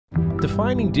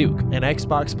Defining Duke, an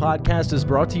Xbox podcast, is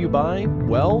brought to you by,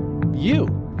 well, you.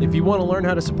 If you want to learn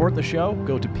how to support the show,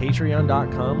 go to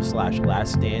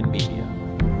patreon.com/laststandmedia.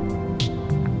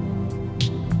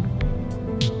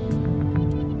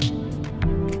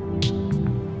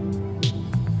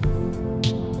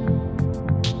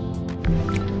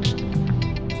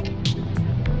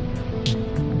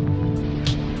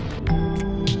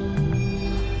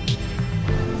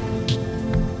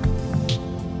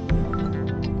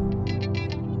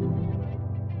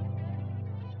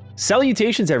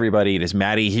 Salutations, everybody. It is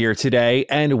Maddie here today,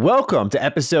 and welcome to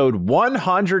episode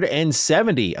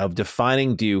 170 of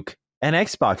Defining Duke, an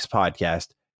Xbox podcast.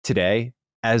 Today,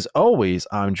 as always,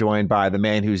 I'm joined by the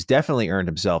man who's definitely earned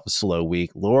himself a slow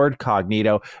week, Lord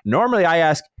Cognito. Normally, I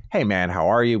ask, hey, man, how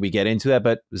are you? We get into that,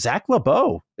 but Zach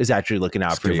LeBeau is actually looking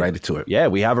out for you. Let's get right into it. Yeah,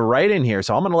 we have a right in here,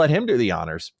 so I'm going to let him do the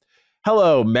honors.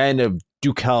 Hello, men of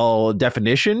Ducal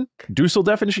definition, Ducal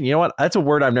definition. You know what? That's a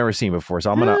word I've never seen before,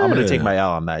 so I'm gonna take my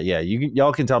L on that. Yeah,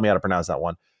 y'all can tell me how to pronounce that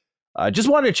one. Just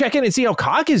wanted to check in and see how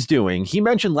Cog is doing. He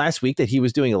mentioned last week that he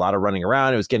was doing a lot of running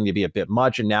around. It was getting to be a bit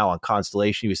much, and now on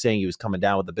Constellation, he was saying he was coming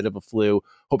down with a bit of a flu.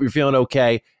 Hope you're feeling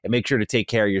okay, and make sure to take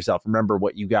care of yourself. Remember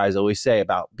what you guys always say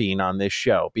about being on this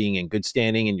show: being in good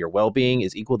standing and your well-being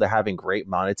is equal to having great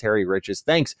monetary riches.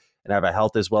 Thanks. And have a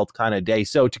health is wealth kind of day.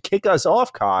 So to kick us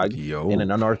off, Cog, in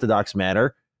an unorthodox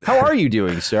manner, how are you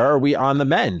doing, sir? Are we on the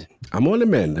mend? I'm on the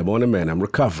mend. I'm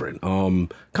recovering.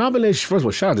 Combination. First of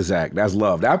all, shout out to Zach. That's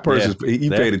love. That person, he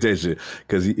paid attention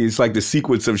because it's like the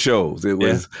sequence of shows. It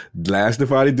was Last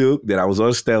Defining Duke, then I was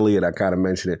on Stelly, and I kind of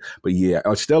mentioned it. But yeah,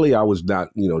 on Stelly, I was not,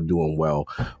 doing well.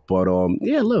 But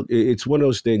yeah, look, it's one of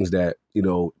those things that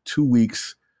 2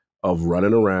 weeks of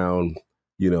running around.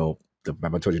 I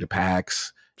told you the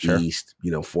PAX. Sure. East,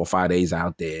 4 or 5 days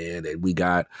out there. Then we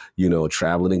got,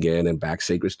 traveling again and back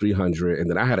Sacred's 300. And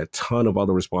then I had a ton of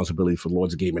other responsibility for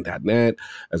lordsofgaming.net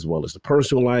as well as the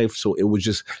personal life. So it was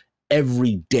just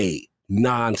every day,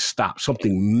 nonstop,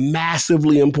 something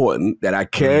massively important that I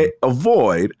can't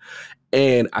avoid.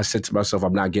 And I said to myself,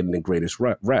 I'm not getting the greatest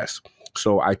rest.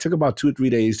 So I took about 2 or 3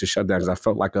 days to shut down because I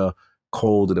felt like a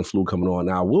cold and a flu coming on.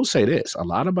 Now, I will say this. A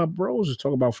lot of my bros are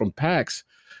talking about from PAX.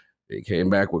 They came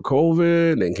back with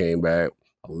COVID, then came back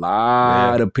a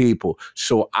lot of people.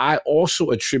 So I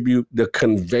also attribute the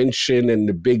convention and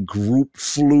the big group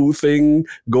flu thing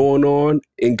going on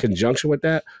in conjunction with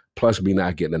that, plus me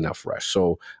not getting enough rest.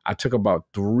 So I took about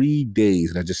 3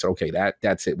 days and I just said, okay,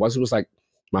 that's it. Once it was like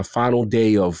my final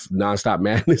day of nonstop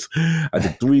madness, I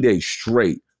did 3 days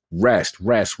straight, rest,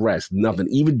 nothing.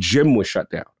 Even gym was shut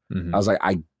down. I was like,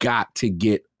 I got to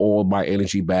get all my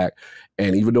energy back.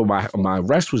 And even though my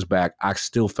rest was back, I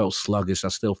still felt sluggish. I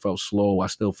still felt slow. I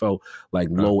still felt like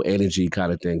low energy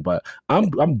kind of thing. But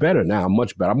I'm better now. I'm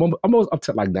much better. I'm up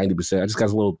to like 90%. I just got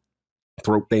a little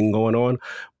throat thing going on,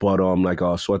 but like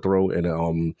a sore throat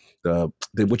and the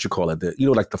what you call it,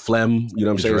 like the phlegm, you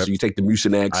know what I'm saying? So you take the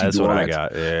Mucinex. That's what I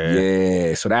got.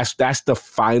 Yeah. So that's the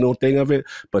final thing of it.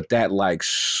 But that like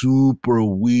super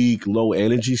weak, low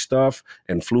energy stuff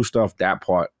and flu stuff, that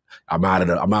part, I'm out of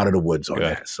the woods on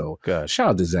that. So shout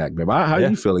out to Zach, man. How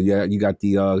you feeling? Yeah, you got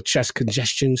the chest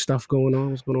congestion stuff going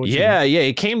on. What's going on with you? Yeah.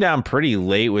 It came down pretty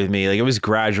late with me. Like it was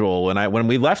gradual. When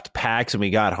we left PAX and we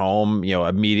got home,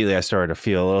 immediately I started to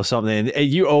feel a little something. And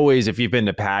you always, if you've been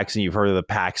to PAX and you've heard of the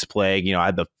PAX plague, I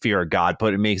had the fear of God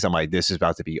put in me because I'm like, this is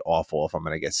about to be awful if I'm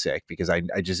going to get sick because I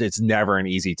just it's never an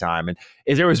easy time. And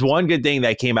if there was one good thing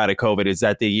that came out of COVID is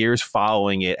that the years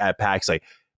following it at PAX, like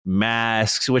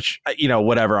masks, which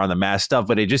whatever on the mask stuff,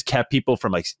 but it just kept people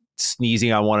from like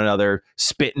sneezing on one another,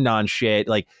 spitting on shit,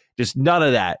 like just none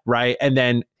of that, right? And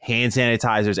then hand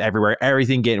sanitizers everywhere,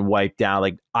 everything getting wiped down.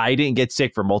 Like I didn't get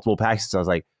sick for multiple PAXs, so I was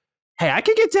like, hey, I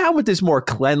could get down with this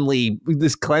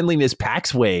cleanliness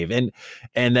PAX wave. And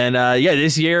then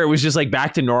this year it was just like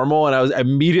back to normal, and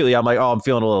I'm like, oh, I'm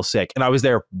feeling a little sick, and I was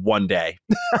there one day.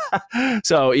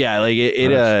 So yeah, like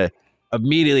it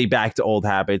immediately back to old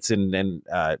habits, and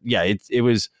it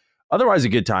was otherwise a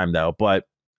good time though. But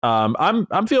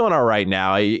I'm feeling all right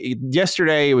now.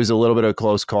 Yesterday it was a little bit of a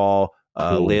close call.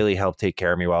 Laylee helped take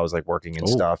care of me while I was like working and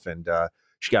stuff, and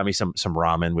she got me some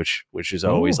ramen, which is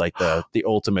always like the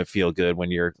ultimate feel good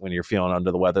when you're feeling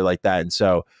under the weather like that. And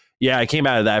so yeah, I came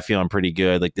out of that feeling pretty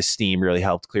good. Like the steam really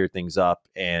helped clear things up,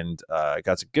 and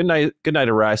got some good night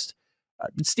of rest.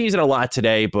 Been sneezing a lot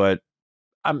today, but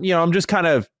I'm just kind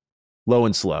of low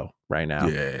and slow right now.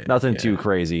 Nothing too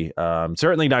crazy.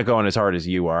 Certainly not going as hard as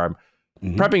you are. I'm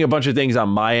prepping a bunch of things on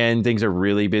my end. Things are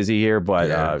really busy here,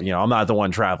 but I'm not the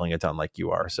one traveling a ton like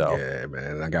you are. So yeah,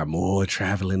 man, I got more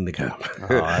traveling to come. Oh,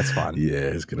 that's fun. Yeah,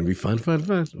 it's gonna be fun.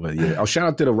 But yeah, I'll shout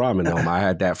out to the ramen dome. I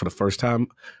had that for the first time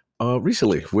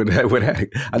recently. With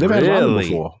I never had ramen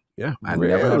before. Yeah, I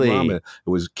never had ramen. It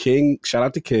was King. Shout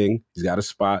out to King. He's got a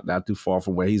spot not too far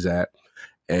from where he's at.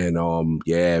 And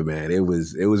yeah, man, it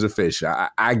was a fish.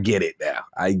 I get it now.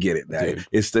 I get it now. Dude.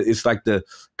 It's like the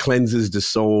cleanses the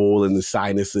soul and the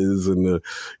sinuses and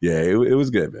it was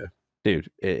good, man.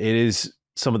 Dude, it is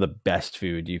some of the best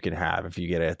food you can have if you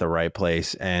get it at the right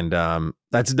place. And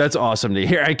that's awesome to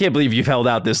hear. I can't believe you've held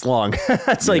out this long.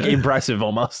 That's like impressive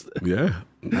almost. Yeah,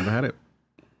 never had it.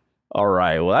 All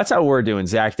right. Well, that's how we're doing,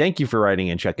 Zach. Thank you for writing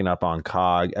and checking up on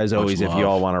COG. As always, if you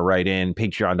all want to write in,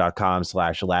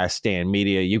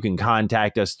 patreon.com/laststandmedia. You can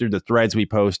contact us through the threads we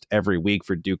post every week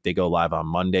for Duke. They go live on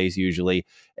Mondays usually.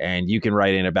 And you can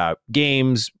write in about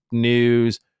games,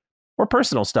 news, or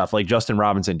personal stuff like Justin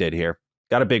Robinson did here.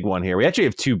 Got a big one here. We actually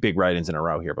have 2 big write-ins in a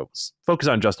row here, but let's focus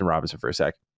on Justin Robinson for a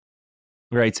sec.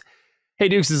 He writes, "Hey,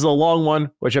 Dukes, this is a long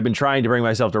one, which I've been trying to bring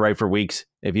myself to write for weeks.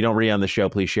 If you don't read on the show,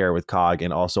 please share with COG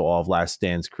and also all of Last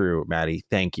Stand's crew. Maddie,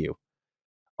 thank you.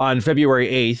 On February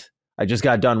 8th, I just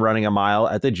got done running a mile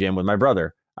at the gym with my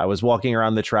brother. I was walking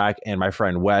around the track, and my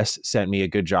friend Wes sent me a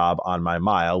good job on my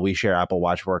mile. We share Apple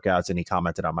Watch workouts, and he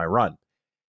commented on my run.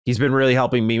 He's been really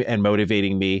helping me and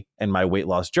motivating me in my weight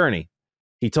loss journey.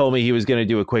 He told me he was going to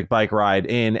do a quick bike ride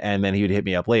in, and then he would hit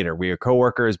me up later. We are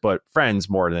coworkers, but friends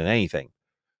more than anything.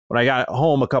 When I got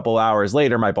home a couple hours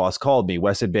later, my boss called me.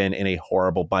 Wes had been in a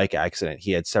horrible bike accident.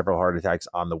 He had several heart attacks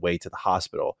on the way to the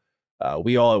hospital.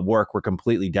 We all at work were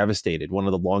completely devastated. One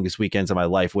of the longest weekends of my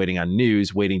life, waiting on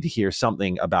news, waiting to hear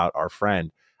something about our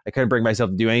friend. I couldn't bring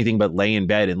myself to do anything but lay in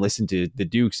bed and listen to the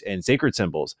Dukes and Sacred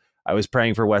Symbols. I was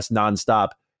praying for Wes nonstop,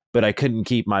 but I couldn't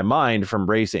keep my mind from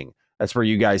racing. That's where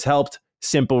you guys helped.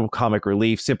 Simple comic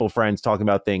relief, simple friends talking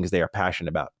about things they are passionate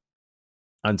about.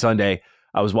 On Sunday,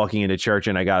 I was walking into church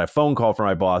and I got a phone call from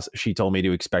my boss. She told me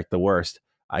to expect the worst.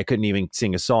 I couldn't even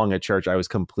sing a song at church. I was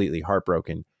completely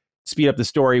heartbroken. Speed up the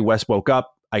story, Wes woke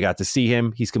up. I got to see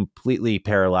him. He's completely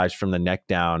paralyzed from the neck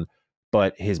down,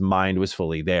 but his mind was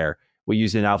fully there. We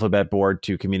used an alphabet board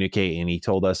to communicate, and he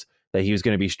told us that he was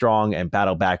going to be strong and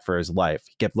battle back for his life.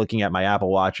 He kept looking at my Apple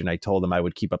Watch, and I told him I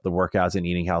would keep up the workouts and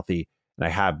eating healthy, and I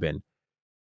have been.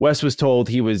 Wes was told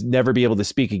he would never be able to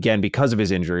speak again because of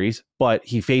his injuries, but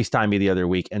he FaceTimed me the other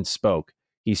week and spoke.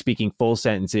 He's speaking full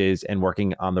sentences and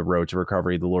working on the road to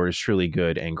recovery. The Lord is truly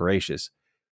good and gracious.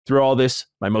 Through all this,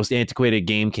 my most antiquated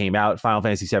game came out, Final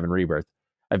Fantasy VII Rebirth.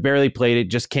 I've barely played it,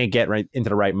 just can't get right into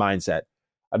the right mindset.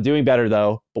 I'm doing better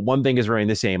though, but one thing is remaining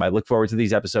the same. I look forward to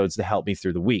these episodes to help me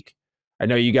through the week. I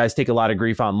know you guys take a lot of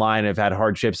grief online and have had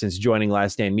hardships since joining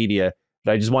Last Stand Media,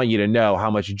 but I just want you to know how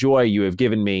much joy you have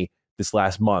given me this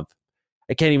last month.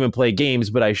 I can't even play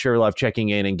games, but I sure love checking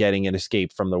in and getting an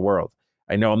escape from the world.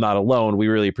 I know I'm not alone. We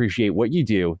really appreciate what you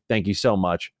do. Thank you so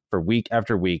much for week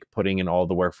after week putting in all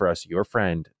the work for us. Your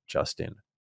friend, Justin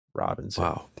Robinson.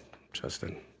 Wow,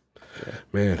 Justin. Yeah.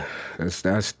 Man,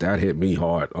 that hit me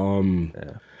hard.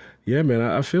 Yeah, man,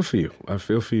 I feel for you. I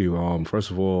feel for you. First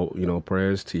of all,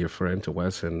 prayers to your friend, to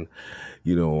Wes, and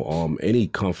any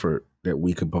comfort that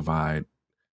we could provide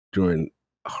during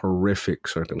horrific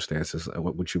circumstances,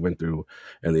 what you went through,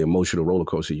 and the emotional roller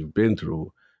coaster you've been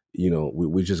through.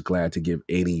 We're just glad to give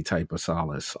any type of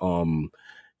solace.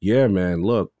 Yeah, man.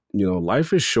 Look,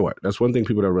 life is short. That's one thing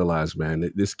people don't realize,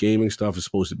 man. This gaming stuff is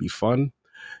supposed to be fun.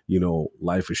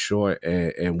 Life is short,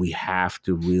 and we have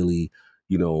to really,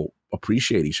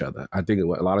 appreciate each other. I think a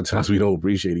lot of times we don't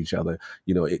appreciate each other.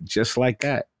 Just like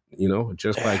that.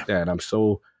 Just like that. I'm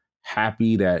so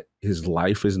happy that his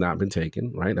life has not been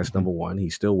taken, right? That's number one.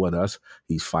 He's still with us.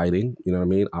 He's fighting. You know what I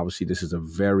mean? Obviously, this is a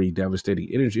very devastating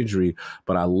injury,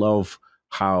 but I love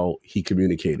how he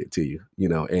communicated to you,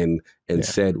 and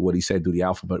said what he said through the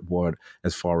alphabet board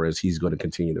as far as he's going to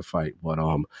continue to fight. But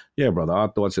yeah, brother,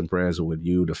 our thoughts and prayers are with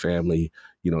you, the family,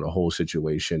 the whole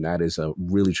situation. That is a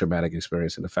really traumatic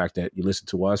experience. And the fact that you listen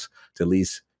to us to at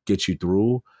least get you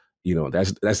through,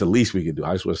 that's the least we can do.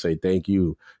 I just want to say thank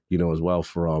you, as well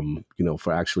for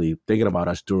for actually thinking about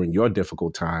us during your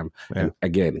difficult time, and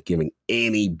again giving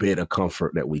any bit of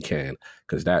comfort that we can,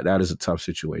 because that is a tough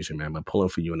situation, man. But pulling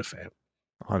for you and the fam.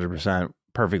 100%,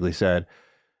 perfectly said.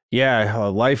 Yeah,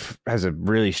 life has a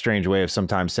really strange way of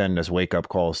sometimes sending us wake up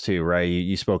calls too, right?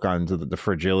 You spoke on the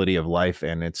fragility of life,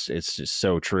 and it's just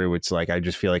so true. It's like I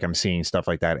just feel like I'm seeing stuff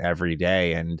like that every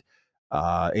day, and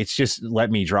it's just let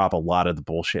me drop a lot of the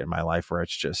bullshit in my life where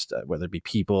it's just whether it be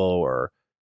people or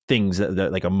things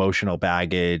that like emotional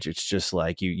baggage. It's just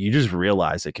like you just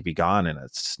realize it could be gone in a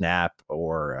snap,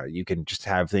 or you can just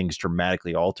have things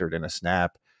dramatically altered in a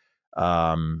snap.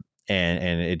 And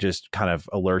it just kind of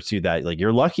alerts you that like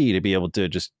you're lucky to be able to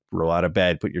just roll out of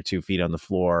bed, put your 2 feet on the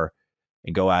floor,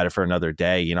 and go at it for another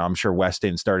day. You know, I'm sure Wes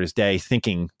didn't start his day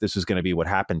thinking this was going to be what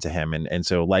happened to him, and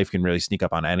so life can really sneak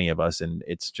up on any of us, and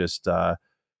it's just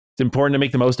it's important to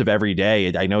make the most of every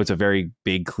day. I know it's a very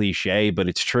big cliche, but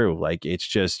it's true. Like, it's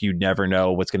just, you never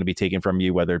know what's going to be taken from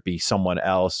you, whether it be someone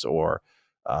else or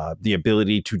the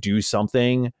ability to do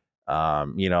something.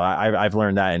 You know, I've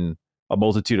learned that in a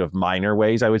multitude of minor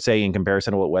ways, I would say, in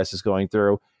comparison to what Wes is going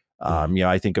through. You know,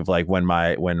 I think of like when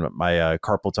my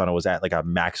carpal tunnel was at like a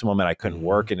maximum and I couldn't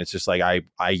work. And it's just like,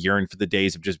 I yearn for the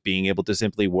days of just being able to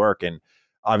simply work. And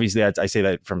obviously I say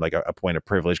that from like a point of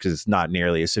privilege, because it's not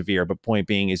nearly as severe. But point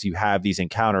being is, you have these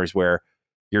encounters where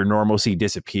your normalcy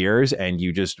disappears and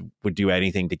you just would do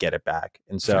anything to get it back.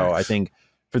 And so I think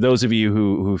for those of you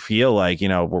who feel like, you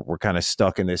know, we're kind of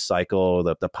stuck in this cycle,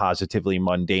 the positively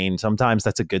mundane, sometimes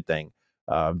that's a good thing.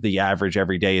 The average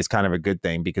every day is kind of a good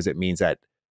thing, because it means that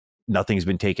nothing's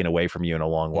been taken away from you in a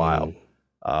long while.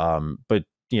 But,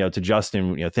 you know, to Justin,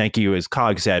 you know, thank you, as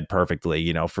Cog said perfectly,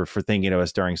 you know, for thinking of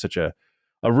us during such a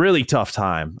really tough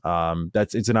time.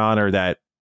 It's an honor that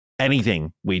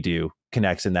anything we do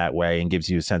connects in that way and gives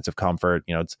you a sense of comfort.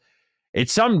 You know,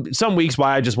 it's some weeks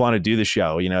why I just want to do the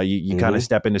show. You know, you kind of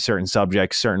step into certain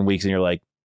subjects, certain weeks, and you're like,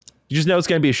 you just know it's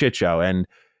going to be a shit show. And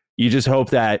you just hope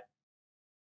that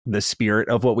the spirit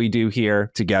of what we do here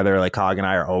together, like Cog and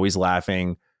I are always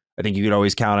laughing. I think you could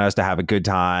always count on us to have a good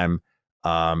time.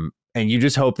 And you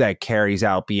just hope that carries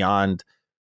out beyond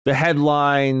the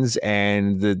headlines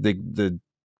and the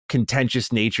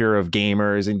contentious nature of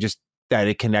gamers, and just that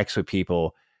it connects with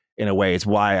people in a way. It's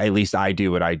why at least I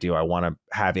do what I do. I want to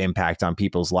have impact on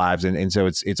people's lives. And so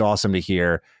it's awesome to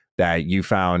hear that you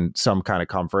found some kind of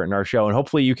comfort in our show. And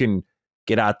hopefully you can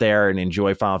get out there and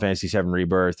enjoy Final Fantasy VII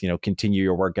Rebirth, you know, continue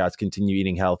your workouts, continue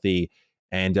eating healthy,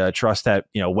 and trust that,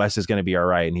 you know, Wes is going to be all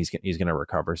right and he's going to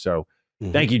recover. So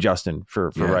thank you, Justin, for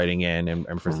writing in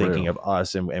and for thinking of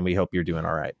us. And we hope you're doing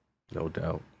all right. No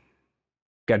doubt.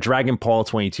 Got Dragon Paul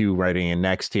 22 writing in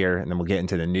next here, and then we'll get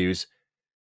into the news.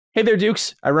 Hey there,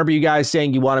 Dukes. I remember you guys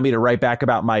saying you wanted me to write back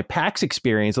about my PAX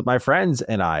experience with my friends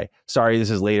and I. Sorry,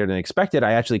 this is later than expected.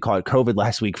 I actually caught COVID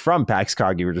last week from PAX.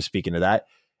 Cog, you were just speaking of that,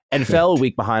 and fell a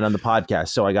week behind on the podcast,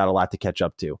 so I got a lot to catch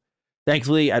up to.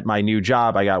 Thankfully, at my new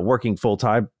job, I got working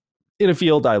full-time in a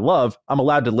field I love. I'm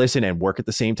allowed to listen and work at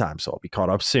the same time, so I'll be caught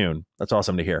up soon. That's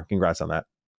awesome to hear. Congrats on that.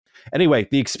 Anyway,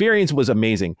 the experience was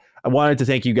amazing. I wanted to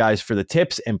thank you guys for the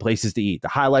tips and places to eat. The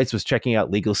highlights was checking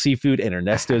out Legal Seafood and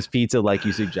Ernesto's Pizza like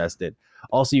you suggested.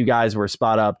 Also, you guys were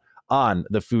spot up on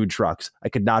the food trucks. I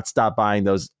could not stop buying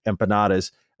those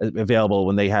empanadas available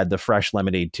when they had the fresh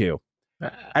lemonade too.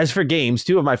 As for games,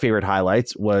 two of my favorite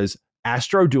highlights was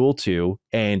Astro Duel 2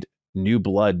 and New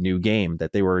Blood New Game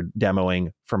that they were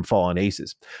demoing from Fallen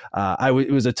Aces.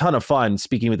 It was a ton of fun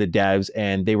speaking with the devs,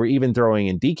 and they were even throwing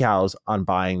in decals on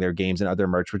buying their games and other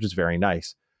merch, which was very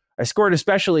nice. I scored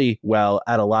especially well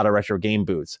at a lot of retro game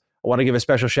booths. I want to give a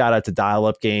special shout out to Dial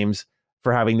Up Games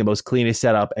for having the most cleanest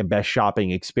setup and best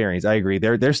shopping experience. I agree.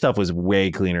 Their stuff was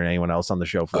way cleaner than anyone else on the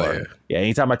show floor. Yeah,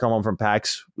 anytime I come home from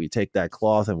PAX, we take that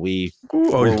cloth and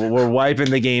we're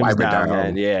wiping the games down.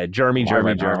 Man. Yeah, Jeremy.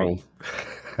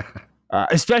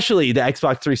 Especially the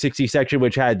Xbox 360 section,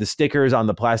 which had the stickers on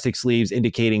the plastic sleeves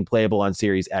indicating playable on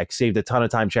Series X. Saved a ton of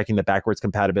time checking the backwards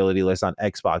compatibility list on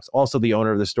Xbox. Also, the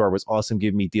owner of the store was awesome,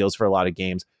 giving me deals for a lot of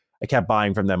games. I kept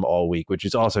buying from them all week, which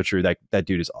is also true. That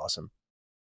dude is awesome.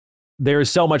 There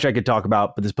is so much I could talk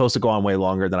about, but this post will go on way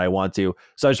longer than I want to.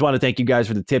 So I just want to thank you guys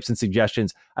for the tips and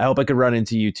suggestions. I hope I could run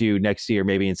into you two next year,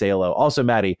 maybe, and say hello. Also,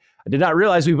 Maddie, I did not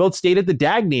realize we both stayed at the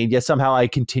Dagny, and yet somehow I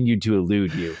continued to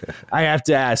elude you. I have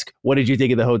to ask, what did you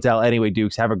think of the hotel? Anyway,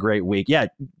 Dukes, have a great week. Yeah,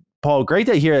 Paul, great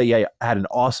to hear that you had an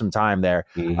awesome time there,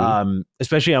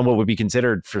 especially on what would be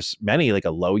considered for many like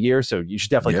a low year. So you should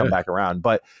definitely come back around.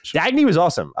 But Dagny was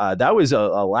awesome. That was a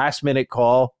last minute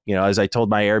call. You know, as I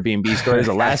told my Airbnb story, it was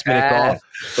a last minute call.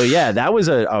 But yeah, that was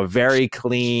a very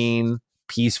clean,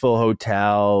 peaceful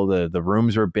hotel. The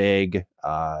rooms were big,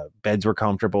 beds were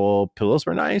comfortable, pillows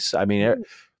were nice. I mean,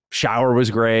 shower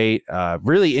was great.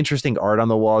 Really interesting art on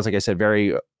the walls. Like I said,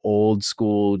 very old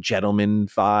school gentleman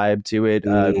vibe to it.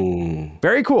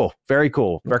 Very cool. Very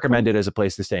cool. Recommended as a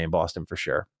place to stay in Boston for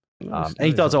sure.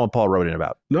 Any thoughts on what Paul wrote in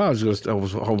about? No, I was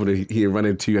hoping to run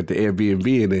into you at the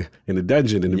Airbnb in the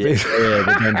dungeon in the basement. Yeah,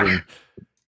 the dungeon.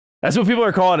 That's what people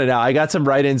are calling it now. I got some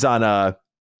write-ins on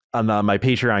on my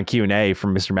Patreon Q&A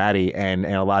from Mr. Matty, and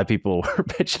a lot of people were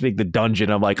mentioning the dungeon.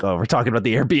 I'm like, oh, we're talking about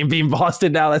the Airbnb in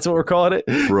Boston now. That's what we're calling it.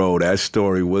 Bro, that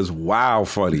story was wow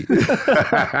funny.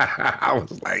 I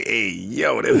was like, hey,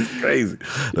 yo, this is crazy.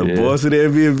 The Boston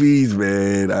Airbnbs,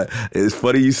 man. It's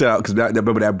funny you said, because I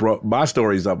remember that brought my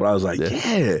stories up, but I was like,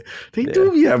 they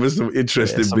do be having some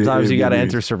interesting sometimes you got to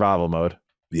enter survival mode.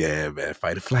 Yeah, man.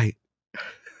 Fight or flight.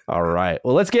 All right.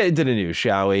 Well, let's get into the news,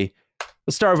 shall we?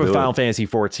 Let's start with Final Fantasy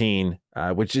XIV,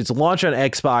 which its launch on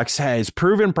Xbox has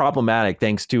proven problematic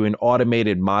thanks to an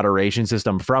automated moderation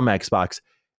system from Xbox,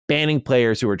 banning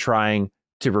players who are trying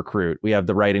to recruit. We have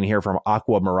the writing here from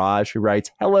Aqua Mirage, who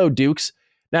writes, "Hello, Dukes.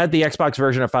 Now that the Xbox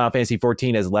version of Final Fantasy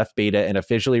XIV has left beta and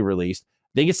officially released,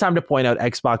 I think it's time to point out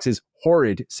Xbox's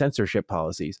horrid censorship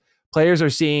policies. Players are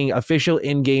seeing official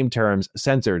in-game terms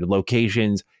censored,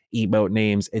 locations, emote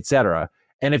names, etc.,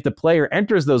 and if the player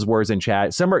enters those words in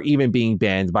chat, some are even being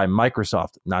banned by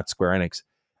Microsoft, not Square Enix.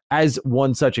 As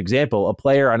one such example, a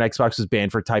player on Xbox was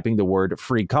banned for typing the word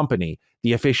free company,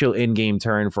 the official in-game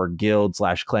term for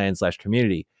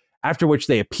guild/clan/community, after which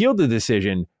they appealed the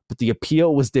decision, but the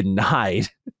appeal was denied."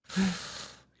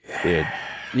 Dude.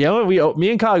 You know,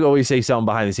 me and Cog always say something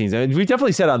behind the scenes, and we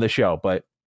definitely said on the show, but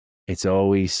it's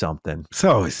always something. It's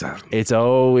always something. It's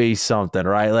always something,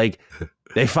 right? Like,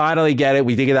 they finally get it.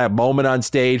 We think of that moment on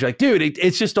stage, like, dude,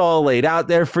 it's just all laid out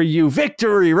there for you.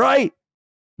 Victory, right?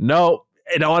 No,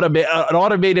 an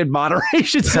automated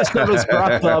moderation system was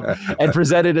brought up and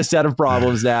presented a set of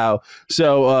problems now.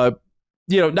 So,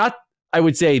 not, I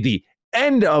would say, the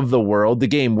end of the world. The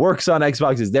game works on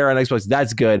Xbox, is there on Xbox.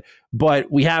 That's good.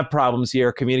 But we have problems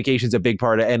here. Communication's a big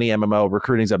part of any MMO.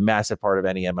 Recruiting's a massive part of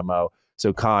any MMO.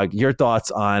 So, Cog, your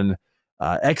thoughts on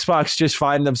Xbox just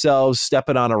finding themselves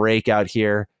stepping on a rake out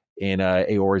here in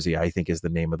Eorzea, I think is the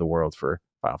name of the world for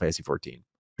Final Fantasy XIV.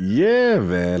 Yeah,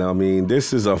 man. I mean,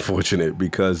 this is unfortunate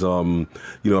because,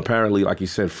 apparently, like you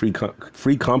said, free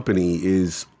company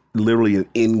is literally an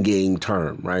in-game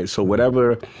term, right? So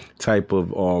whatever type of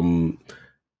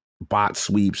bot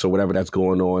sweeps or whatever that's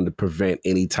going on to prevent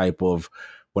any type of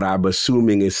what I'm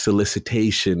assuming is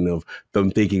solicitation of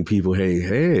them thinking people,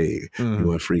 hey, you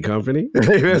want free company?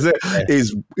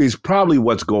 is probably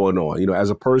what's going on. You know, as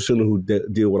a person who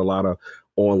deal with a lot of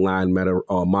online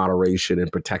moderation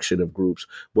and protection of groups,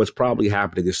 what's probably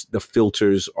happening is the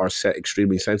filters are set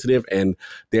extremely sensitive and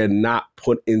they're not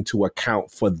put into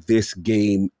account for this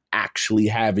game actually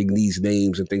having these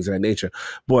names and things of that nature.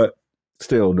 But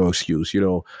still, no excuse,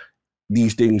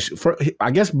 these things.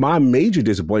 I guess my major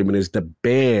disappointment is the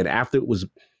ban after it was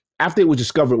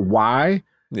discovered why.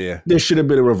 Yeah, there should have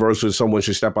been a reversal. Someone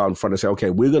should step out in front and say, okay,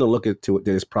 we're going to look into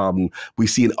this problem. We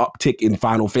see an uptick in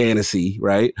Final Fantasy,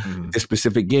 right? This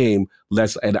specific game.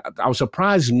 And I was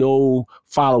surprised no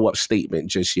follow-up statement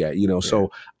just yet,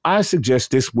 So I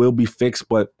suggest this will be fixed,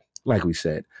 but like we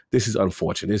said, this is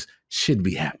unfortunate. This should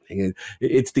be happening. And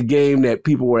it's the game that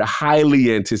people were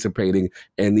highly anticipating,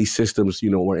 and these systems,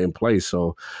 were in place.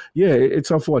 So, yeah,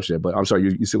 it's unfortunate. But I'm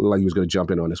sorry, you seemed like you was going to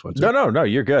jump in on this one, too. No,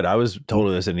 you're good. I was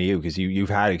totally listening to you because you've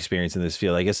had experience in this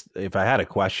field. I guess if I had a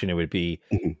question, it would be,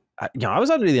 I was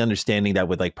under the understanding that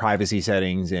with like privacy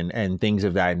settings and things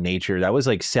of that nature, that was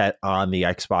like set on the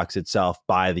Xbox itself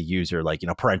by the user, like,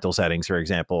 parental settings, for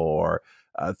example, or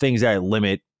things that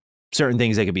limit certain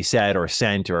things that could be said or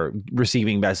sent or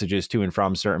receiving messages to and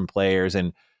from certain players.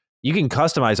 And you can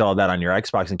customize all of that on your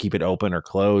Xbox and keep it open or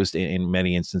closed in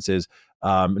many instances.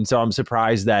 And so I'm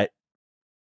surprised that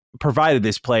provided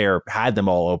this player had them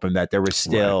all open, that there was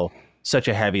still such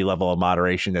a heavy level of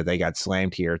moderation that they got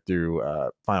slammed here through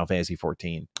Final Fantasy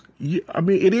XIV. Yeah, I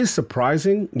mean, it is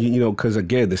surprising, because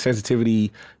again, the sensitivity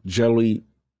generally,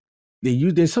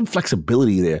 there's some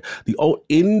flexibility there.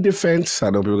 In defense, I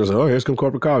know people go say, "Oh, here's some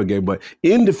corporate card game," but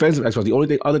in defense of Xbox,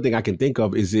 the other thing I can think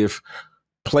of is if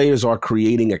players are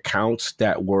creating accounts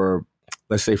that were,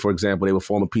 let's say, for example, they were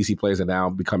former PC players and now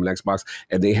becoming Xbox,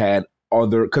 and they had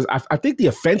because I think the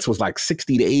offense was like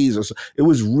 60 days or so. It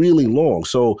was really long.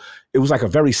 So it was like a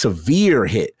very severe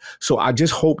hit. So I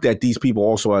just hope that these people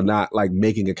also are not like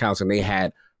making accounts and they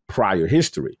had prior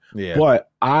history. Yeah. But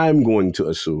I'm going to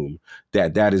assume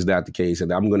that is not the case.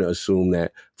 And I'm going to assume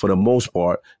that for the most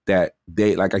part that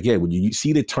they, like, again, when you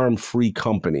see the term free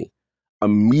company,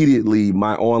 immediately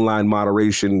my online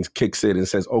moderation kicks in and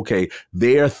says, okay,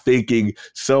 they're thinking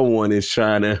someone is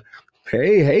trying to,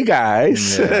 hey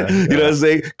guys, you know what I'm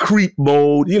saying? Creep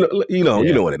mode, you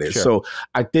know what it is. Sure. So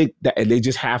I think that, and they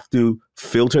just have to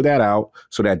filter that out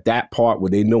so that part where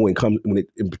they know when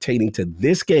it pertaining to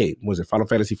this game, was it Final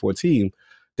Fantasy XIV,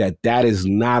 that is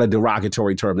not a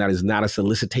derogatory term. That is not a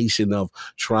solicitation of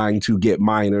trying to get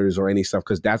minors or any stuff.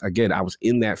 Because that's, again, I was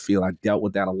in that field. I dealt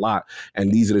with that a lot.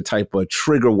 And these are the type of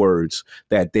trigger words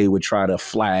that they would try to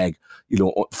flag,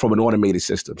 from an automated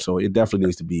system. So it definitely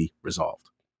needs to be resolved.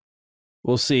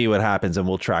 We'll see what happens and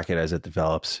we'll track it as it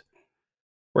develops.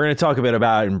 We're going to talk a bit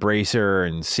about Embracer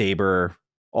and Saber.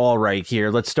 All right,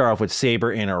 here. Let's start off with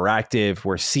Saber Interactive,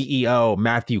 where CEO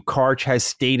Matthew Karch has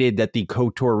stated that the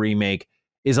KOTOR remake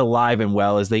is alive and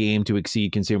well as they aim to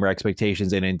exceed consumer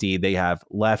expectations. And indeed, they have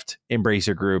left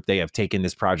Embracer Group. They have taken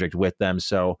this project with them.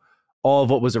 So all of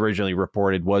what was originally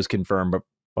reported was confirmed. But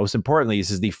most importantly, this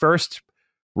is the first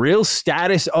real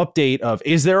status update of,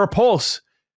 is there a pulse?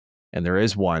 And there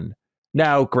is one.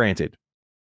 Now, granted,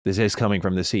 this is coming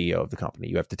from the CEO of the company.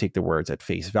 You have to take the words at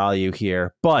face value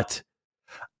here. But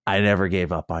I never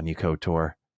gave up on you,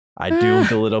 KOTOR. I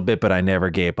doomed a little bit, but I never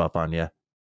gave up on you.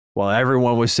 While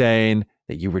everyone was saying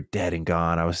that you were dead and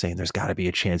gone, I was saying there's got to be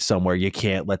a chance somewhere. You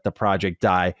can't let the project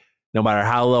die. No matter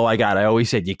how low I got, I always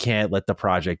said you can't let the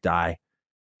project die.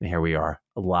 And here we are,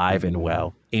 alive and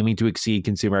well, aiming to exceed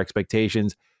consumer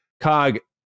expectations. Cog,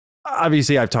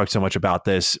 obviously I've talked so much about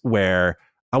this where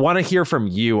I want to hear from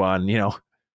you on,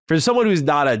 for someone who's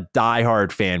not a diehard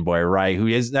fanboy, right? Who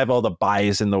doesn't have all the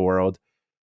bias in the world.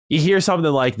 You hear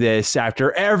something like this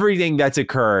after everything that's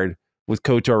occurred with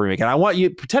KOTOR Remake. And I want you,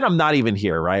 pretend I'm not even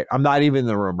here, right? I'm not even in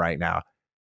the room right now.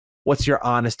 What's your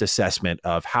honest assessment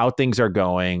of how things are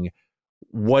going?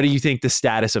 What do you think the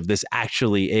status of this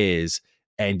actually is?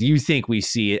 And do you think we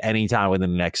see it anytime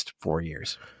within the next 4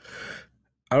 years?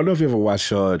 I don't know if you ever watched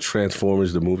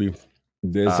Transformers, the movie.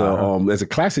 There's a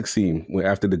classic scene where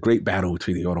after the great battle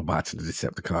between the Autobots and the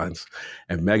Decepticons,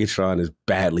 and Megatron is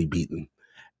badly beaten.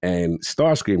 And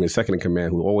Starscream, his second in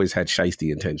command, who always had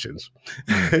shiesty intentions,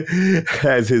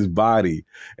 has his body,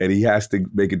 and he has to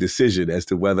make a decision as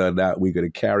to whether or not we're going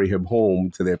to carry him home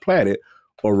to their planet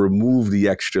or remove the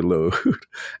extra load.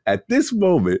 At this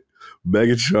moment,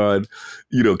 Megatron,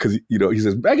 because, he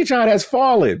says, Megatron has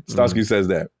fallen. Starscream says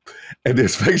that. And then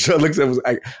Megatron looks at him and is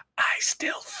like, I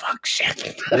still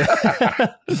function.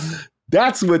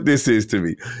 That's what this is to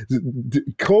me.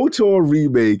 KOTOR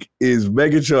Remake is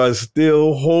Megatron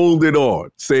still holding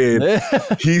on, saying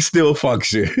he still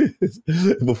functions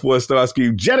before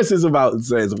Starscream jettisons him out and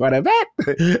says, what about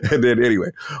that? And then anyway.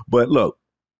 But look,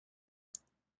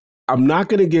 I'm not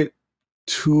going to get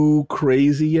too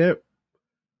crazy yet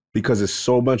because there's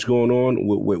so much going on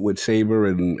with Saber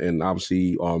and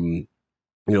obviously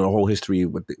the whole history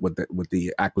with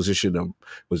the acquisition of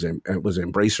was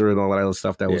Embracer and all that other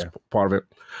stuff that was part of it.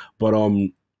 But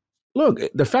look,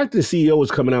 the fact that the CEO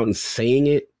is coming out and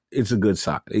saying it's a good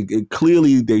sign. It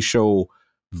clearly they show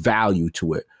value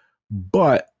to it.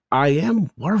 But I am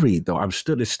worried though.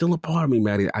 There's still a part of me,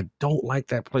 Maddie. I don't like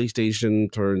that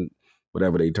PlayStation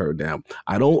whatever they turned down.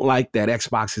 I don't like that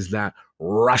Xbox is not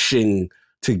rushing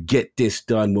to get this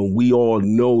done when we all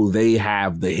know they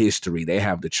have the history, they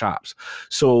have the chops.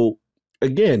 So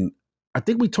again, I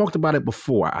think we talked about it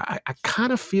before. I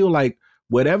kind of feel like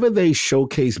whatever they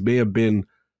showcased may have been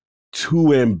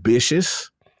too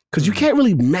ambitious because you can't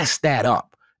really mess that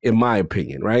up, in my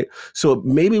opinion, right? So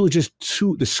maybe it was just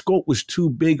the scope was too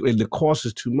big and the cost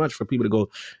is too much for people to go,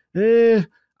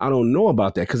 I don't know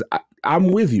about that. Because I'm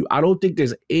with you. I don't think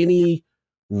there's any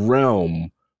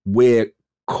realm where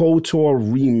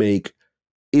KOTOR Remake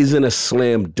isn't a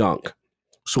slam dunk.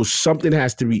 So something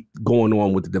has to be going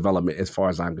on with the development as far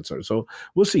as I'm concerned. So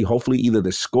we'll see. Hopefully either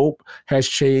the scope has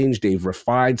changed, they've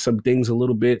refined some things a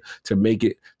little bit to make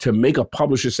a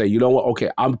publisher say, you know what, okay,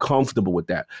 I'm comfortable with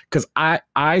that. Because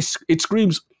it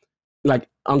screams like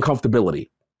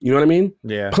uncomfortability. You know what I mean?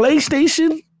 Yeah.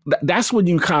 PlayStation, that's when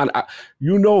you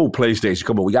PlayStation,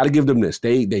 come on, we got to give them this.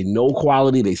 They know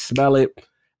quality, they smell it.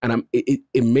 And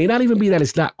it may not even be that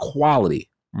it's not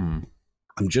quality. I'm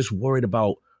just worried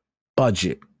about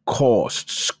budget,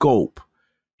 cost, scope.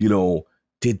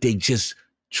 Did they just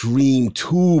dream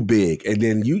too big? And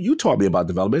then you taught me about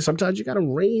development. Sometimes you got to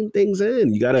rein things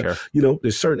in. You got to,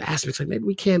 there's certain aspects like maybe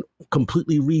we can't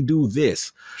completely redo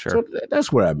this. Sure. So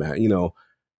that's where I'm at.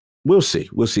 We'll see.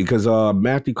 Because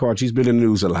Matthew Karch, he's been in the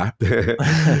news a lot.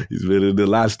 He's been in a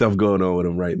lot of stuff going on with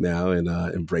him right now, and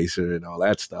Embracer and all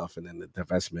that stuff, and then the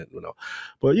divestment,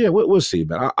 But yeah, we'll see.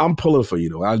 But I'm pulling for you,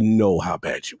 though. I know how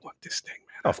bad you want this thing,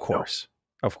 man. Of course.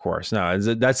 No,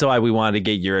 that's why we wanted to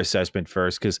get your assessment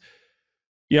first, because,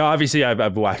 obviously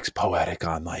I've waxed poetic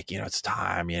on it's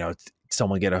time,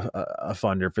 someone get a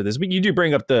funder for this. But you do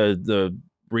bring up the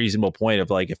reasonable point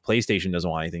of if PlayStation doesn't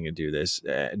want anything to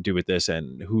do with this,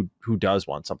 and who does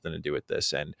want something to do with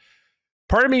this? And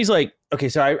part of me is like, okay,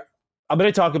 so I'm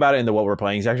going to talk about it in the what we're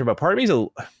playing section, but part of me is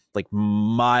like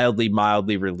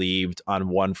mildly relieved on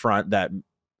one front that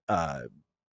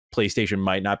PlayStation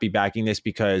might not be backing this,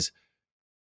 because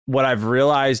what I've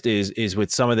realized is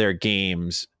with some of their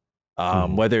games,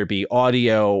 whether it be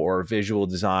audio or visual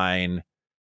design,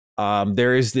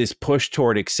 there is this push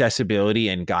toward accessibility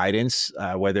and guidance,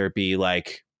 whether it be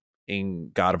like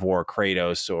in God of War,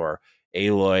 Kratos, or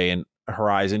Aloy and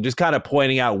Horizon, just kind of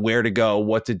pointing out where to go,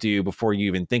 what to do before you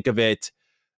even think of it,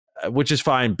 which is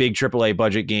fine. Big AAA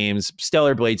budget games.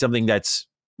 Stellar Blade, something that's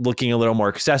looking a little more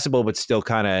accessible, but still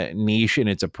kind of niche in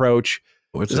its approach.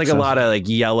 There's like a lot of like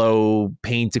yellow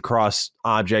paint across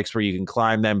objects where you can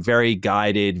climb them. Very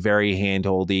guided, very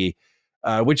handholdy,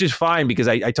 which is fine, because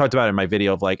I talked about it in my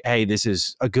video of like, hey, this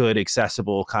is a good,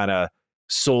 accessible kind of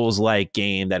Souls-like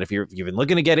game that if you've been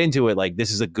looking to get into it, like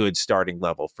this is a good starting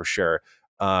level for sure.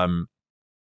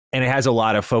 And it has a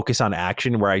lot of focus on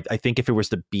action, where I think if it was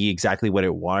to be exactly what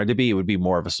it wanted to be, it would be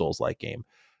more of a Souls-like game.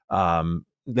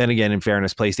 Then again, in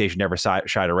fairness, PlayStation never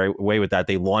shied away with that.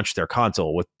 They launched their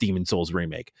console with Demon Souls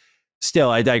Remake.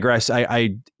 Still, I digress.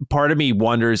 I part of me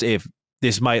wonders if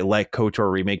this might let KOTOR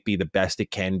Remake be the best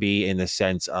it can be, in the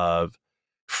sense of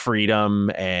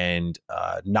freedom and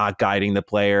not guiding the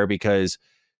player, because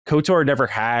KOTOR never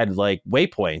had like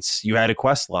waypoints. You had a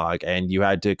quest log and you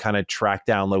had to kind of track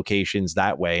down locations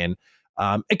that way. And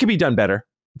it could be done better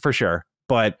for sure.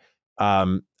 But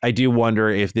I do wonder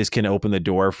if this can open the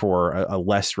door for a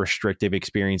less restrictive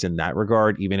experience in that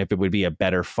regard, even if it would be a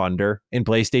better funder in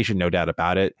PlayStation, no doubt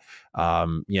about it.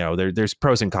 There's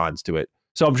pros and cons to it.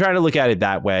 So I'm trying to look at it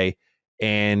that way.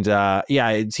 And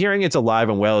it's hearing it's alive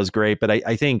and well is great. But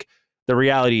I think the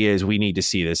reality is we need to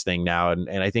see this thing now. And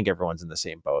I think everyone's in the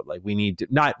same boat. Like, we need to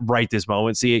not right this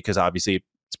moment see it, because obviously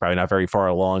it's probably not very far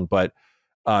along. But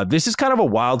this is kind of a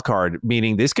wild card,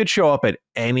 meaning this could show up at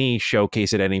any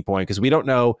showcase at any point, because we don't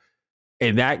know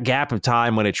in that gap of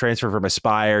time when it transferred from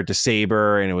Aspire to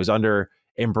Saber and it was under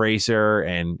Embracer,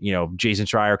 and, Jason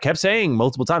Schreier kept saying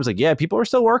multiple times, like, yeah, people are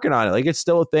still working on it. Like, it's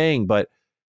still a thing, but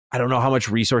I don't know how much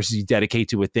resources you dedicate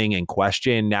to a thing in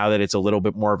question now that it's a little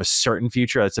bit more of a certain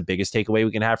future. That's the biggest takeaway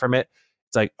we can have from it.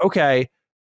 It's like, okay,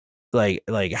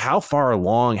 like how far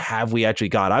along have we actually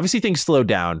got? Obviously things slowed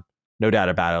down, no doubt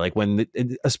about it. Like when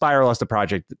Aspire lost the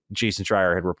project, Jason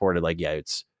Schreier had reported like, yeah,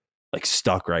 it's like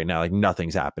stuck right now. Like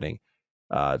nothing's happening.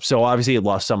 So obviously it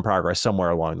lost some progress somewhere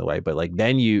along the way, but like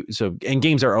then and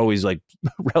games are always like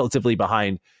relatively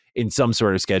behind in some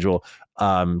sort of schedule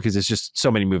because it's just so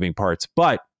many moving parts.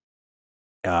 But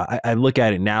I look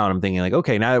at it now and I'm thinking like,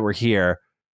 okay, now that we're here,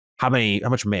 how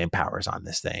much manpower is on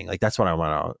this thing? Like, that's what I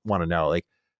want to know. Like,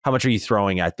 how much are you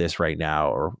throwing at this right now?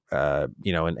 Or,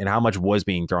 and how much was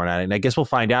being thrown at it? And I guess we'll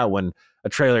find out when a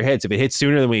trailer hits. If it hits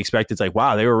sooner than we expect, it's like,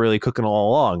 wow, they were really cooking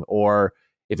all along. Or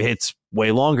if it hits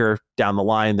way longer down the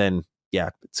line, then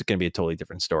yeah, it's going to be a totally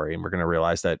different story. And we're going to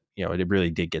realize that, it really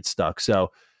did get stuck.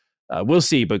 So we'll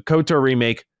see. But KOTOR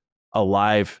Remake,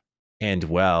 alive and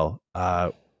well.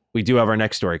 We do have our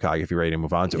next story, Cog, if you're ready to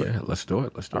move on to it. Yeah, let's do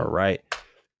it. All right.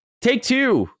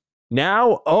 Take-Two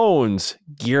now owns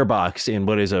Gearbox in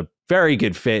what is a very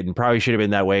good fit and probably should have been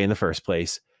that way in the first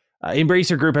place.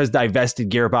 Embracer Group has divested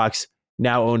Gearbox,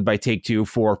 now owned by Take-Two,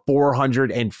 for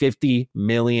 $450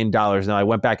 million. Now, I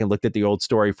went back and looked at the old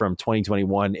story from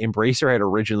 2021. Embracer had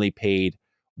originally paid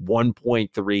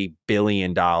 $1.3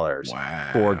 billion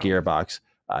for Gearbox.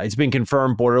 It's been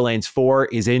confirmed Borderlands 4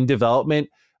 is in development.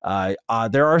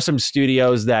 There are some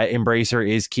studios that Embracer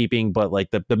is keeping, but like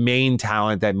the main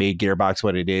talent that made Gearbox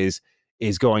what it is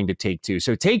going to Take-Two.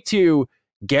 So Take-Two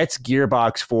gets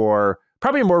Gearbox for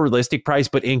probably a more realistic price,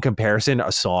 but in comparison,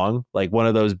 a song, like one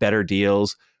of those better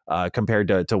deals compared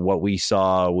to what we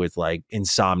saw with like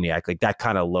Insomniac, like that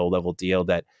kind of low level deal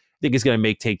that I think is going to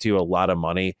make Take-Two a lot of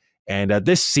money. And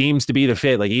this seems to be the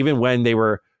fit. Like even when they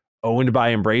were owned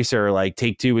by Embracer, like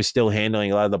Take-Two is still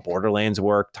handling a lot of the Borderlands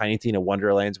work, Tiny Tina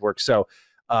Wonderland's work. So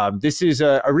this is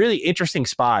a really interesting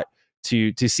spot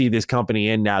to see this company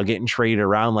in now, getting traded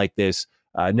around like this.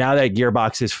 Now that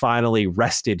Gearbox is finally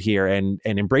rested here, and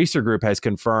Embracer Group has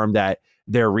confirmed that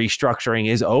their restructuring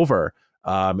is over.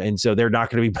 And so they're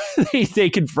not going to be, they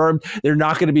confirmed they're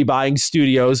not going to be buying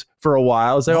studios for a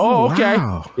while. It's like, okay.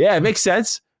 Wow. Yeah, it makes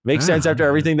sense. Makes sense after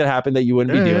everything that happened that you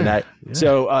wouldn't be doing that. Yeah.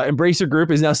 So Embracer Group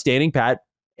is now standing pat,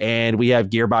 and we have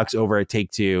Gearbox over at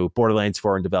Take-Two, Borderlands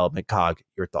 4 in development. Cog,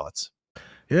 your thoughts?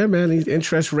 Yeah, man, these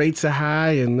interest rates are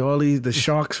high, and the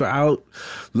sharks are out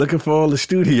looking for all the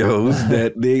studios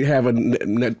that they have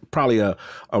probably a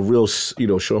real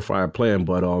surefire plan.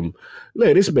 But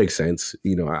this makes sense.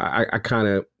 I kind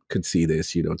of could see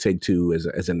this. Take-Two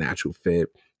as a natural fit.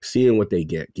 seeing what they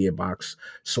get. Gearbox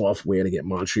Software, to get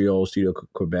Montreal, Studio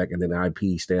Quebec, and then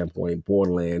IP standpoint,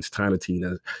 Borderlands, Tiny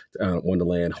Tina,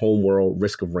 Wonderland, Homeworld,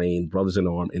 Risk of Rain, Brothers in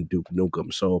Arms, and Duke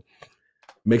Nukem. So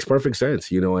makes perfect sense,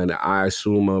 and I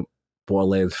assume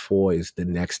Borderlands 4 is the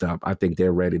next up. I think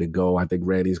they're ready to go. I think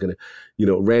Randy's going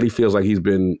to, Randy feels like he's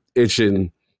been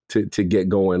itching to get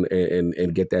going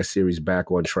and get that series back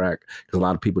on track, because a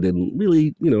lot of people didn't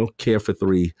really, care for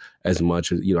 3 as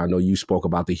much. I know you spoke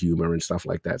about the humor and stuff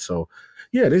like that. So,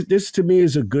 yeah, this to me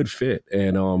is a good fit.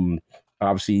 And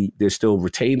obviously, there's still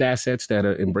retained assets that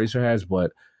Embracer has,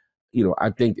 but, I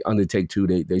think under Take-Two,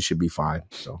 they should be fine.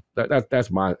 So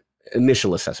that's my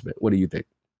initial assessment. What do you think?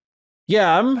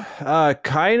 Yeah, I'm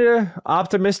kind of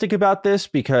optimistic about this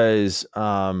because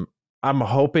I'm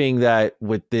hoping that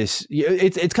with this,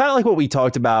 it's kind of like what we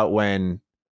talked about when,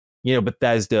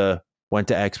 Bethesda went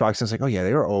to Xbox, and it's like, oh yeah,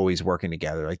 they were always working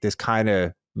together. Like, this kind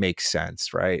of makes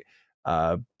sense, right?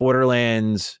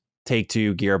 Borderlands,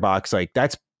 Take-Two, Gearbox, like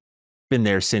that's been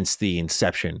there since the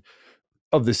inception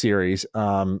of the series.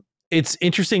 It's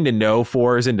interesting to know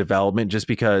 4 is in development just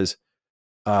because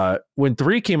when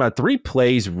 3 came out, 3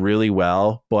 plays really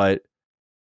well, but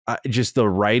just the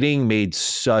writing made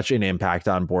such an impact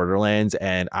on Borderlands,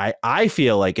 and I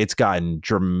feel like it's gotten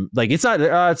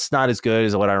it's not as good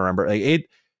as what I remember. Like, it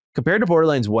compared to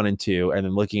Borderlands 1 and 2, and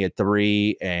then looking at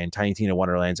 3 and Tiny Tina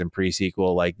Wonderlands and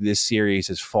pre-sequel, like this series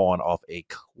has fallen off a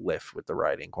cliff with the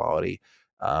writing quality,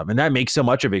 and that makes so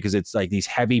much of it because it's like these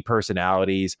heavy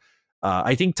personalities.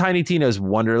 I think Tiny Tina's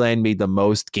Wonderland made the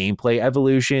most gameplay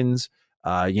evolutions.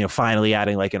 Finally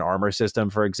adding like an armor system,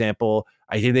 for example.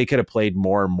 I think they could have played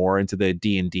more and more into the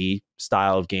D&D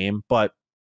style of game. But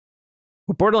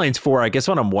with Borderlands 4, I guess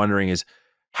what I'm wondering is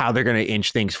how they're going to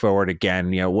inch things forward again.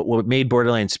 What made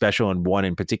Borderlands special, and 1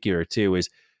 in particular too, is,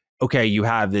 okay, you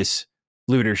have this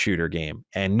looter shooter game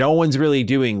and no one's really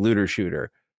doing looter shooter.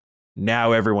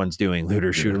 Now everyone's doing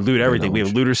looter shooter, loot everything. We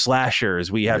have looter slashers.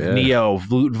 We have Neo,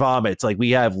 loot vomits. Like,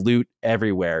 we have loot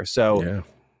everywhere. So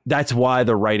that's why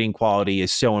the writing quality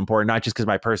is so important, not just because of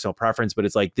my personal preference, but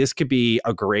it's like, this could be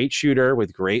a great shooter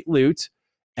with great loot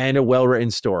and a well-written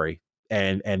story.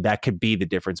 And that could be the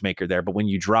difference maker there. But when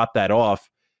you drop that off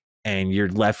and you're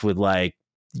left with like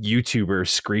YouTubers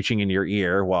screeching in your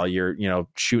ear while you're,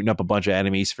 shooting up a bunch of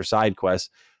enemies for side quests,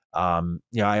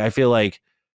 I feel like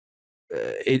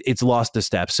it's lost a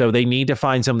step. So they need to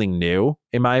find something new,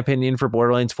 in my opinion, for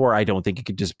Borderlands 4. I don't think it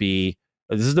could just be,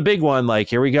 this is the big one, like,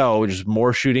 here we go, just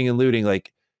more shooting and looting.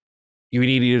 Like, you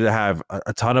need either to have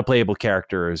a ton of playable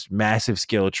characters, massive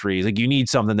skill trees. Like, you need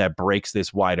something that breaks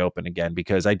this wide open again,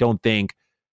 because I don't think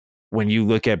when you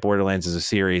look at Borderlands as a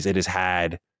series, it has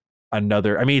had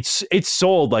another, I mean, it's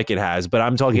sold like it has, but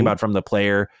I'm talking about from the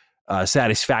player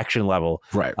satisfaction level.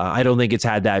 Right. I don't think it's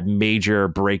had that major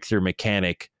breakthrough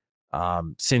mechanic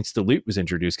since the loot was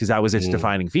introduced, because that was its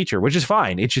defining feature, which is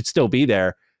fine. It should still be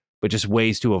there, but just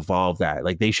ways to evolve that.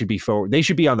 Like, they should be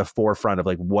on the forefront of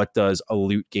like, what does a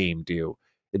loot game do?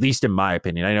 At least in my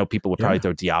opinion. I know people would probably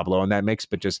throw Diablo in that mix,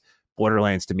 but just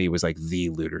Borderlands to me was like the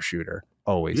looter shooter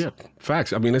always. Yeah,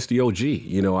 facts. I mean, it's the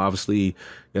OG. Obviously,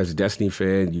 as a Destiny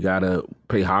fan, you gotta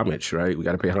pay homage, right? We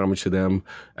gotta pay homage to them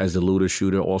as the looter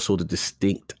shooter, also the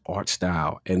distinct art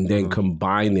style, and then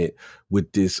combine it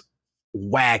with this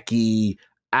wacky,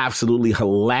 absolutely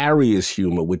hilarious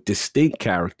humor with distinct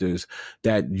characters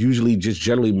that usually just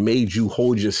generally made you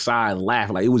hold your side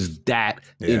laughing. Like, it was that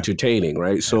entertaining,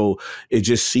 right? Yeah. So it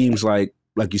just seems like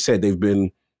you said, they've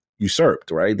been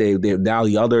usurped, right? They now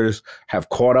the others have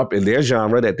caught up in their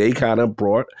genre that they kind of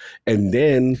brought, and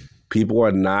then people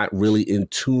are not really in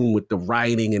tune with the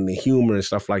writing and the humor and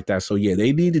stuff like that. So yeah,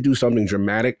 they need to do something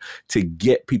dramatic to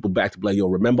get people back to be like, yo,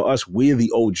 remember us? We're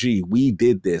the OG. We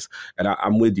did this. And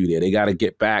I'm with you there. They got to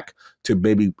get back to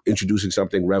maybe introducing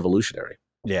something revolutionary.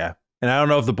 Yeah. And I don't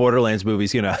know if the Borderlands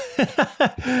movie's going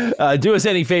to do us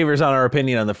any favors on our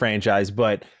opinion on the franchise,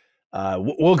 but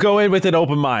we'll go in with an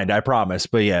open mind, I promise.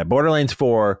 But yeah, Borderlands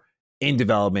 4 in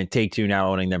development, Take-Two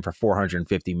now owning them for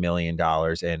 $450 million,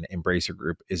 and Embracer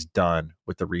Group is done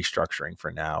with the restructuring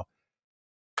for now.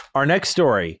 Our next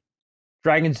story,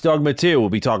 Dragon's Dogma 2, we'll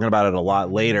be talking about it a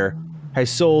lot later,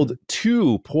 has sold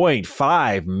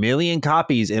 2.5 million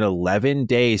copies in 11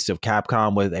 days. So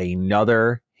Capcom with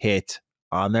another hit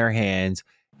on their hands,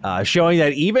 showing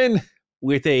that even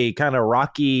with a kind of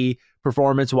rocky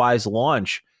performance-wise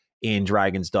launch in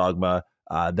Dragon's Dogma,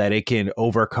 that it can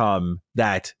overcome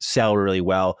that, sell really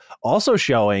well. Also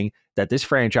showing that this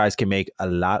franchise can make a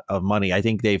lot of money. I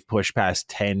think they've pushed past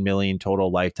 10 million total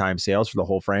lifetime sales for the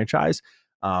whole franchise.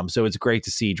 So it's great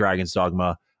to see Dragon's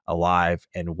Dogma alive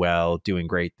and well, doing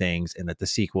great things, and that the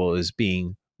sequel is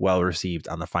being well received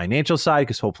on the financial side,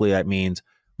 because hopefully that means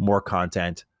more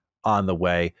content on the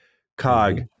way.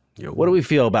 Cog, what do we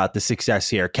feel about the success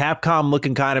here? Capcom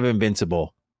looking kind of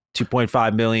invincible.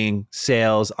 2.5 million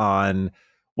sales on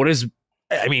what is,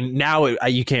 I mean, now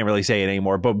you can't really say it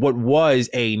anymore, but what was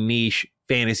a niche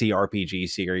fantasy RPG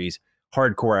series,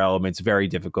 hardcore elements, very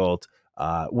difficult.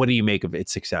 What do you make of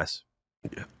its success?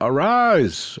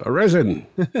 Arise, arisen.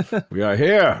 We are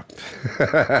here.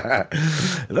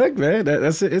 Look, man,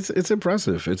 it's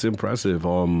impressive. It's impressive.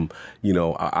 You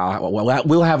know,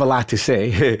 we'll have a lot to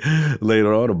say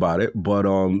later on about it. But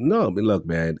no, look,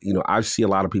 man, you know, I see a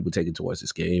lot of people taking towards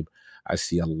this game. I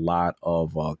see a lot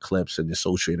of clips and the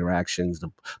social interactions,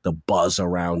 the buzz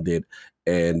around it.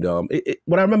 And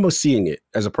when I remember seeing it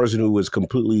as a person who was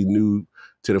completely new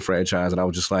to the franchise, and I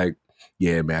was just like,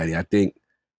 yeah, man, I think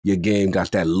your game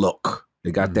got that look.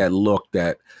 It got that look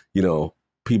that, you know,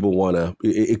 people want to,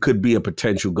 it could be a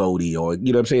potential goatee, or,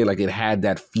 you know what I'm saying? Like, it had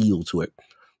that feel to it.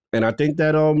 And I think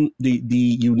that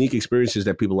the unique experiences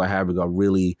that people are having are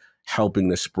really helping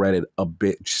to spread it a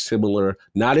bit similar,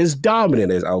 not as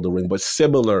dominant as Elden Ring, but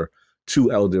similar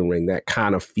to Elden Ring, that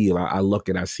kind of feel. I look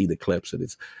and I see the clips, and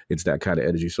it's that kind of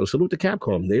energy. So salute to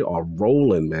Capcom. They are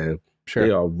rolling, man. Sure.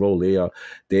 They are rolling.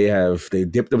 They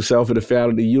dipped themselves in the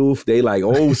fountain of youth. They like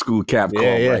old school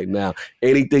Capcom right now.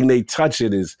 Anything they touch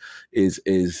it is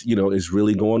you know, is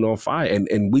really going on fire.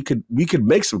 And we could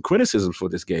make some criticisms for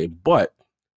this game, but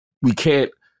we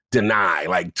can't deny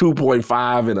like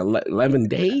 2.5 in 11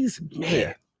 days.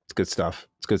 Man, it's good stuff.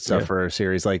 It's good stuff for a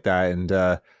series like that, and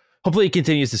hopefully it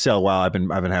continues to sell well. I've been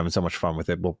having so much fun with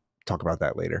it. We'll talk about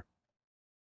that later.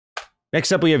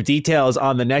 Next up, we have details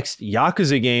on the next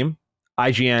Yakuza game.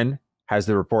 IGN has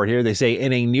the report here. They say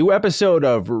in a new episode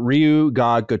of Ryu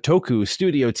ga Gotoku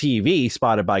Studio TV,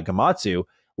 spotted by Gamatsu,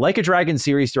 Like a Dragon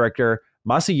series director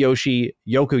Masayoshi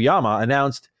Yokoyama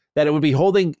announced that it would be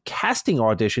holding casting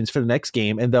auditions for the next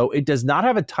game. And though it does not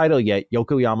have a title yet,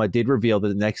 Yokoyama did reveal that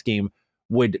the next game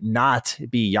would not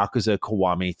be Yakuza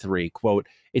Kiwami 3. Quote,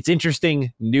 "It's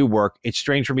interesting new work. It's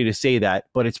strange for me to say that,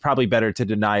 but it's probably better to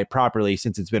deny it properly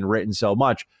since it's been written so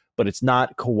much, but it's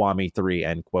not Kiwami 3,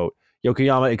 end quote.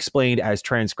 Yokoyama explained as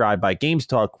transcribed by Games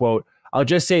Talk, quote, "I'll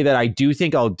just say that I do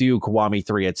think I'll do Kiwami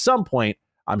 3 at some point.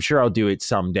 I'm sure I'll do it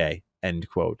someday," end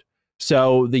quote.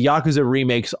 So the Yakuza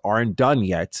remakes aren't done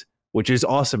yet, which is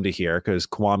awesome to hear because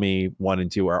Kiwami 1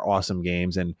 and 2 are awesome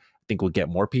games. And I think we'll get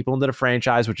more people into the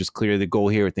franchise, which is clearly the goal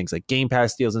here with things like Game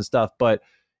Pass deals and stuff. But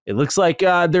it looks like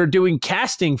they're doing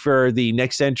casting for the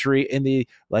next entry in the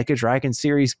Like a Dragon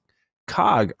series.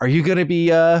 Cog, are you gonna be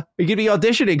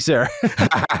auditioning, sir?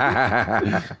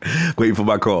 Waiting for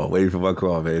my call,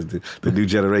 man. It's the new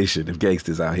generation of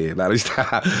gangsters out here. But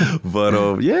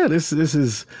yeah, this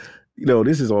is, you know,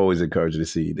 this is always encouraging to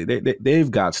see.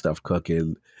 They've got stuff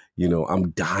cooking. You know,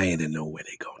 I'm dying to know where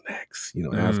they go next. You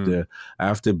know,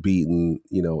 after beating,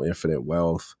 you know, Infinite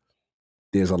Wealth,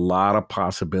 there's a lot of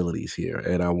possibilities here,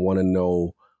 and I want to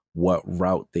know what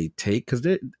route they take, because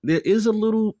there is a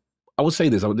little, I would say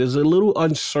this, there's a little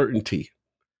uncertainty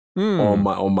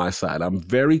on my side. I'm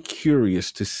very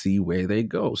curious to see where they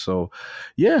go. So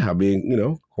yeah, I mean, you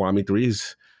know, Kiwami 3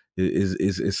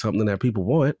 is something that people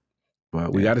want,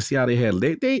 but we got to see how they handle.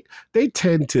 They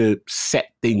tend to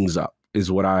set things up,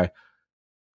 is what I,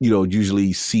 you know,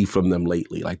 usually see from them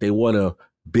lately. Like they want to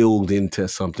build into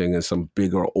something and some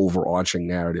bigger overarching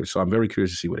narrative. So I'm very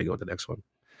curious to see where they go with the next one.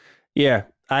 Yeah,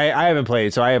 I haven't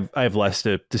played, so I have less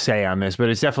to say on this, but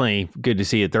it's definitely good to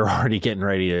see that they're already getting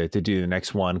ready to do the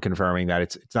next one, confirming that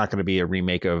it's not going to be a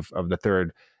remake of the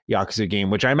third Yakuza game,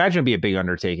 which I imagine would be a big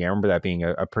undertaking. I remember that being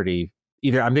a pretty,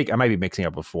 I might be mixing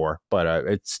up before, but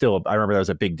it's still, I remember that was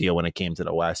a big deal when it came to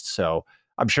the West. So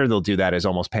I'm sure they'll do that as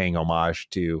almost paying homage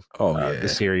to the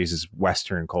series'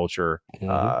 Western culture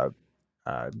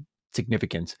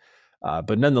significance.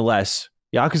 But nonetheless,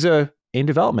 Yakuza in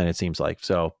development, it seems like.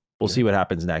 So we'll see what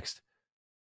happens next.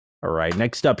 All right.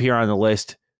 Next up here on the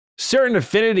list, Certain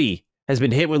Affinity has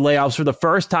been hit with layoffs for the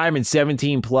first time in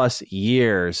 17 plus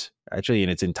years, actually in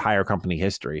its entire company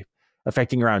history,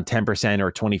 affecting around 10%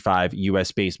 or 25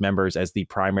 US based members, as the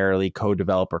primarily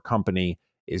co-developer company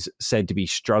is said to be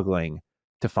struggling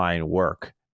to find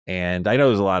work. And I know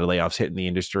there's a lot of layoffs hitting the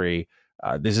industry.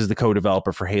 This is the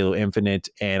co-developer for Halo Infinite.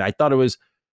 And I thought it was,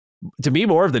 to me,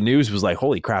 more of the news was like,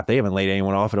 holy crap, they haven't laid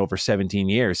anyone off in over 17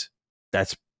 years.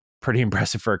 That's pretty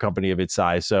impressive for a company of its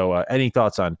size. So any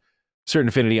thoughts on Certain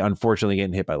Affinity unfortunately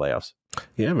getting hit by layoffs?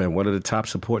 Yeah, man, one of the top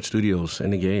support studios in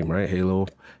the game, right? Halo,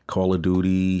 Call of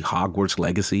Duty, Hogwarts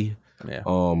Legacy. Yeah.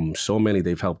 So many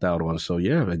they've helped out on. So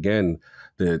yeah, again,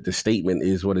 The statement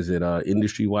is, what is it?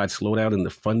 Industry-wide slowdown in the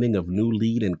funding of new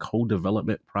lead and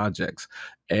co-development projects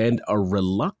and a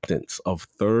reluctance of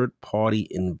third-party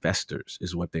investors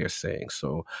is what they're saying.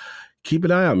 So keep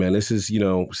an eye out, man. This is,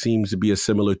 seems to be a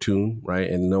similar tune, right?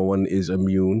 And no one is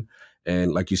immune.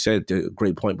 And like you said, the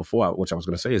great point before, which I was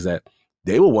going to say, is that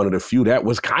they were one of the few that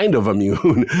was kind of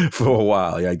immune for a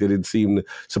while. Like they didn't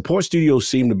support studios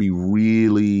seem to be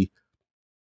really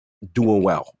doing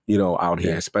well, out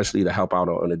here, especially to help out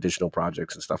on additional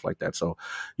projects and stuff like that. So,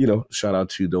 shout out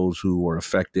to those who were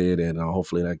affected, and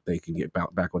hopefully that they can get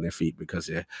back on their feet, because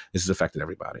this has affected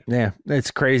everybody. Yeah,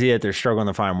 it's crazy that they're struggling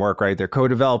to find work, right? They're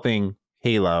co-developing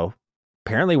Halo,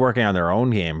 apparently working on their own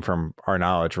game from our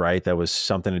knowledge, right? That was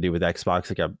something to do with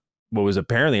Xbox, like what was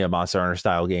apparently a Monster Hunter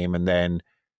style game, and then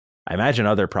I imagine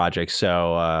other projects.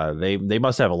 So they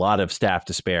must have a lot of staff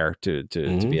to spare to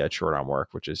be that short on work,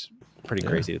 which is pretty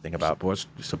crazy to think about.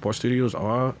 Support studios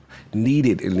are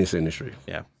needed in this industry.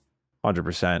 Yeah,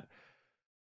 100%.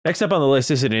 Next up on the list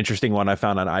is an interesting one I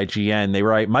found on IGN. They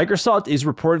write, Microsoft is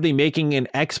reportedly making an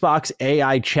Xbox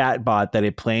AI chatbot that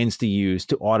it plans to use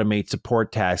to automate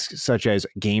support tasks such as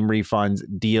game refunds,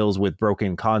 deals with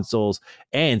broken consoles,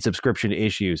 and subscription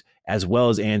issues, as well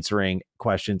as answering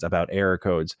questions about error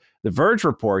codes. The Verge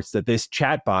reports that this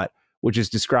chatbot, which is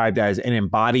described as an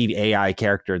embodied AI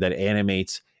character that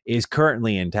animates, is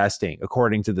currently in testing.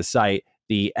 According to the site,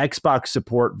 the Xbox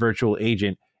support virtual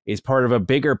agent is part of a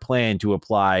bigger plan to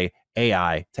apply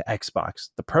AI to Xbox.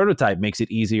 The prototype makes it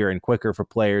easier and quicker for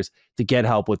players to get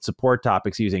help with support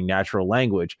topics using natural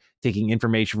language, taking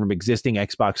information from existing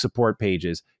Xbox support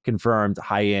pages, confirmed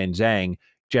Haiyan Zhang,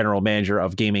 general manager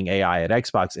of gaming AI at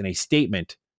Xbox, in a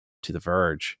statement to The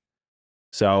Verge.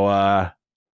 So,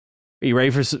 are you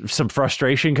ready for some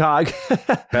frustration, Cog?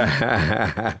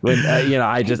 I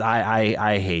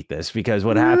hate this, because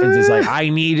what happens is, like, I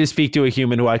need to speak to a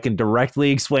human who I can directly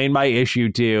explain my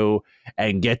issue to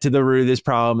and get to the root of this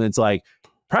problem. It's like,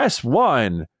 press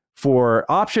 1 for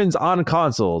options on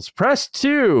consoles, press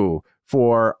 2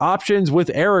 for options with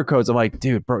error codes. I'm like,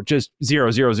 dude, bro, just 0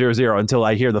 until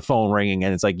I hear the phone ringing,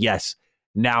 and it's like, yes,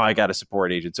 now I got a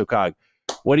support agent. So, Cog,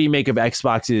 what do you make of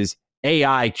Xbox's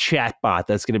AI chatbot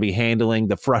that's going to be handling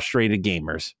the frustrated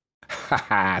gamers?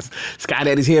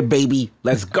 Skynet is here, baby.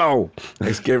 Let's go.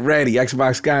 Let's get ready.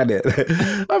 Xbox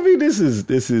Skynet. I mean, this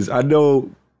is. I know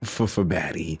for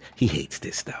Maddie, he hates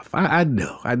this stuff. I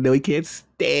know he can't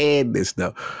stand this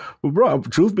stuff. But bro,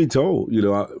 truth be told,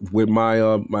 with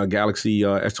my my Galaxy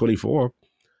S24,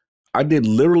 I did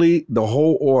literally the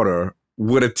whole order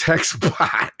with a text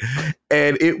bot,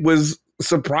 and it was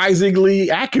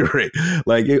surprisingly accurate.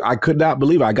 Like, I could not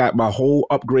believe it. I got my whole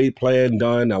upgrade plan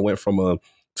done. I went from a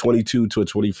 22 to a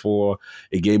 24.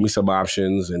 It gave me some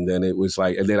options, and then it was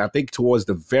like, and then I think towards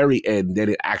the very end, then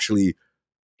it actually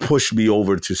pushed me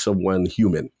over to someone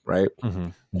human, right? Mm-hmm.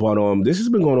 But this has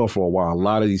been going on for a while. A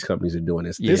lot of these companies are doing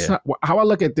this. Yeah. How I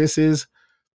look at this is,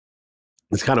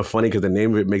 it's kind of funny because the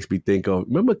name of it makes me think of,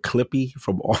 remember Clippy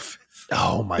from Office?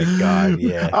 Oh my God,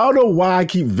 yeah. I don't know why I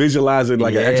keep visualizing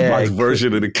like an Xbox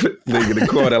version of the Clip thing in the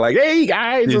corner. Like, hey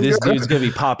guys. Dude, this dude's going to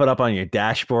be popping up on your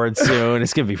dashboard soon.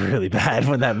 It's going to be really bad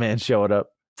when that man showed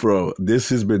up. Bro, this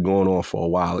has been going on for a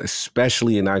while,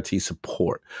 especially in IT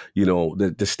support.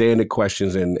 The standard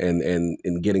questions and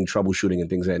getting troubleshooting and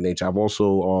things of that nature. I've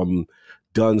also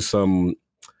done some,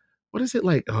 what is it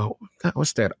like? Oh,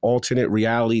 what's that? Alternate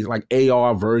reality, like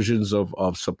AR versions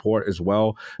of support as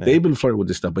well. Yeah. They've been flirting with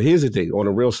this stuff. But here's the thing, on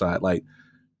the real side, like,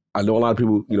 I know a lot of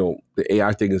people, the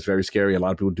AI thing is very scary. A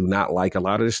lot of people do not like a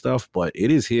lot of this stuff, but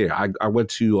it is here. I went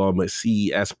to a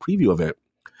CES preview event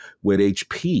with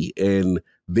HP, and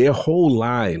their whole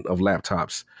line of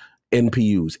laptops,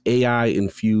 NPUs, AI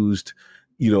infused,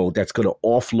 that's going to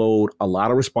offload a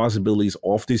lot of responsibilities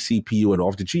off the CPU and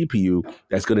off the GPU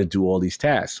that's going to do all these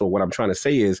tasks. So what I'm trying to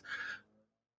say is,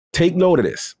 take note of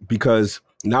this, because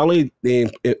not only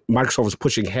Microsoft is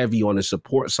pushing heavy on the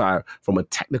support side from a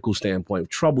technical standpoint,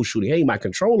 troubleshooting. Hey, my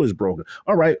controller is broken.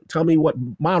 All right, tell me what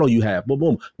model you have. Boom,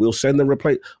 boom. We'll send them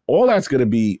replace. All that's going to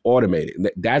be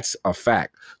automated. That's a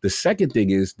fact. The second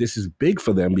thing is, this is big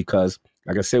for them because,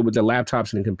 like I said, with the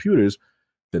laptops and the computers,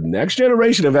 the next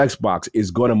generation of Xbox is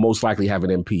going to most likely have an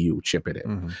NPU chip in it.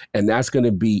 Mm-hmm. And that's going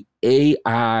to be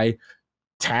AI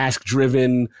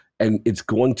task-driven, and it's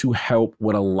going to help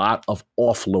with a lot of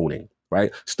offloading,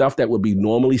 right? Stuff that would be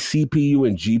normally CPU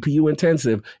and GPU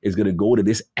intensive is going to go to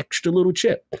this extra little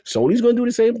chip. Sony's going to do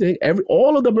the same thing.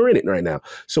 All of them are in it right now.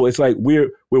 So it's like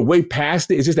we're way past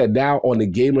it. It's just that now on the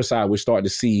gamer side, we're starting to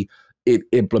see it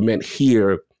implement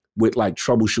here with like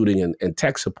troubleshooting and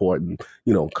tech support and,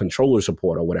 controller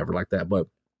support or whatever like that. But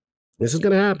This is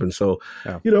going to happen. So,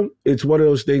 Yeah. it's one of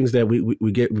those things that we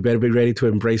better be ready to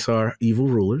embrace our evil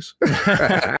rulers.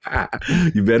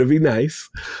 You better be nice.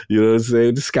 You know what I'm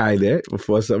saying? To Skynet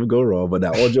before something go wrong. But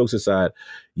now, all jokes aside,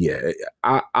 yeah,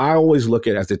 I always look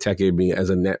at it as the tech in me as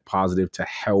a net positive to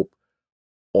help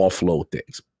offload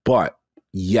things. But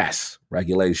yes,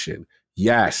 regulation.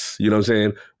 Yes, you know what I'm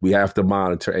saying? We have to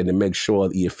monitor and to make sure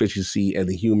the efficiency and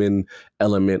the human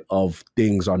element of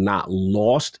things are not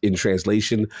lost in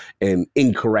translation and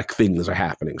incorrect things are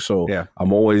happening. So Yeah.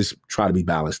 I'm always trying to be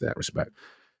balanced in that respect.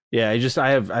 Yeah, I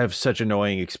have such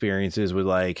annoying experiences with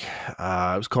like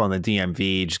I was calling the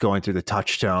DMV, just going through the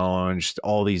touchstone, just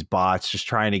all these bots, just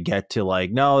trying to get to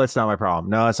like, no, that's not my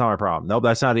problem. No, that's not my problem. Nope,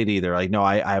 that's not it either. Like, no,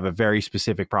 I have a very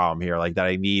specific problem here, like that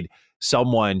I need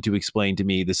someone to explain to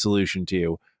me the solution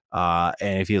to.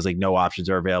 And it feels like no options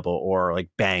are available, or like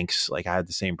banks, like I had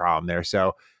the same problem there.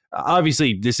 So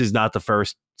obviously, this is not the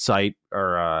first site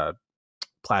or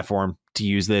platform to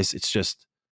use this. It's just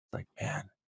like, man,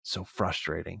 so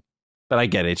frustrating. But I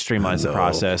get it. It streamlines the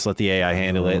process. Let the AI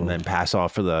handle it, and then pass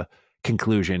off for the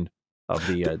conclusion of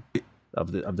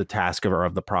the task or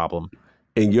of the problem.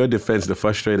 In your defense, the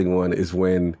frustrating one is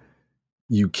when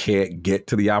you can't get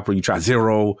to the opera. You try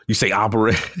 0, you say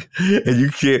opera, and you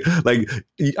can't. Like,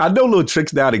 I know little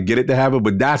tricks now to get it to happen,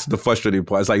 but that's the frustrating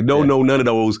part. It's like, no, none of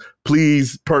those.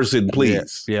 Please, person,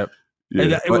 please. Yep.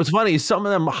 And what's funny is some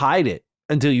of them hide it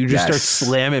until you just start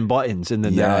slamming buttons, and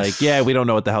then they're like, yeah, we don't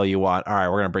know what the hell you want. All right,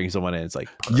 we're going to bring someone in. It's like,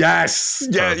 perfect. Yes.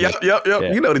 Yeah, yep. Yeah.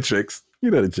 You know the tricks.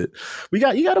 You got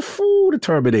to fool the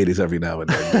Terminators every now and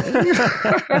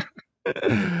then.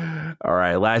 All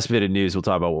right, last bit of news. We'll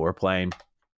talk about what we're playing.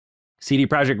 CD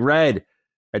Projekt Red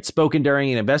had spoken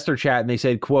during an investor chat, and they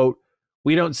said, quote,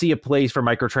 "We don't see a place for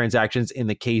microtransactions in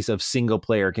the case of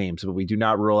single-player games, but we do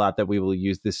not rule out that we will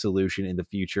use this solution in the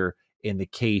future in the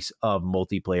case of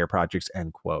multiplayer projects,"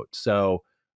 end quote. So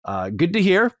good to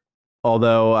hear.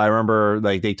 Although I remember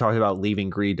like they talked about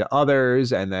leaving greed to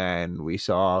others, and then we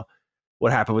saw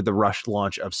what happened with the rushed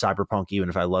launch of Cyberpunk. Even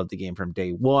if I loved the game from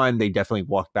day one, they definitely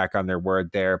walked back on their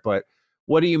word there. But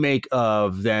what do you make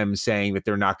of them saying that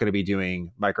they're not going to be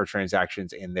doing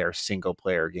microtransactions in their single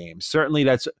player games? Certainly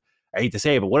that's, I hate to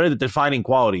say it, but one of the defining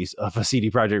qualities of a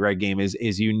CD Projekt Red game is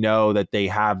that they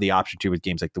have the option to with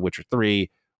games like The Witcher 3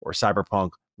 or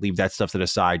Cyberpunk. Leave that stuff to the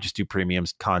side, just do premium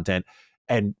content.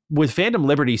 And with Phantom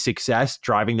Liberty's success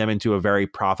driving them into a very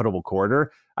profitable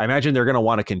quarter, I imagine they're going to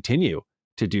want to continue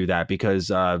to do that because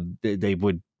they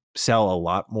would sell a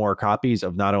lot more copies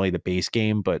of not only the base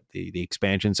game, but the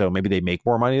expansion. So maybe they make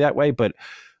more money that way. But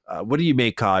what do you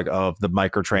make, Cog, of the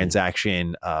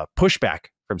microtransaction pushback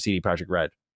from CD Projekt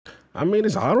Red? I mean,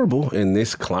 it's honorable in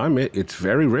this climate. It's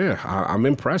very rare. I'm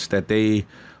impressed that they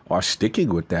are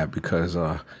sticking with that because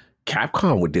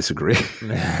Capcom would disagree.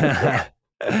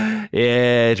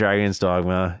 Yeah, Dragon's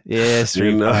Dogma. Yeah,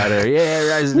 Street Fighter. Yeah,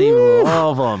 Resident Evil.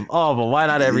 All of them. Why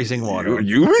not every single one?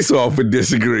 Ubisoft would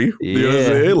disagree. Yeah. You know what I'm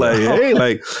saying? Like, hey,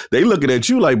 like they looking at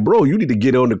you like, bro, you need to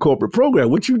get on the corporate program.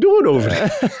 What you doing over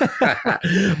there?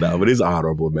 No, but it's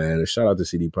honorable, man. And shout out to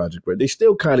CD Projekt Red. They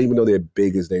still kind of, even though they're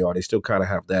big as they are, they still kind of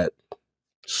have that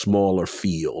smaller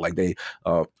feel. Like they,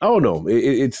 I don't know.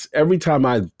 It's every time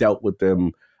I dealt with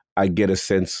them, I get a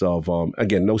sense of,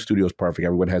 again, no studio is perfect.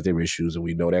 Everyone has their issues, and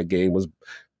we know that game was,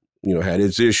 had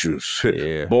its issues.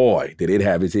 Yeah. Boy, did it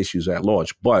have its issues at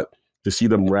launch. But to see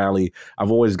them rally, I've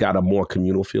always got a more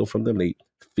communal feel from them.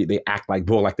 They act like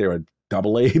more like they're a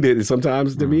AA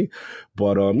sometimes to me.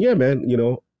 But yeah, man,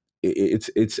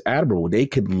 it's admirable. They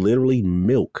could literally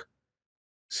milk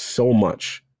so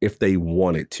much if they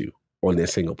wanted to on their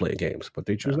single player games, but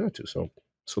they choose not to. So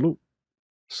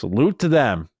salute to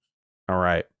them. All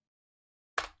right.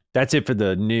 That's it for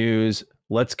the news.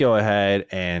 Let's go ahead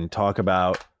and talk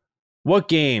about what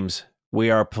games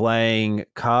we are playing.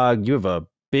 Cog, you have a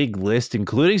big list,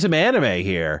 including some anime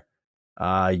here.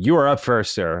 You are up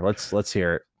first, sir. Let's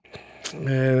hear it.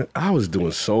 Man, I was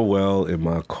doing so well in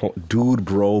my dude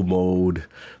bro mode,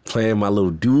 playing my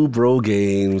little dude bro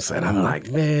games, and I'm like,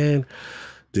 man,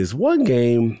 there's one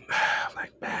game. I'm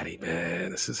like, Maddie,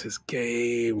 man, this is his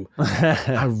game.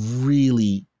 I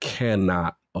really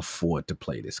cannot afford to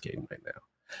play this game right now.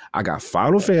 I got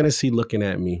Final Fantasy looking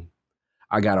at me.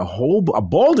 I got a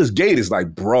Baldur's Gate is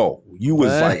like, bro, you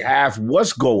was like half,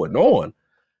 what's going on?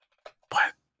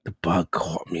 But the bug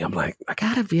caught me. I'm like, I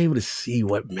gotta be able to see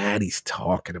what Maddie's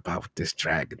talking about with this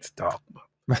Dragon's Dogma.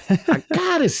 I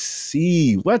gotta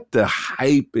see what the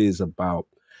hype is about.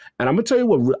 And I'm gonna tell you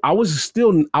what, I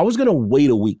was gonna wait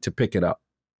a week to pick it up,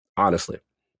 honestly.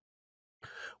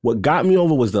 What got me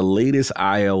over was the latest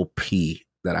ILP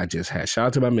that I just had. Shout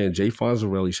out to my man Jay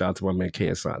Fonzarelli. Shout out to my man K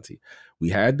Asante. We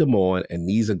had them on, and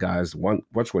these are guys. Jay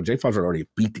Fonzarelli already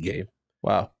beat the game.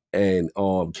 Wow. And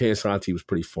K Asante was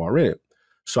pretty far in.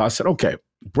 So I said, okay,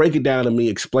 break it down to me,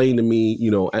 explain to me.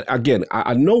 You know, and again,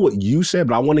 I know what you said,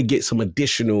 but I want to get some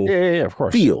additional of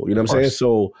course. feel. You know what I'm saying?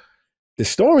 So the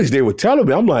stories they were telling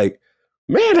me, I'm like,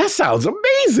 man, that sounds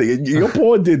amazing. And your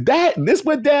pawn did that, and this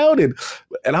went down, and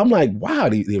I'm like, wow.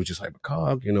 They were just like,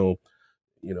 McCog, you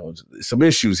know, some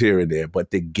issues here and there,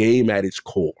 but the game at its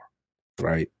core,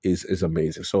 right, is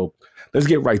amazing. So let's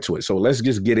get right to it. So let's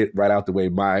just get it right out the way.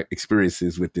 My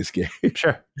experiences with this game.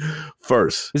 Sure.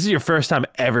 First, this is your first time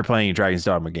ever playing a Dragon's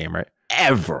Dogma game, right?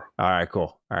 Ever. All right,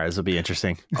 cool. All right, this will be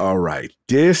interesting. All right,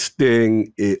 this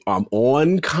thing, I'm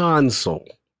on console,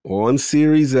 on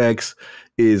Series X,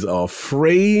 is a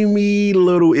framey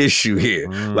little issue here.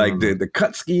 Like the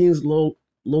cut schemes, little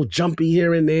jumpy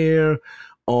here and there.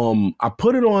 I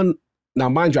put it on, now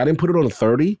mind you, I didn't put it on a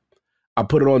 30. I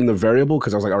put it on the variable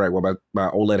because I was like, all right, well, my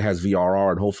OLED has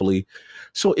VRR and hopefully.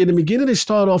 So in the beginning, it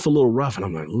started off a little rough and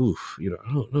I'm like, oof, you know,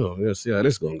 I don't know. Let's see how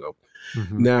this is going to go.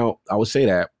 Now, I would say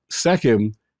that.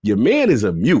 Second, your man is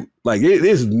a mute. Like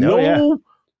there's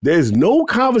no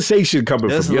conversation coming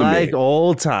from your man. Like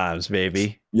old times,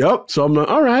 baby. Yep. So I'm like,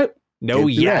 all right. No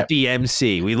yappy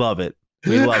MC. We love it.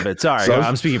 We love it. Sorry, so,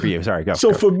 I'm speaking for you. Sorry, go.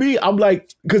 So for me, I'm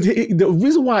like, because the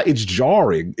reason why it's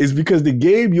jarring is because the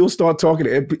game, you'll start talking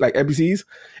to NPCs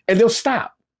and they'll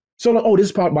stop. So like, oh, this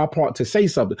is my part to say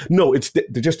something. No, it's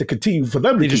just to continue for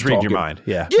them to just read talking. your mind.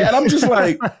 Yeah. Yeah, and I'm just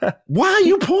like, why are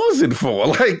you pausing for?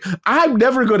 Like, I'm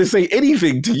never going to say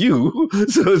anything to you.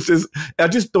 So it's just, I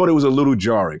just thought it was a little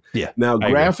jarring. Yeah. Now,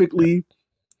 graphically,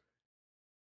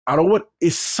 I don't want,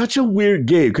 it's such a weird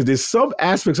game because there's some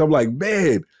aspects I'm like,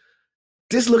 man,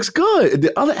 this looks good. And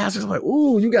the other aspects, I'm like,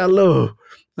 ooh, you got a little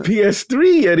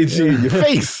PS3 energy in your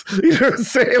face. You know what I'm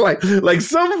saying? Like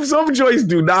some joints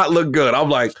do not look good. I'm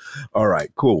like, all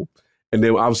right, cool. And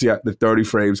then obviously the 30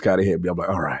 frames kind of hit me. I'm like,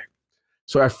 all right.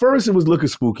 So at first it was looking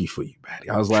spooky for you, Matty.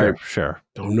 I was like, sure.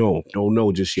 Don't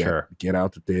know just yet. Sure. Get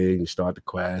out the thing, start the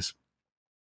quest.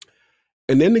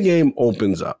 And then the game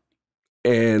opens up.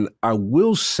 And I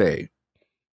will say,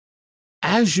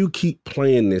 as you keep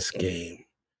playing this game,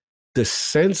 the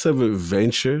sense of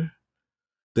adventure,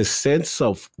 the sense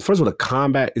of, first of all, the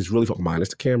combat is really fun, minus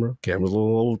the camera. Camera's a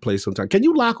little over the place sometimes. Can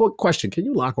you lock on? Question, can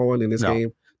you lock on in this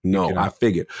game? No, I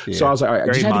figured. Yeah. So I was like, all right,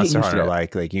 I just had to get used to that.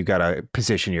 Like you got to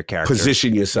position your character.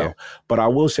 Position yourself. Yeah. But I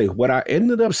will say, what I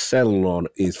ended up settling on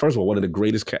is, first of all, one of the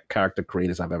greatest character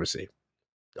creators I've ever seen.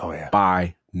 Oh, yeah.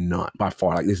 By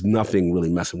far. Like there's nothing really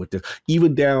messing with this.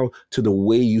 Even down to the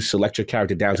way you select your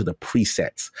character, down to the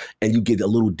presets, and you get a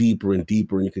little deeper and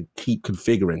deeper, and you can keep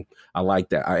configuring. I like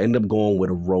that. I end up going with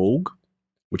a rogue,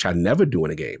 which I never do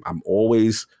in a game. I'm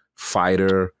always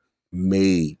fighter,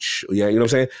 mage. Yeah, you know what I'm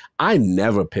saying? I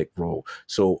never pick rogue.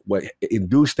 So what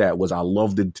induced that was I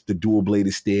loved the dual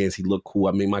bladed stance. He looked cool.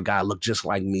 I mean, my guy looked just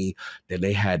like me. Then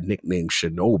they had nicknamed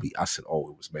Shinobi. I said,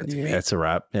 oh, it was meant to be. It's a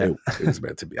wrap. Yeah. It was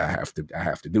meant to be. I have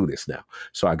to do this now.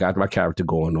 So I got my character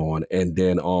going on, and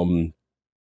then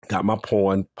got my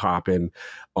pawn popping.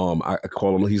 I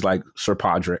call him, he's like Sir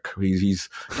Podrick. He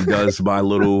does my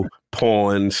little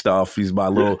pawn stuff. He's my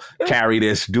little carry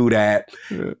this, do that.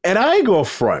 Yeah. And I ain't gonna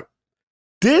front.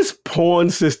 This pawn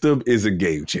system is a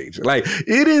game changer. Like,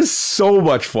 it is so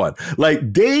much fun. Like,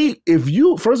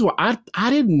 first of all, I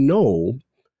didn't know.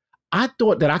 I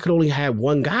thought that I could only have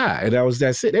one guy, and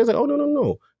that's it. They was like, oh,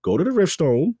 no. Go to the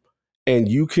Riftstone, and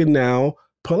you can now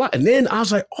pull out. And then I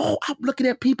was like, oh, I'm looking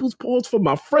at people's pawns from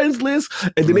my friends list,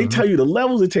 and then they tell you the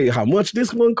levels, they tell you how much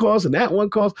this one costs and that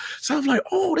one costs. So I'm like,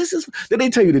 oh, then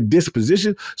they tell you the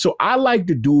disposition. So I like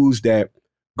the dudes that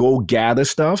go gather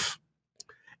stuff.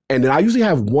 And then I usually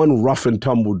have one rough and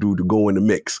tumble dude to go in the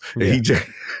mix. And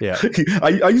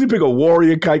I usually pick a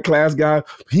warrior kite class guy.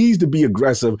 He's to be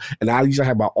aggressive. And I usually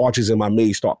have my archers and my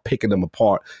mage start picking them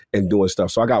apart and doing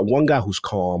stuff. So I got one guy who's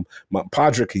calm. My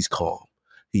Podrick, he's calm.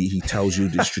 He tells you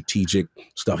the strategic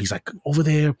stuff. He's like, over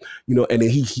there, you know, and then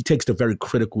he takes the very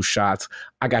critical shots.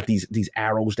 I got these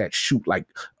arrows that shoot like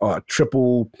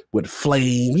triple with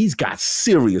flame. He's got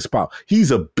serious power. He's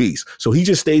a beast. So he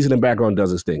just stays in the background and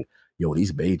does his thing. Yo,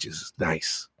 these mages is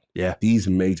nice. Yeah. These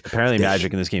mages. Apparently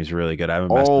magic in this game is really good. I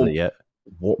haven't messed with it yet.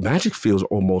 Well, magic feels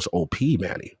almost OP,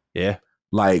 Manny. Yeah.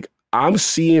 Like, I'm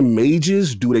seeing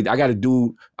mages I got to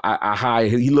do, I hire,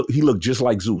 he looked just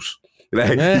like Zeus.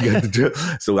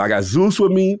 So I got Zeus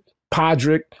with me,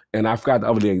 Podrick, and I forgot the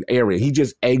other name, Aaron. He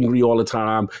just angry all the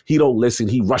time. He don't listen.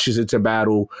 He rushes into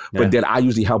battle. But then I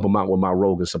usually help him out with my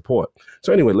rogue and support.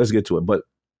 So anyway, let's get to it. But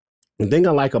the thing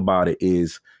I like about it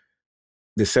is,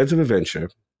 the sense of adventure,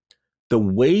 the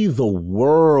way the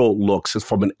world looks is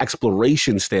from an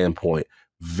exploration standpoint,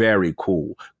 very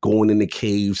cool. Going in the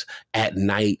caves at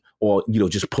night or,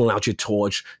 just pulling out your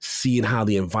torch, seeing how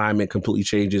the environment completely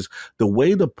changes. The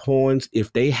way the pawns,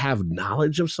 if they have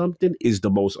knowledge of something, is the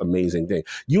most amazing thing.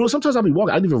 Sometimes I'll be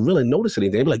walking, I don't even really notice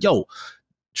anything. I'll be like, yo,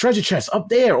 treasure chest up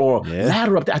there or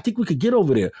ladder up there. I think we could get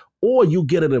over there. Or you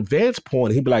get an advanced pawn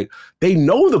and he'd be like, they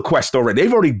know the quest already.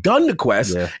 They've already done the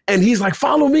quest. Yeah. And he's like,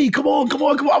 follow me. Come on.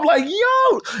 I'm like,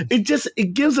 yo,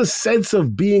 it gives a sense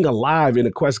of being alive in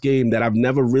a quest game that I've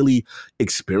never really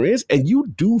experienced. And you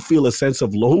do feel a sense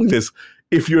of loneliness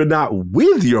if you're not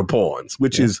with your pawns,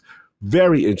 which is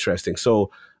very interesting.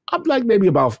 So I'm like maybe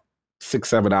about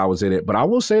 6-7 hours in it. But I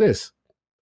will say this.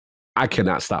 I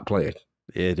cannot stop playing.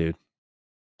 Yeah, dude.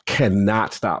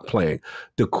 Cannot stop playing.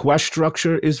 The quest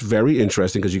structure is very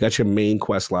interesting because you got your main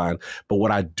quest line. But what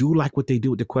I do like what they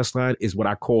do with the quest line is what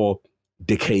I call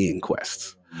decaying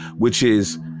quests, which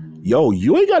is, yo,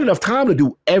 you ain't got enough time to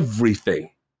do everything.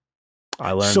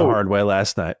 I learned the hard way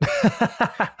last night.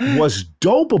 What's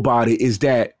dope about it is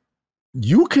that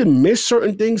you can miss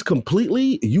certain things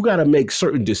completely. You got to make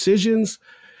certain decisions.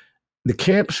 The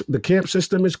camp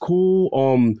system is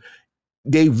cool.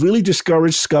 They really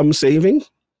discourage scum saving.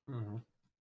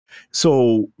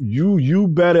 So you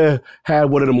better have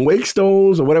one of them wake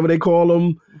stones or whatever they call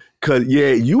them. Cause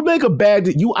you make a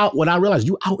when I realize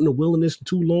you out in the wilderness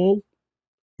too long,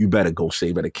 you better go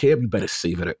save at a camp. You better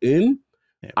save at an inn.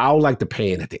 Yeah. I don't like the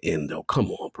pain at the end though.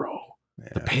 Come on, bro. Yeah.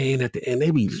 The pain at the end,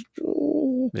 they be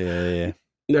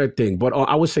that thing. But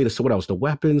I would say what else? The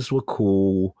weapons were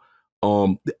cool.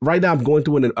 Right now I'm going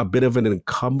through a bit of an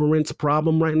encumbrance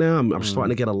problem right now. I'm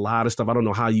starting to get a lot of stuff. I don't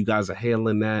know how you guys are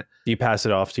handling that. Do you pass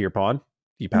it off to your pawn?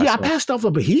 I passed stuff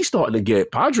up, but Podrick's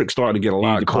starting to get a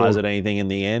lot of deposit anything in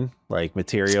the inn, like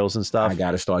materials and stuff. I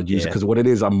got to start using because what it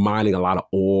is, I'm mining a lot of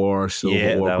ore,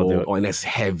 silver ore, gold, and that's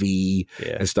heavy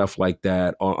and stuff like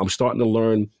that. I'm starting to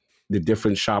learn the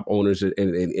different shop owners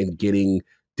and getting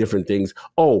different things.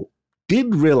 Oh,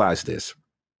 didn't realize this.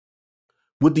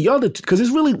 With the other, because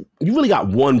you really got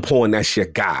one pawn that's your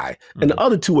guy, and the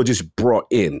other two are just brought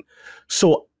in.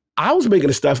 So I was making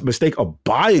a mistake of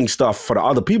buying stuff for the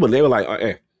other people. And they were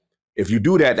like, if you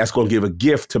do that, that's going to give a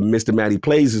gift to Mr. Matty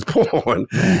Plays his pawn. You know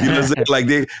what I'm saying? Like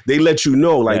they let you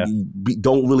know, like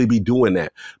don't really be doing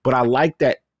that. But I like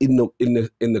that in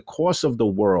the course of the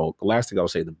world. The last thing I'll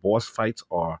say, the boss fights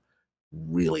are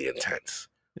really intense.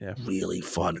 Yeah, really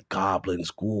fun. Goblins,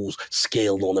 ghouls,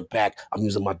 scaled on the back. I'm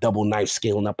using my double knife,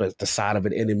 scaling up at the side of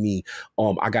an enemy.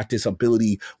 I got this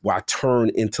ability where I turn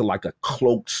into like a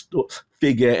cloaked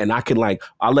figure, and I can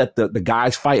I'll let the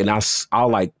guys fight, and I'll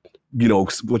what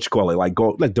you call it, like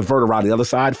go divert around the other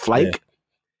side, flank,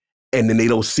 and then they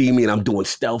don't see me, and I'm doing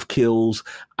stealth kills.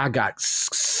 I got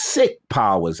sick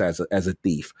powers as a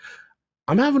thief.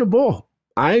 I'm having a ball.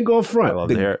 I ain't going front.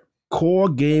 The core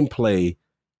gameplay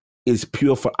is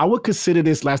pure fun. I would consider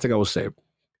this, last thing I would say,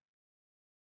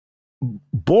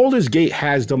 Baldur's Gate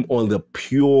has them on the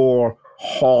pure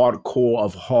hardcore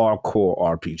of hardcore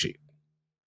RPG.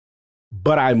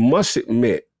 But I must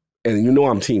admit, and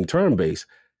I'm team turn-based,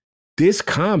 this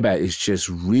combat is just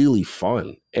really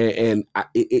fun. And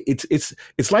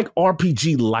it's like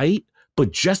RPG light,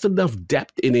 but just enough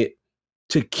depth in it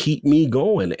to keep me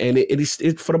going. And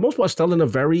it for the most part, it's telling a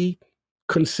very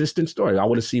consistent story. I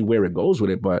want to see where it goes with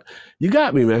it, but you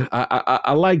got me, man.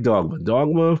 I like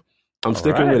Dogma. I'm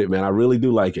sticking with it, man. I really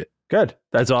do like it. Good.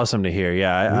 That's awesome to hear.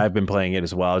 Yeah, I've been playing it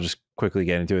as well. I'll just quickly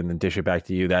get into it and then dish it back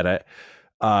to you. That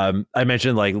I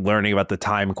mentioned learning about the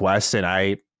time quests, and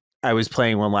I was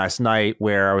playing one last night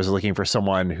where I was looking for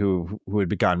someone who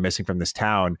had gone missing from this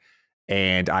town,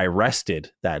 and I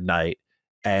rested that night,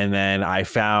 and then I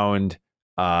found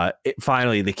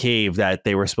finally the cave that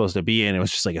they were supposed to be in. It was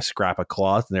just like a scrap of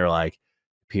cloth, and they were like,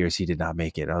 "Pierce, he did not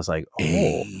make it." And I was like, "Oh,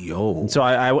 hey, yo!" And so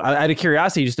I out of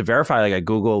curiosity, just to verify, I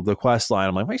Googled the quest line.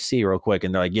 I'm like, "Let me see real quick,"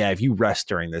 and they're like, "Yeah, if you rest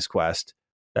during this quest,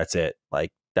 that's it.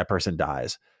 Like that person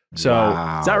dies." So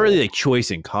it's not really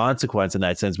choice and consequence in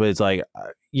that sense, but it's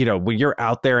when you're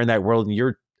out there in that world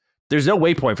and there's no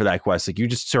waypoint for that quest. Like you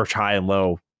just search high and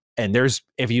low, and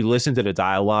if you listen to the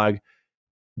dialogue,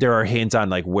 there are hints on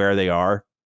where they are.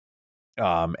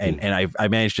 And I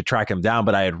managed to track him down,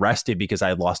 but I had rested because I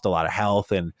had lost a lot of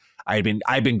health, and I'd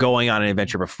been going on an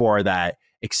adventure before that,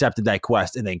 accepted that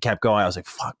quest, and then kept going. I was like,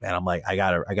 "Fuck, man!" I'm like, I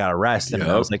gotta rest, and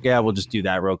I was like, "Yeah, we'll just do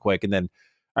that real quick." And then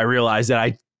I realized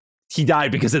that he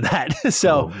died because of that.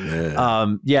 So,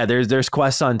 there's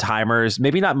quests on timers,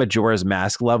 maybe not Majora's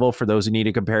Mask level for those who need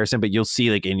a comparison, but you'll see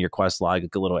in your quest log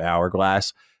a little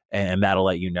hourglass, and that'll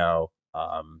let you know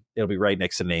It'll be right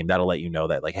next to the name. That'll let you know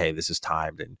that like, hey, this is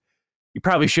timed, and you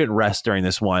probably shouldn't rest during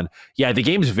this one. Yeah, the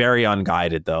game's very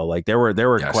unguided though. Like there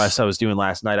were quests I was doing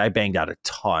last night. I banged out a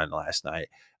ton last night,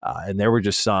 and there were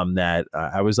just some that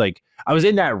I was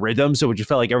in that rhythm, so it just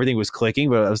felt like everything was clicking.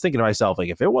 But I was thinking to myself, like,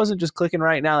 if it wasn't just clicking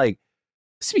right now, like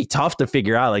this would be tough to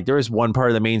figure out. Like there was one part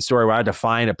of the main story where I had to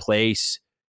find a place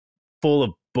full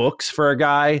of books for a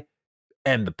guy,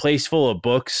 and the place full of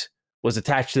books was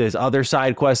attached to this other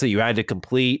side quest that you had to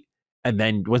complete. And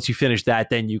then once you finish that,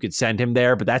 then you could send him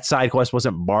there. But that side quest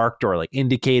wasn't marked or like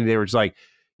indicated. They were just like,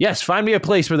 yes, find me a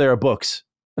place where there are books.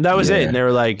 And that was it. And they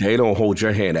were like, they don't hold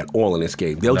your hand at all in this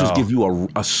game. They'll just give you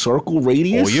a circle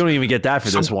radius. Oh, you don't even get that for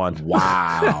this one.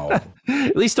 Wow.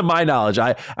 At least to my knowledge,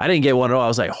 I didn't get one at all. I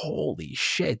was like, holy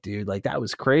shit, dude. Like that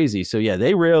was crazy. So yeah,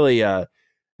 they really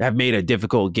have made a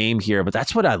difficult game here. But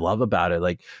that's what I love about it.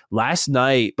 Like last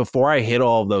night, before I hit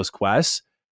all of those quests,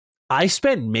 I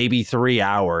spent maybe 3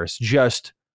 hours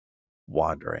just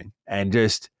wandering and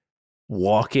just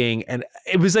walking. And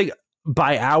it was like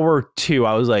by hour 2,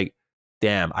 I was like,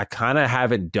 damn, I kind of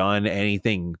haven't done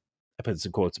anything, I put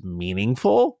some quotes,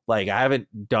 meaningful. Like I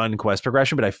haven't done quest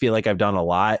progression, but I feel like I've done a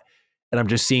lot. And I'm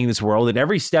just seeing this world, and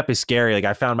every step is scary. Like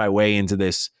I found my way into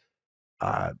this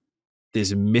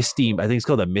misty, I think it's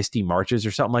called the Misty Marches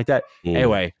or something like that.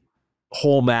 Anyway,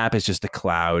 whole map is just a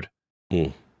cloud.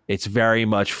 It's very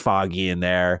much foggy in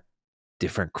there.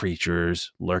 Different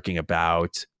creatures lurking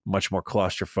about, much more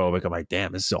claustrophobic. I'm like,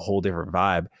 damn, this is a whole different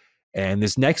vibe. And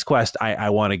this next quest I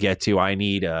want to get to, I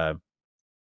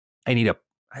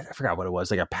forgot what it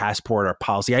was, like a passport or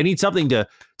policy. I need something to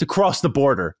cross the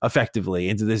border effectively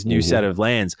into this new set of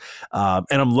lands. And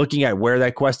I'm looking at where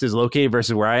that quest is located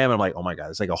versus where I am. I'm like, oh my God,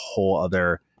 it's like a whole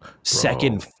other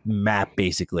second map,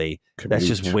 basically. That's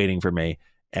just waiting for me.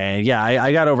 And yeah,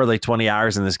 I got over like 20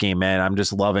 hours in this game, man. I'm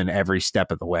just loving every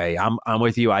step of the way. I'm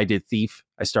with you. I did Thief.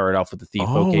 I started off with the Thief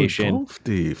vocation.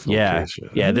 Thief vocation.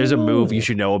 Yeah. There's a move you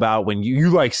should know about when you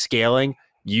like scaling.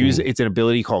 It's an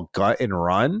ability called Gut and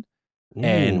Run.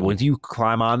 And when you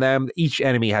climb on them, each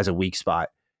enemy has a weak spot,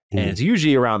 and it's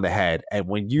usually around the head. And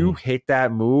when you hit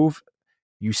that move,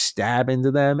 you stab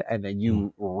into them, and then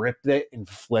you rip it and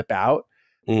flip out.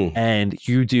 And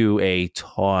you do a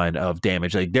ton of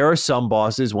damage. Like there are some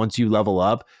bosses, once you level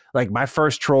up, like my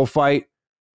first troll fight,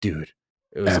 dude,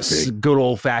 it was a good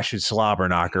old fashioned slobber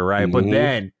knocker, right? But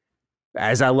then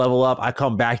as I level up, I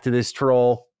come back to this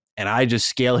troll and I just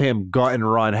scale him, gut and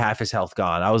run, half his health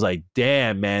gone. I was like,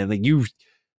 damn, man, like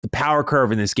the power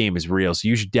curve in this game is real. So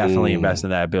you should definitely invest in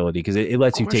that ability because it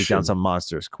lets you take down some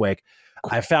monsters quick.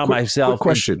 I found myself.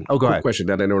 Go ahead. Question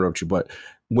that I interrupt you, but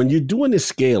when you're doing this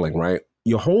scaling, right?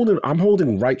 I'm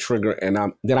holding right trigger, and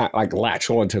then I like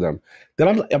latch onto them. Then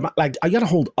I'm like, I gotta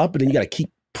hold up, and then you gotta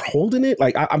keep holding it.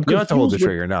 Like I'm confused. You don't have to hold the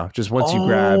trigger now. Just once you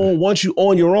grab. Once you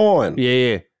on, you're on.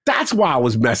 Yeah. That's why I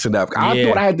was messing up. I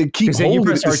thought I had to keep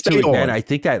holding it to stay on. I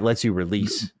think that lets you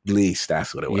release. Release.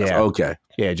 That's what it was. Yeah. Okay.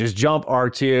 Yeah. Just jump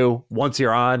R2. Once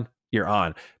you're on, you're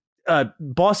on.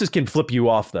 Bosses can flip you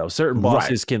off though. Certain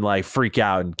bosses can like freak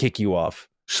out and kick you off.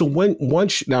 So when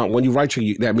you right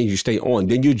trigger, that means you stay on.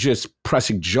 Then you're just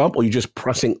pressing jump, or you're just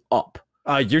pressing up.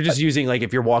 You're just using like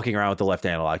if you're walking around with the left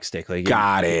analog stick. Like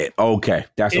got it. Okay,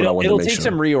 that's what I want to make sure. It'll take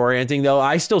some reorienting though.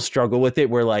 I still struggle with it,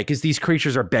 where like because these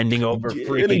creatures are bending over,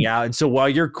 freaking out, and so while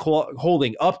you're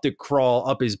holding up to crawl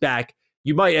up his back,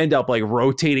 you might end up like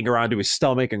rotating around to his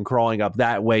stomach and crawling up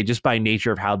that way, just by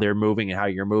nature of how they're moving and how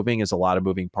you're moving. Is a lot of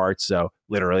moving parts. So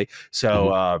literally,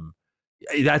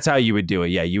 that's how you would do it.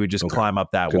 Yeah, you would just climb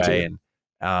up that way. And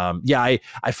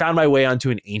I found my way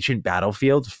onto an ancient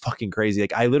battlefield. Fucking crazy.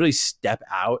 Like I literally step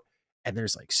out and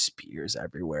there's like spears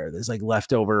everywhere. There's like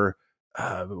leftover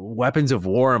weapons of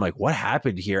war. I'm like, what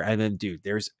happened here? And then dude,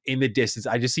 there's in the distance,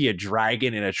 I just see a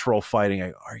dragon and a troll fighting.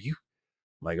 I'm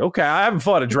like, okay, I haven't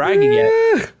fought a dragon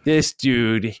yet. This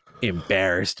dude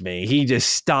embarrassed me. He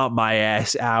just stomped my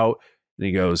ass out. And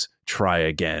he goes, try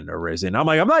again, Arisen. I'm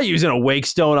like, I'm not using a wake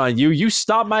stone on you. You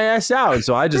stomped my ass out.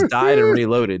 So I just died and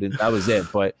reloaded, and that was it.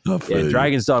 But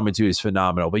Dragon's Dogma 2 is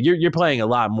phenomenal. But you're playing a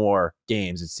lot more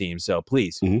games, it seems. So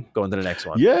please go into the next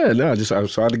one. Yeah, no, I'm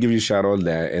sorry to give you a shout out on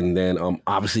that. And then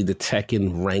obviously the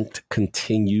Tekken ranked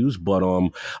continues, but a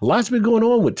lot's been going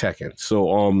on with Tekken.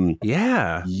 So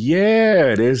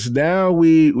there's now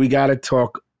we gotta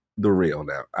talk the real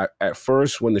now. At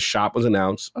first, when the shop was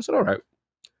announced, I said, all right.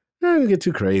 Not gonna get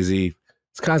too crazy.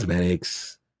 It's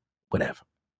cosmetics, whatever.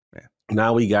 Yeah.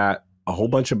 Now we got a whole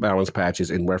bunch of balance patches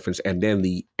in reference, and then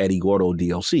the Eddie Gordo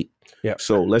DLC. Yeah.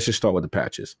 So let's just start with the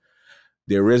patches.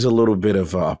 There is a little bit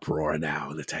of uproar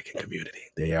now in the Tekken community.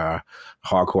 They are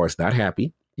hardcore. It's not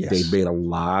happy. They made a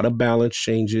lot of balance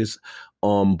changes.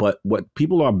 But what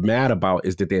people are mad about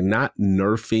is that they're not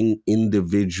nerfing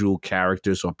individual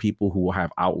characters or people who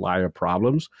have outlier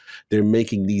problems. They're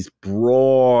making these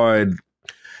broad.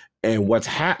 And what's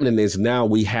happening is now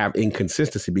we have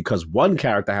inconsistency because one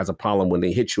character has a problem when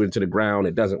they hit you into the ground,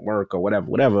 it doesn't work or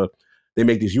whatever. They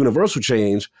make this universal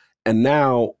change. And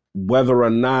now whether or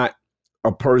not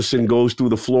a person goes through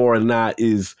the floor or not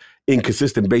is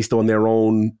inconsistent based on their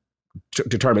own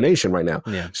determination right now.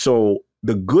 Yeah. So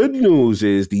the good news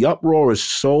is the uproar is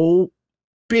so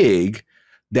big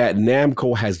that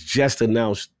Namco has just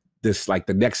announced this, like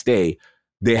the next day,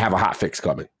 they have a hot fix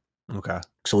coming. Okay.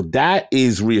 So that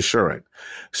is reassuring.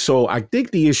 So I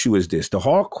think the issue is this: the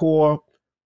hardcore,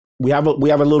 we have a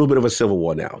little bit of a civil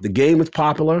war now. The game is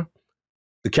popular,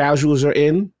 the casuals are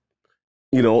in,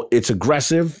 it's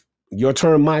aggressive. Your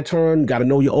turn, my turn, got to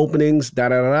know your openings, da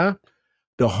da da.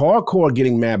 The hardcore are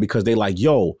getting mad because they like,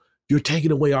 yo, you're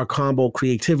taking away our combo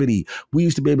creativity. We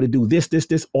used to be able to do this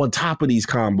on top of these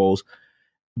combos.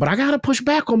 But I got to push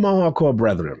back on my hardcore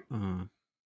brethren. Mm-hmm.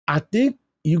 I think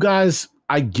you guys,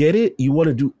 I get it. You want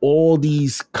to do all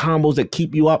these combos that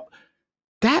keep you up.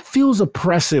 That feels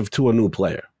oppressive to a new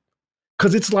player.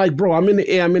 Because it's like, bro, I'm in the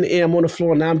air, I'm on the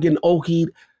floor, now I'm getting okied.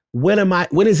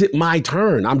 When is it my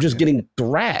turn? I'm just getting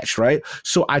thrashed, right?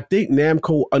 So I think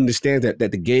Namco understands that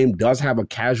the game does have a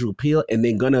casual appeal, and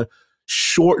they're going to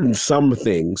shorten some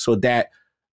things so that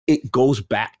it goes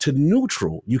back to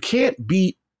neutral. You can't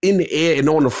be in the air and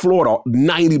on the floor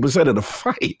 90% of the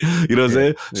fight. You know what I'm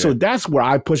saying? Yeah. So that's where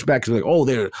I push back. Like, oh,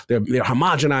 they're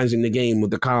homogenizing the game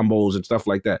with the combos and stuff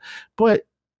like that. But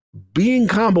being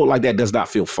comboed like that does not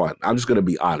feel fun. I'm just going to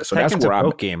be honest. So Tekken's that's where a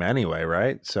poke game anyway,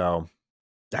 right? So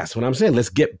that's what I'm saying. Let's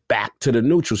get back to the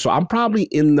neutral. So I'm probably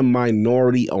in the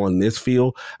minority on this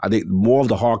field. I think more of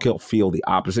the hardcore feel the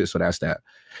opposite. So that's that.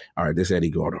 All right, this Eddie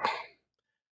Gordo.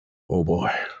 Oh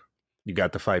boy. You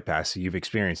got the fight pass. So you've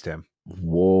experienced him.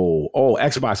 Whoa. Oh,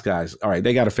 Xbox guys. All right,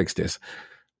 they got to fix this.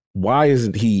 Why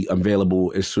isn't he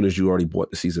available as soon as you already bought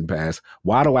the season pass?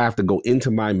 Why do I have to go into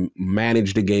my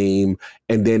manage the game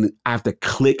and then I have to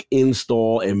click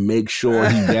install and make sure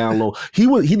he download?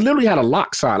 He literally had a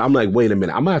lock sign. I'm like, wait a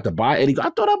minute, I'm gonna have to buy Eddie. I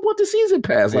thought I bought the season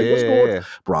pass. Like, what's going on?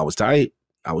 Bro, I was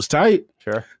tight.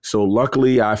 Sure. So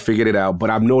luckily I figured it out, but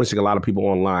I'm noticing a lot of people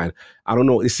online. I don't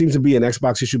know. It seems to be an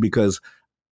Xbox issue because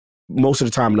most of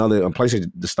the time on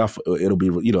PlayStation, the stuff, it'll be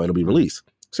released.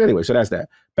 So anyway, so that's that.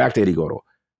 Back to Eddie Gordo.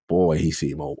 Boy, he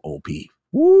seemed OP.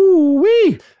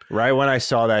 Woo-wee. Right when I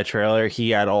saw that trailer,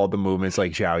 he had all the movements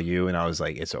like Zhao Yu, and I was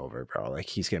like, it's over, bro. Like,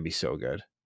 he's going to be so good.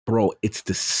 Bro, it's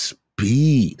the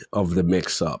speed of the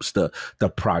mix-ups, the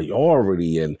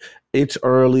priority, and it's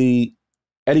early.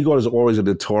 Eddie Gordo is always a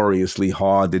notoriously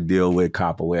hard to deal with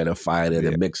capoeira fighter,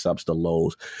 the mix-ups, the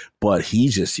lows, but he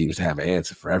just seems to have an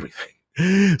answer for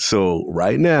everything. So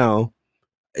right now,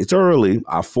 it's early.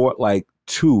 I fought like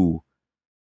 2.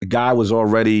 The guy was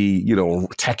already,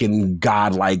 Tekken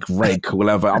godlike rank,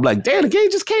 whatever. I'm like, damn, the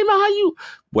game just came out. How you?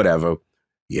 Whatever.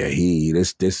 Yeah,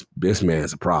 this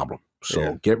man's a problem.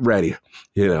 So get ready,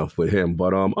 for him.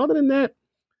 But other than that,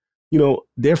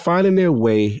 they're finding their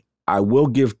way. I will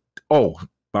give. Oh,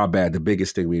 my bad. The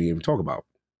biggest thing we didn't even talk about.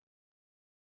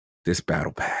 This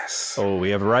battle pass. Oh, we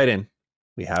have a write-in.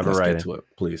 Let's get to it,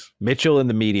 please. Mitchell in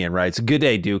the median writes, good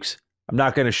day, Dukes. I'm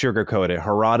not going to sugarcoat it.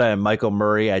 Harada and Michael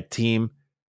Murray at team.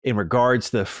 In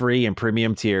regards to the free and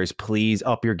premium tiers, please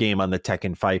up your game on the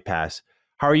Tekken Fight Pass.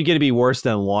 How are you going to be worse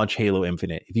than launch Halo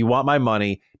Infinite? If you want my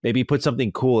money, maybe put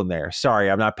something cool in there. Sorry,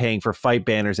 I'm not paying for fight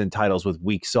banners and titles with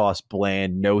weak sauce,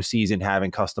 bland, no season having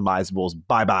customizables.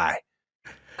 Bye-bye.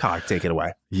 Cock, take it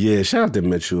away. Yeah, shout out to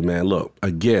Mitchell, man. Look,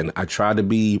 again, I tried to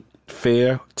be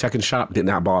fair. Tekken Shop did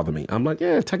not bother me. I'm like,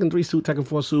 Tekken 3 suit, Tekken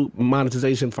 4 suit,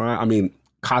 monetization, fine. I mean,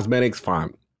 cosmetics,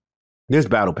 fine. This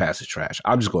battle pass is trash.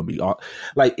 I'm just going to be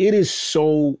like, it is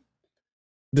so,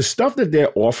 the stuff that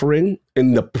they're offering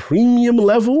in the premium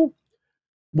level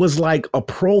was like a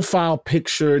profile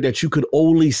picture that you could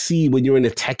only see when you're in the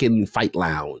Tekken Fight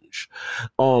Lounge.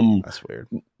 That's weird.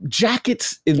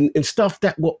 Jackets and stuff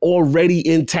that were already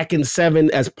in Tekken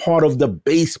 7 as part of the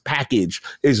base package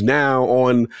is now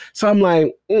on. So I'm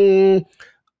like,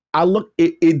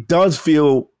 it does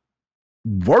feel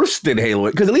worse than Halo,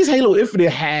 because at least Halo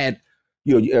Infinite had,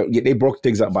 they broke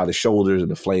things up by the shoulders and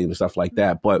the flame and stuff like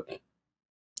that. But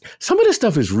some of this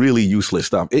stuff is really useless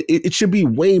stuff. It should be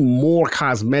way more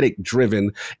cosmetic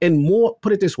driven and more,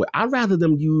 put it this way, I'd rather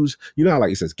them use, how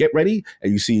like it says, get ready,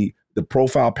 and you see the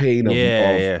profile pane of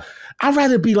I'd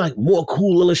rather be like more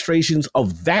cool illustrations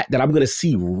of that I'm going to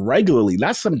see regularly,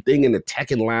 not something in the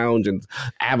Tekken Lounge and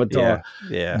Avatar.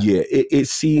 Yeah, it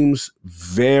seems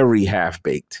very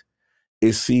half-baked.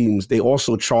 It seems they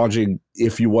also charging,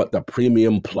 if you want the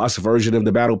premium plus version of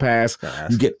the battle pass,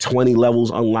 you get 20 levels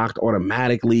unlocked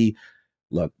automatically.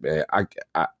 Look, man,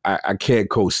 I can't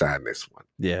co-sign this one.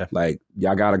 Yeah. Like,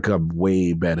 y'all gotta come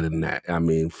way better than that. I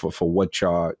mean, for what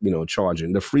y'all,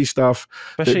 charging. The free stuff.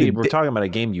 Especially we're talking about a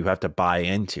game you have to buy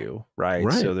into,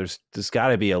 right? So there's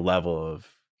gotta be a level of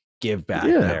give back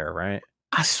there, right?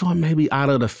 I saw maybe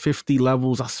out of the 50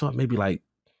 levels, I saw maybe like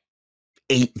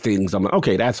 8 things. I'm like,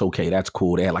 okay, that's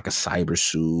cool. They had like a cyber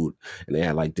suit and they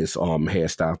had like this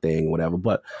hairstyle thing, whatever.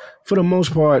 But for the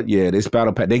most part, yeah, this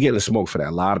battle pass, they're getting the smoke for that.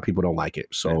 A lot of people don't like it.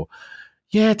 So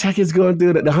yeah, Tekken's going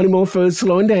through the honeymoon phase,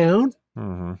 slowing down.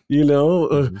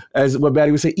 Mm-hmm. As what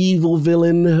Batty would say, evil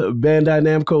villain Bandai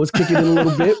Namco is kicking in a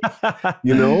little bit. I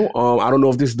don't know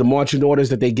if this is the marching orders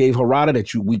that they gave Harada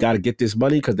that we got to get this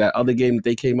money because that other game that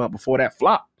they came out before that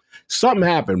flopped. Something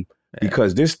happened.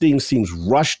 Because this thing seems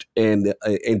rushed, and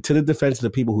to the defense of the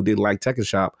people who didn't like Tekken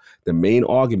Shop, the main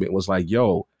argument was like,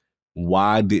 yo,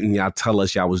 why didn't y'all tell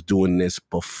us y'all was doing this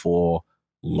before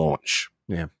launch?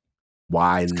 Yeah.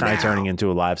 Why it's kind of turning into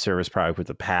a live service product with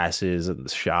the passes and the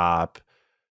shop.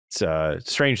 It's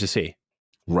strange to see.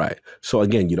 Right. So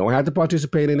again, you don't have to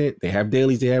participate in it. They have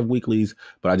dailies, they have weeklies,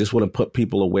 but I just want to put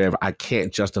people aware of I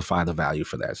can't justify the value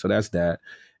for that. So that's that.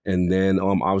 And then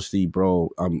obviously, bro,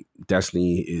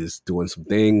 Destiny is doing some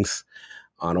things.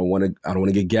 I don't want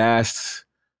to get gassed,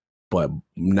 but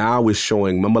now it's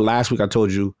showing. Remember last week I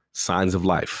told you signs of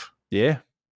life. Yeah.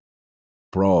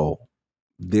 Bro,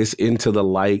 this Into the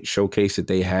Light showcase that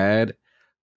they had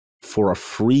for a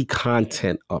free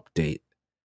content update,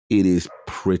 it is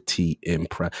pretty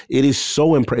impressive. It is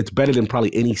so impressive. It's better than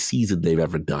probably any season they've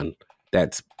ever done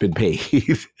that's been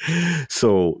paid.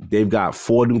 So they've got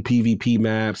 4 new PvP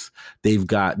maps.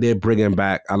 They're bringing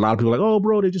back, a lot of people are like, oh,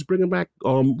 bro, they're just bringing back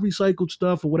recycled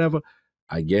stuff or whatever.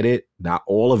 I get it. Not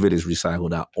all of it is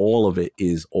recycled. Not all of it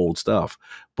is old stuff.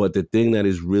 But the thing that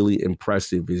is really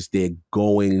impressive is they're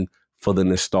going for the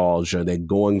nostalgia. They're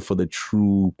going for the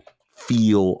true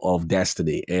feel of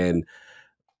Destiny. And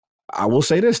I will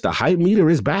say this, the hype meter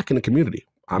is back in the community.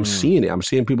 I'm seeing it. I'm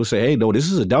seeing people say, hey, no, this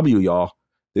is a W, y'all.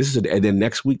 And then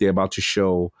next week they're about to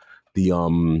show the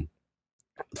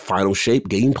final shape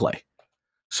gameplay.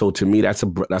 So to me, that's a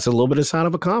little bit of sign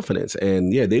of a confidence.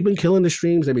 And yeah, they've been killing the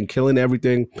streams. They've been killing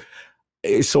everything.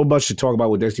 It's so much to talk about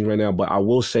with Destiny right now, but I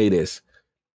will say this.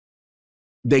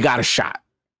 They got a shot.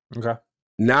 Okay.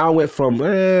 Now it went from,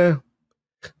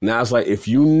 now it's like, if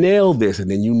you nail this and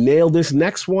then you nail this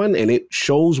next one and it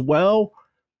shows well,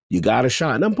 you got a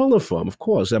shot. And I'm pulling for them, of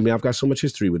course. I mean, I've got so much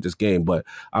history with this game, but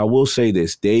I will say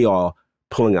this. They are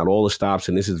pulling out all the stops,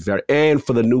 and this is and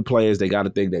for the new players, they got to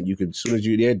think that you can, as soon as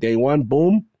you're there, day one,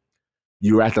 boom,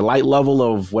 you're at the light level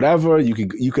of whatever.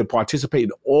 You could participate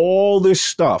in all this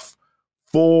stuff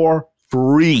for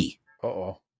free.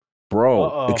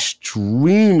 Bro,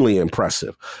 extremely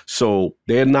impressive. So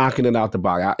they're knocking it out the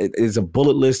box. It's a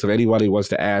bullet list of anybody who wants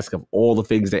to ask of all the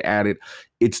things they added.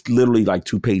 It's literally like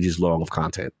 2 pages long of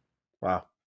content. Wow.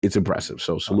 It's impressive.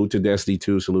 So salute to Destiny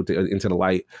 2, salute to Into the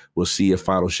Light. We'll see if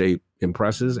Final Shape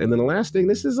impresses. And then the last thing,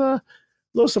 this is a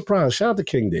little surprise. Shout out to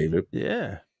King David.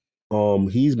 Yeah.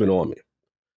 He's been on me.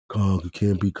 Cog, you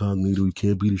can't be Cognito, you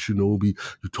can't be the Shinobi.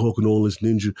 You're talking all this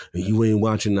ninja, and you ain't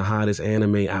watching the hottest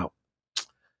anime out.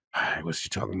 All right, what's she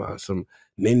talking about? Some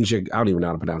ninja, I don't even know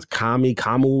how to pronounce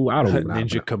Kamu. I don't even know.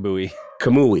 Ninja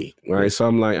Kamui, right? So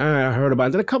I'm like, all right, I heard about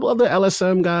it. Then a couple other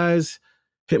LSM guys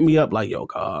hit me up like, yo,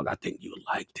 Cog, I think you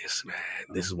like this, man.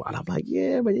 This is what I'm like,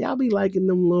 yeah, but y'all be liking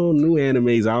them little new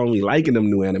animes. I don't be liking them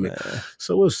new anime.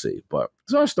 So we'll see. But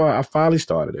so I finally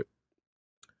started it.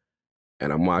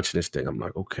 And I'm watching this thing. I'm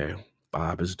like, okay,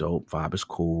 vibe is dope. Vibe is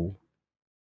cool.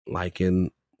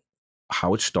 Liking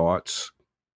how it starts.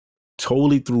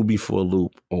 Totally threw me for a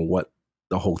loop on what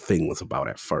the whole thing was about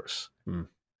at first. And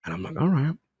I'm like, all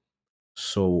right.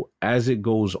 So as it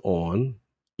goes on,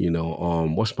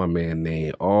 what's my man's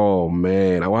name? Oh,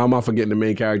 man. Why am I forgetting the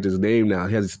main character's name now?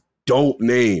 He has this dope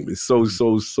name. It's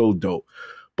so dope.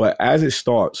 But as it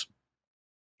starts,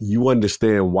 you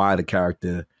understand why the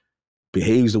character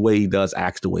behaves the way he does,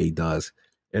 acts the way he does.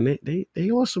 And they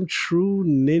are some true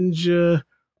ninja.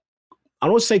 I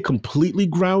don't say completely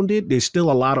grounded. There's still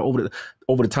a lot of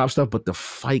over the top stuff, but the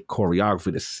fight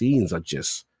choreography, the scenes are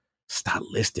just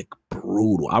stylistic,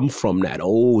 brutal. I'm from that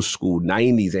old school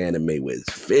 90s anime with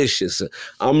vicious.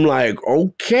 I'm like,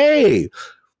 okay.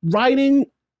 Writing,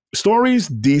 stories,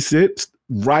 decent.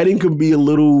 Writing can be a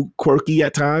little quirky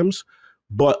at times,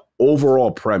 but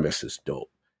overall premise is dope.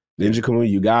 Ninja Kamui,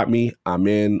 you got me. I'm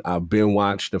in. I've been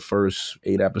watched the first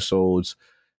 8 episodes.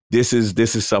 This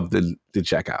is something to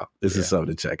check out. This is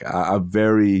something to check out. I'm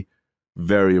very,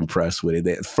 very impressed with it.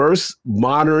 That first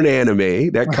modern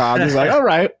anime that Cog is like, all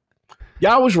right,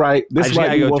 y'all was right. This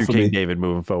might be one for me. David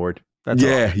moving forward. That's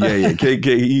yeah.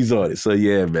 He's on it. So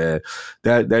yeah, man,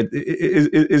 that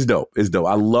is dope. It's dope.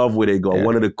 I love where they go. Yeah.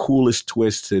 One of the coolest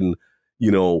twists and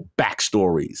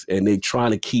backstories, and they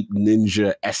trying to keep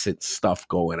ninja essence stuff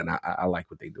going, and I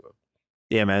like what they do.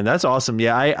 Yeah, man, that's awesome.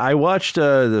 Yeah, I watched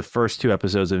the first 2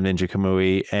 episodes of Ninja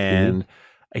Kamui, and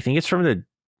I think it's from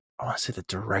I want to say the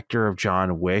director of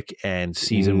John Wick and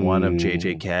season 1 of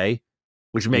JJK,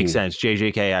 which makes sense.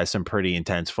 JJK has some pretty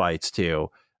intense fights too.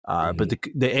 But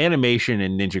the animation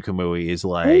in Ninja Kamui is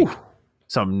like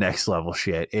some next level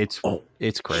shit. It's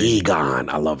crazy. Higan,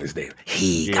 I love his name.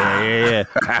 Higan.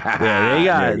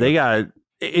 Yeah. They got.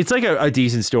 It's like a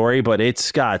decent story, but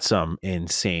it's got some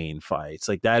insane fights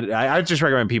like that. I just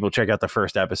recommend people check out the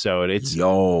first episode. It's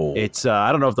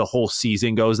I don't know if the whole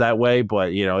season goes that way,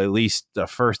 but at least the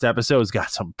first episode's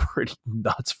got some pretty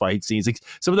nuts fight scenes. Like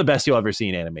some of the best you'll ever see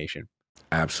in animation.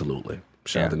 Absolutely.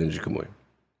 Shout out to Ninja Kamui.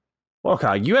 Well,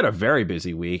 Kyle, you had a very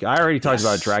busy week. I already talked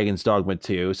about Dragon's Dogma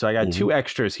 2, so I got 2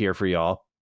 extras here for y'all.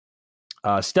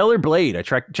 Stellar Blade. I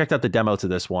checked out the demo to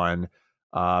this one.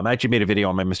 I actually made a video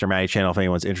on my Mr. Matty channel if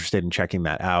anyone's interested in checking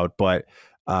that out. But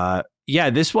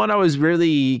this one I was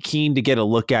really keen to get a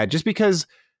look at just because,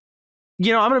 I'm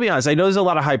going to be honest. I know there's a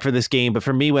lot of hype for this game, but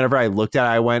for me, whenever I looked at it,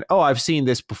 I went, oh, I've seen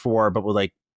this before, but with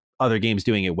like other games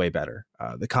doing it way better.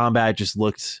 The combat just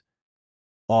looked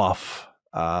off.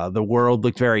 The world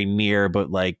looked very near, but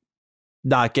like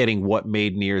not getting what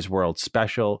made Nier's world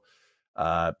special.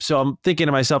 So I'm thinking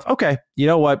to myself, okay, you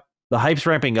know what? The hype's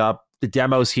ramping up. The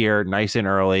demo's here nice and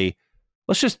early.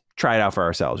 Let's just try it out for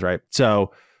ourselves, right?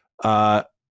 So I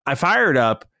fired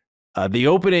up. The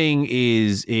opening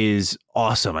is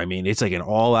awesome. I mean, it's like an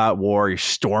all-out war. You're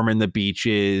storming the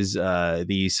beaches.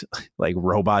 These like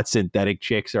robot synthetic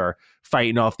chicks are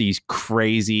fighting off these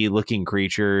crazy-looking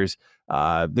creatures.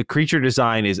 The creature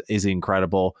design is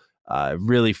incredible.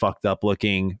 Really fucked up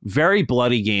looking. Very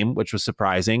bloody game, which was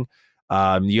surprising.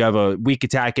 You have a weak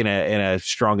attack and a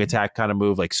strong attack kind of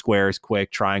move, like square is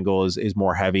quick, triangle is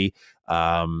more heavy,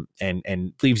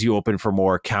 and leaves you open for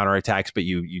more counterattacks, but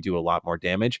you do a lot more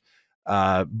damage.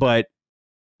 But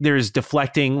there's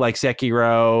deflecting like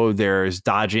Sekiro, there's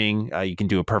dodging. You can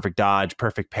do a perfect dodge,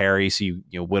 perfect parry, so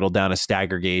you whittle down a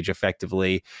stagger gauge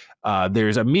effectively.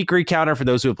 There's a Mikri counter for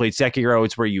those who have played Sekiro.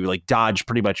 It's where you like dodge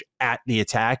pretty much at the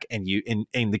attack, and you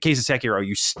in the case of Sekiro,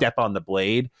 you step on the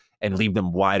blade and leave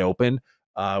them wide open.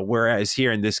 Whereas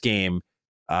here in this game,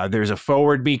 there's a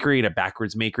forward Mikri and a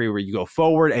backwards Mikri where you go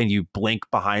forward and you blink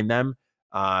behind them.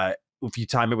 If you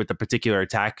time it with the particular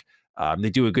attack,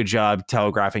 they do a good job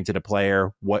telegraphing to the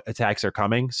player what attacks are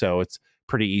coming. So it's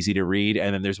pretty easy to read.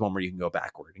 And then there's one where you can go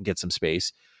backward and get some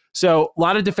space. So a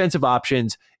lot of defensive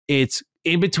options. It's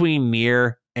in between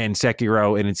Nier and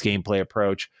Sekiro in its gameplay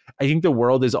approach. I think the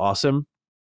world is awesome.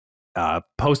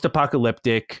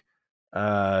 Post-apocalyptic,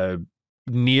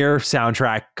 Nier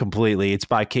soundtrack completely. It's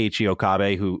by Keiichi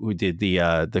Okabe, who did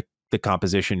the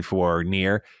composition for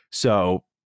Nier. So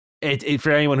it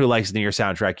for anyone who likes the Nier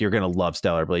soundtrack, you're gonna love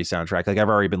Stellar Blade soundtrack. Like I've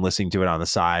already been listening to it on the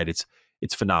side.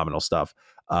 It's phenomenal stuff.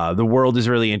 The world is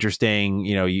really interesting.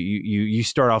 You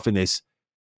start off in this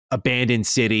abandoned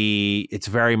city. It's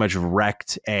very much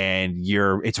wrecked, and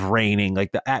it's raining.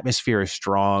 Like the atmosphere is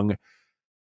strong.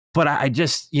 But I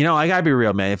just, I gotta be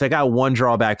real, man. If I got one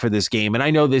drawback for this game, and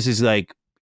I know this is like,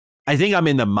 I think I'm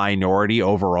in the minority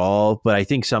overall, but I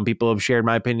think some people have shared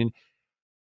my opinion.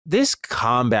 This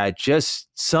combat, just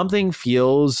something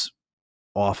feels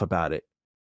off about it.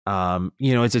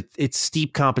 It's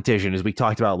steep competition, as we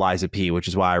talked about Liza P, which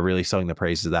is why I really sung the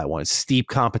praises of that one. It's steep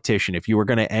competition. If you were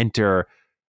going to enter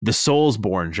the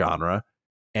Soulsborne genre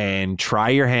and try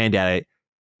your hand at it,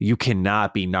 you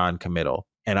cannot be non-committal.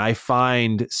 And I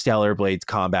find Stellar Blade's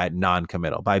combat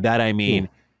non-committal. By that, I mean,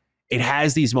 it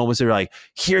has these moments that are like,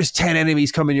 here's 10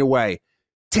 enemies coming your way.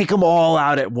 Take them all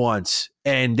out at once.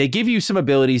 And they give you some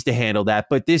abilities to handle that.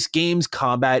 But this game's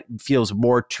combat feels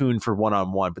more tuned for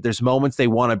one-on-one. But there's moments they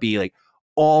want to be like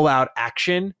all-out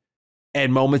action,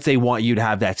 and moments they want you to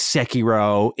have that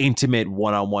Sekiro intimate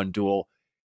one-on-one duel.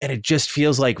 And it just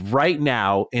feels like right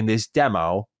now in this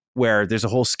demo, where there's a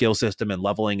whole skill system and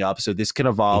leveling up. So this can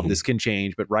evolve, this can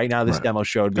change. But right now, this demo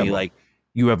showed me like,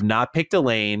 you have not picked a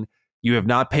lane. You have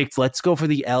not picked, let's go for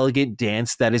the elegant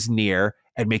dance that is Nier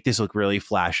and make this look really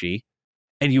flashy.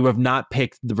 And you have not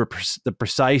picked the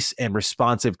precise and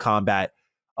responsive combat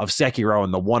of Sekiro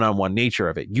and the one-on-one nature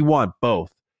of it. You want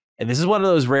both. And this is one of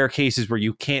those rare cases where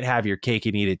you can't have your cake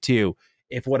and eat it too.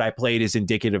 If what I played is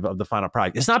indicative of the final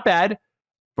product, it's not bad.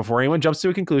 Before anyone jumps to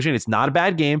a conclusion, it's not a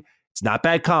bad game. It's not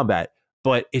bad combat,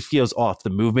 but it feels off.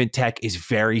 The movement tech is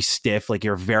very stiff. Like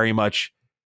you're very much,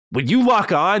 when you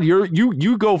lock on,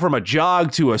 you go from a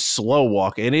jog to a slow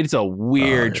walk, and it's a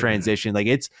weird transition. Like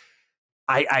it's,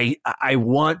 I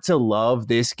want to love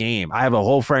this game. I have a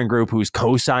whole friend group who's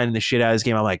co-signing the shit out of this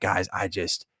game. I'm like, guys, I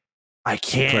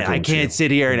can't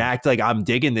sit here and act like I'm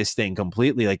digging this thing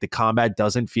completely. Like the combat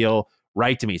doesn't feel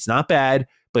right to me. It's not bad,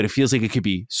 but it feels like it could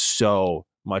be so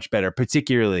much better,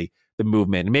 particularly the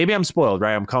movement. And maybe I'm spoiled,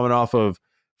 right? I'm coming off of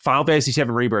Final Fantasy VII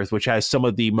Rebirth, which has some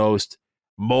of the most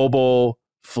mobile,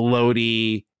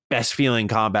 floaty, best feeling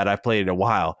combat I've played in a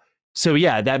while. So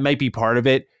yeah, that might be part of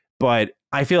it, but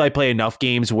I feel I play enough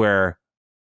games where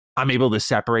I'm able to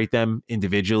separate them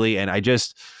individually. And I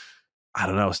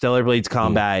don't know, Stellar Blade's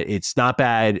combat, it's not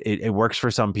bad. It works for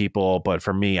some people, but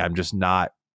for me, I'm just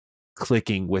not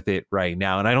clicking with it right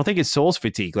now. And I don't think it's Souls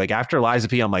fatigue. Like after Lies of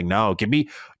P, I'm like, no, give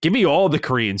me all the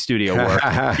Korean studio work.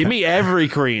 Give me every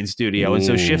Korean studio. And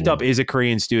so Shift Up is a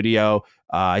Korean studio.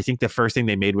 I think the first thing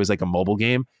they made was like a mobile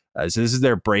game. So this is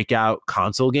their breakout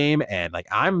console game. And like,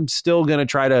 I'm still going to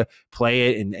try to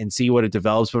play it and see what it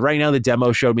develops. But right now the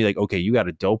demo showed me like, okay, you got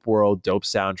a dope world, dope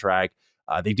soundtrack.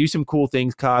 They do some cool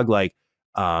things, Cog. Like,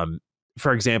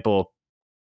 for example,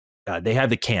 they have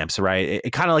the camps, right?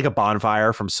 It kind of like a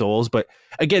bonfire from Souls. But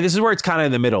again, this is where it's kind of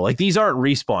in the middle. Like these aren't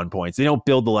respawn points. They don't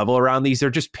build the level around these. They're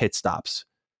just pit stops.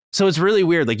 So it's really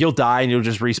weird. Like you'll die and you'll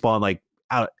just respawn like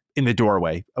out in the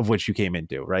doorway of which you came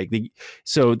into, right?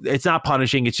 So it's not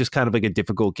punishing. It's just kind of like a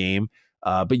difficult game.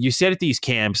 But you sit at these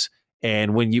camps,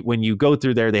 and when you go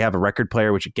through there, they have a record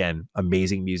player, which again,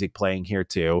 amazing music playing here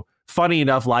too. Funny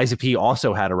enough, Lies of P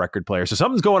also had a record player. So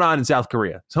something's going on in South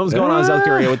Korea. Something's going on in South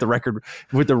Korea with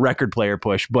the record player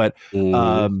push. But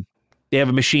they have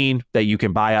a machine that you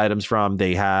can buy items from.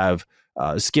 They have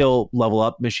a skill level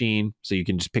up machine, so you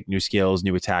can just pick new skills,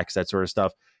 new attacks, that sort of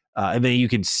stuff. And then you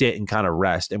can sit and kind of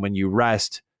rest. And when you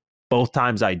rest, both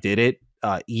times I did it,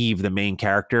 Eve, the main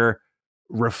character,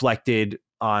 reflected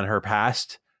on her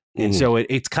past. And so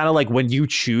it's kind of like when you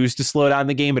choose to slow down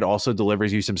the game, it also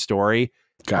delivers you some story.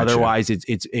 Gotcha. Otherwise,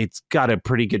 it's got a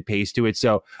pretty good pace to it.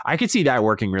 So I could see that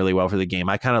working really well for the game.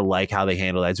 I kind of like how they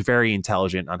handle that. It's very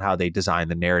intelligent on how they design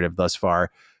the narrative thus far.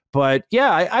 But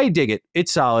yeah, I dig it.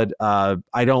 It's solid.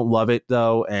 I don't love it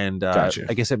though, and gotcha.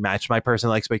 I guess it matched my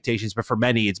personal expectations. But for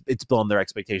many, it's blown their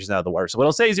expectations out of the water. So what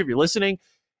I'll say is, if you're listening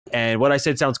and what I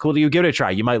said sounds cool to you, give it a try.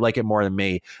 You might like it more than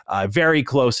me. Very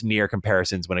close, near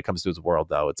comparisons when it comes to its world,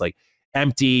 though. It's like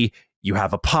empty. You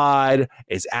have a pod.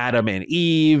 It's Adam and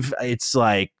Eve. It's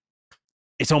like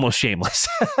it's almost shameless.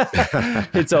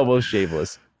 It's almost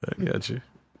shameless. I got you.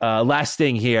 Last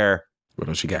thing here. What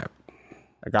else you got?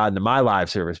 I got into my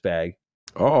live service bag.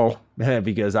 Oh,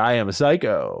 because I am a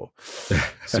psycho.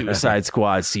 Suicide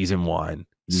Squad Season 1.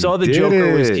 Saw the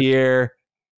Joker was here.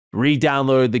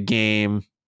 Re-downloaded the game.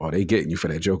 Oh, they getting you for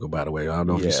that Joker, by the way. I don't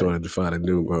know if you saw it to find a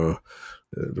new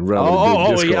yeah.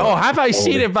 Oh, have I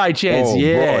seen it by chance?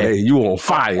 Yeah. Bro, hey, you on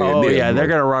fire. Oh, yeah. They're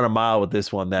going to run a mile with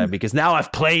this one then, because now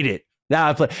I've played it.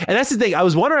 And that's the thing. I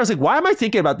was wondering, I was like, why am I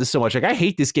thinking about this so much? Like, I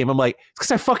hate this game. I'm like, it's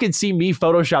because I fucking see me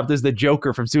photoshopped as the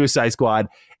Joker from Suicide Squad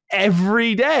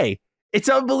every day. It's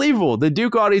unbelievable. The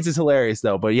Duke audience is hilarious,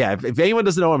 though. But yeah, if anyone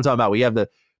doesn't know what I'm talking about, we have the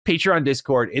Patreon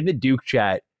Discord in the Duke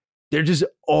chat. They're just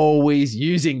always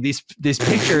using this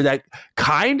picture that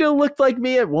kind of looked like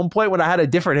me at one point when I had a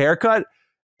different haircut.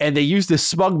 And they used the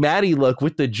Smug Maddie look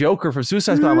with the Joker from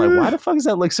Suicide Squad. I'm like, why the fuck does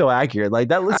that look so accurate? Like,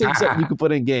 that looks like something you could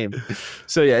put in game.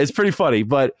 So yeah, it's pretty funny.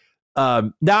 But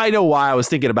now I know why I was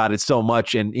thinking about it so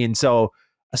much. And so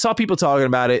I saw people talking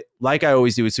about it, like I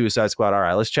always do with Suicide Squad. All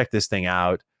right, let's check this thing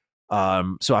out.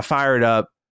 So I fired up.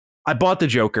 I bought the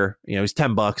Joker. You know, it was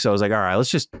 $10. So I was like, all right,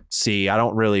 let's just see. I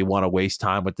don't really want to waste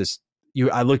time with this.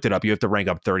 I looked it up. You have to rank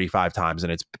up 35 times,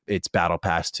 and it's battle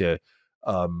pass to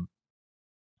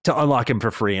unlock him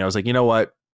for free. And I was like, you know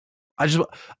what?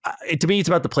 To me, it's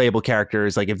about the playable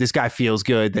characters. Like, if this guy feels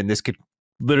good, then this could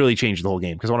literally change the whole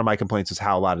game. Because one of my complaints is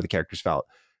how a lot of the characters felt.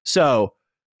 So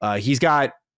he's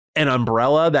got an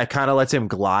umbrella that kind of lets him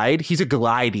glide. He's a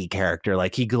glidey character.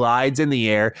 Like, he glides in the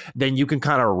air. Then you can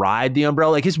kind of ride the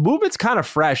umbrella. Like, his movement's kind of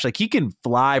fresh. Like, he can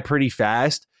fly pretty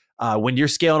fast. When you're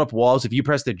scaling up walls, if you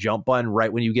press the jump button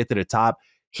right when you get to the top,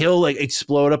 he'll like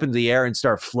explode up into the air and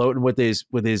start floating with his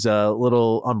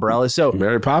little umbrella. So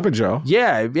Mary Poppins, Joe.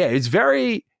 Yeah.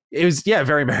 Very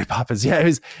Mary Poppins. Yeah,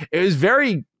 it was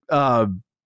very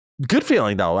good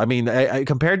feeling though. I mean, I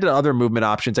compared to other movement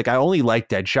options, like I only like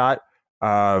Deadshot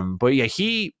But yeah,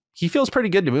 he feels pretty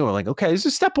good to me. I'm like, okay, this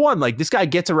is step one. Like, this guy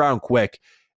gets around quick.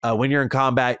 When you're in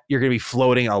combat, you're going to be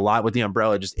floating a lot with the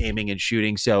umbrella, just aiming and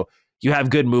shooting. So you have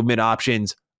good movement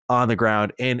options on the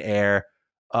ground, in air.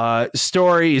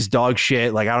 Story is dog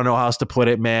shit. Like, I don't know how else to put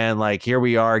it, man. Like, here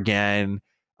we are again.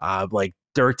 Like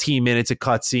 13 minutes of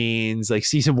cutscenes. Like,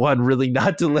 season one really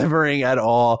not delivering at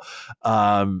all.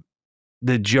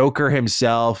 The Joker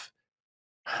himself.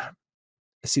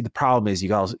 See, the problem is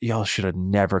y'all should have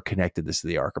never connected this to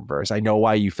the Arkhamverse. I know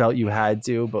why you felt you had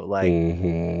to, but like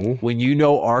when you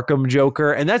know Arkham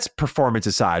Joker, and that's performance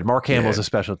aside, Mark Hamill's a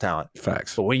special talent.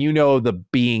 Facts. But when you know the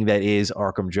being that is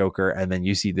Arkham Joker, and then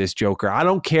you see this Joker, I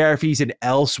don't care if he's an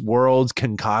Elseworlds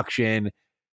concoction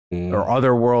or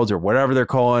other worlds or whatever they're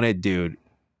calling it, dude.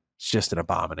 It's just an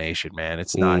abomination, man.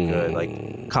 It's not good.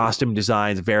 Like, costume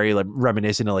designs very like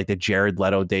reminiscent of like the Jared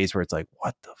Leto days, where it's like,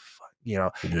 what the fuck? You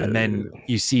know, and then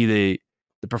you see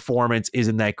the performance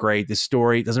isn't that great. The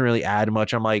story doesn't really add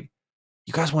much. I'm like,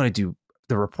 you guys want to do,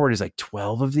 the report is like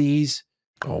 12 of these.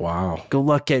 Oh, wow. Good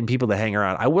luck getting people to hang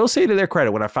around. I will say, to their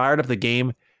credit, when I fired up the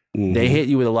game, they hit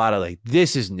you with a lot of like,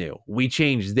 this is new. We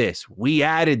changed this. We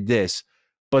added this.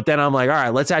 But then I'm like, all right,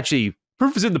 let's actually,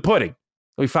 proof is in the pudding.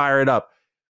 We fire it up.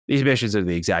 These missions are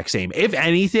the exact same. If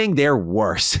anything, they're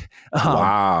worse.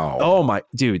 Wow. Oh my,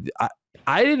 dude.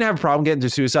 I didn't have a problem getting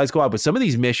to Suicide Squad, but some of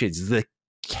these missions, the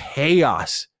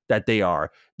chaos that they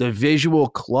are, the visual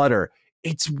clutter,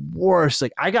 it's worse.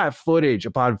 Like, I got footage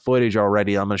upon footage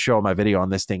already. I'm going to show my video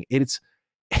on this thing. It's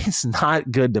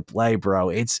not good to play, bro.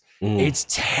 It's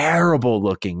terrible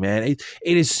looking, man. It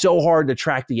is so hard to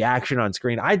track the action on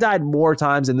screen. I died more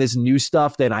times in this new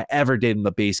stuff than I ever did in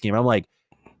the base game. I'm like,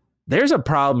 there's a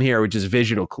problem here, which is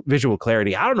visual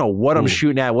clarity. I don't know what I'm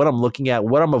shooting at, what I'm looking at,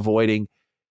 what I'm avoiding.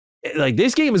 Like,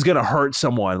 this game is going to hurt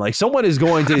someone. Like, someone is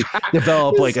going to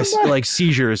develop like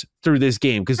seizures through this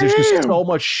game, because there's just so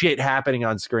much shit happening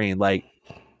on screen. Like,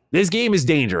 this game is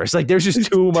dangerous. Like, there's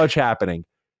just too much happening.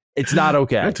 It's not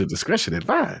okay. Mental discretion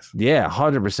advised. Yeah,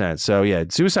 100%. So yeah,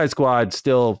 Suicide Squad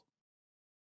still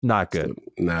not good.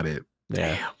 Still not it.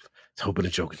 Yeah. Damn. I was hoping the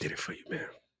Joker did it for you, man.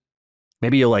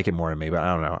 Maybe you'll like it more than me, but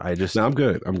I don't know. No, I'm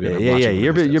good. I'm good. Yeah.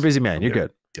 You're busy, man. You're good.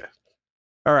 Yeah.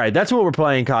 All right, that's what we're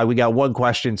playing, Cog. We got one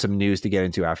question, some news to get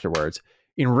into afterwards.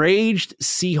 Enraged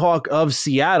Seahawk of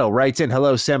Seattle writes in,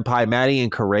 hello, Senpai Maddie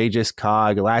and Courageous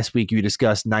Cog. Last week you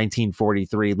discussed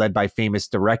 1943, led by famous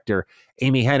director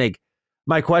Amy Hennig.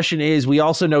 My question is, we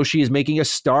also know she is making a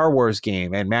Star Wars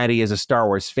game, and Maddie is a Star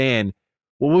Wars fan.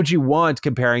 What would you want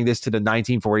comparing this to the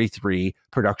 1943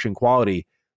 production quality?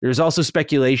 There's also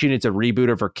speculation it's a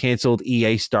reboot of her canceled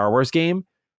EA Star Wars game.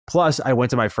 Plus, I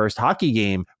went to my first hockey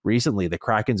game recently. The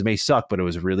Krakens may suck, but it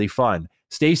was really fun.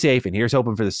 Stay safe, and here's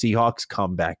hoping for the Seahawks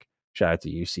comeback. Shout out to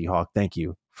you, Seahawk. Thank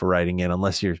you for writing in.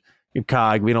 Unless you're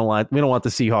Cog, we don't want the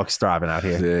Seahawks thriving out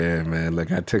here. Yeah, man.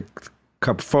 Look, I took a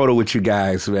couple photo with you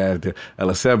guys at the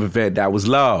LSM event. That was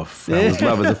love. That was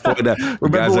love as a photo.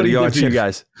 Remember what he did to you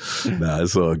guys. Nah,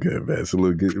 it's all good, man. So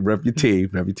look, rep your team.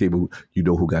 You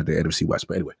know who got the NFC West.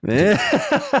 But anyway.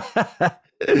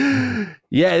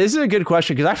 Yeah, this is a good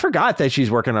question, because I forgot that she's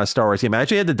working on a Star Wars game. I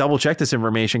actually had to double check this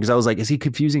information, because I was like, is he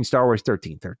confusing Star Wars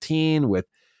 1313 with...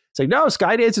 It's like, no,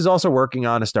 Skydance is also working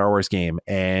on a Star Wars game.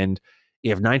 And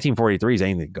if 1943 is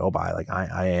anything to go by, like,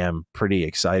 I am pretty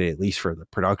excited, at least for the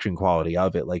production quality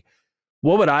of it. Like,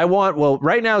 what would I want? Well,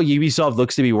 right now, Ubisoft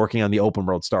looks to be working on the open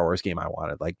world Star Wars game I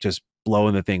wanted, like just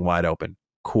blowing the thing wide open.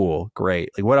 Cool, great.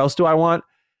 Like, what else do I want?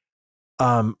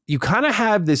 You kind of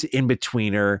have this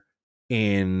in-betweener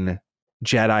in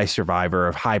Jedi Survivor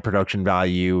of high production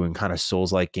value and kind of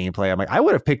Souls-like gameplay. I'm like, I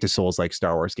would have picked a Souls-like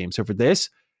Star Wars game. So for this,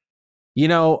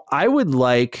 I would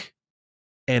like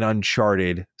an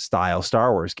Uncharted style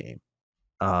Star Wars game.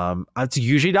 It's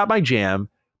usually not my jam,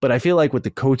 but I feel like with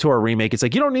the KOTOR remake, it's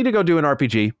like, you don't need to go do an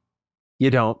RPG. You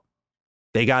don't.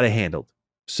 They got it handled.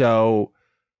 So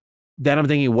then I'm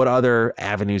thinking, what other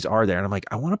avenues are there? And I'm like,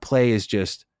 I want to play as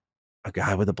just a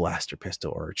guy with a blaster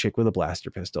pistol or a chick with a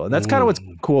blaster pistol. And that's kind of what's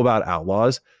cool about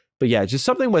Outlaws. But yeah, just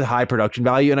something with high production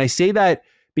value. And I say that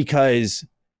because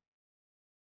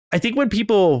I think when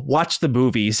people watch the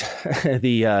movies,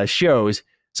 the shows,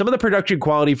 some of the production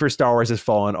quality for Star Wars has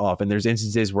fallen off. And there's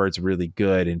instances where it's really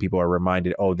good and people are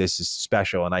reminded, oh, this is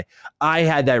special. And I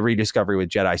had that rediscovery with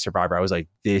Jedi Survivor. I was like,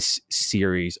 this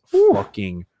series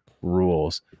fucking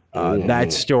rules.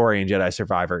 That story in Jedi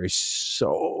Survivor is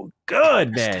so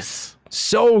good, man.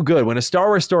 So good. When a Star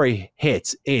Wars story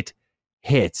hits, it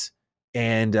hits.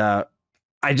 And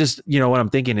I just, what I'm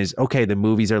thinking is, okay, the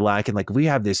movies are lacking. Like, we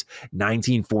have this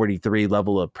 1943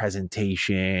 level of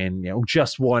presentation,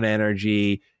 just one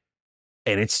energy.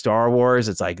 and it's Star Wars,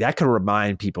 it's like that could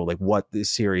remind people like what this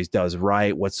series does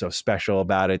right, what's so special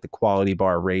about it. The quality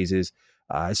bar raises.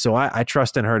 So I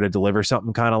trust in her to deliver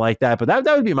something kind of like that. But that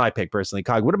would be my pick personally.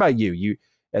 Cog, what about you? You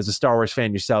as a Star Wars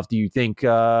fan yourself, do you think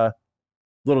little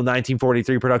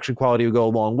 1943 production quality would go a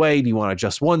long way? Do you want a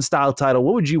just one style title?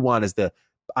 What would you want as the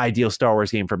ideal Star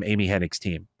Wars game from Amy Hennig's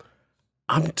team?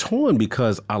 I'm torn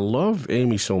because I love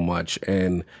Amy so much,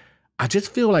 and I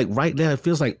just feel like right now it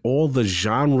feels like all the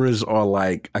genres are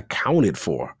like accounted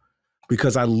for.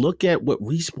 Because I look at what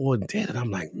Respawn did, and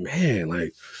I'm like, man,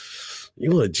 like you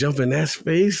want to jump in that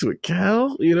space with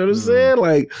Cal? You know what I'm saying?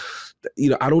 Like,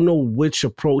 I don't know which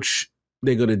approach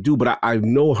they're gonna do, but I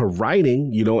know her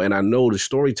writing, and I know the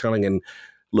storytelling. And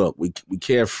look, we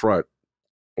can't front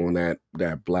on that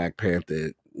Black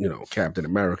Panther, Captain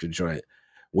America joint.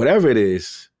 Whatever it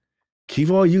is, keep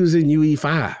on using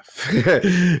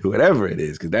UE5, whatever it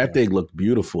is, because that thing looked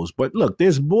beautiful. But look,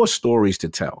 there's more stories to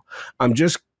tell. I'm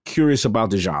just curious about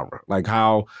the genre, like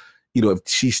how, if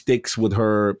she sticks with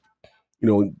her,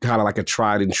 kind of like a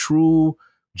tried and true,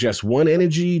 just one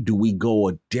energy. Do we go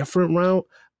a different route?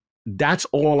 That's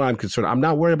all I'm concerned. I'm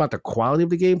not worried about the quality of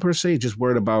the game per se, just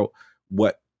worried about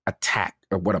what attack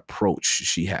or what approach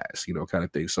she has, kind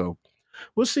of thing. So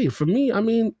we'll see. For me, I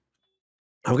mean,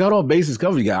 I've got all bases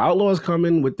covered. You got Outlaws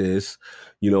coming with this,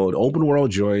 an open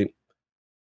world joint.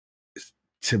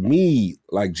 To me,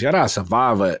 like Jedi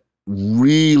Survivor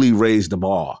really raised the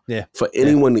bar for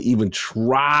anyone to even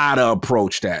try to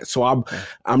approach that. So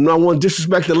I'm not want to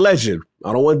disrespect the legend.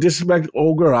 I don't want to disrespect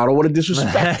old girl. I don't want to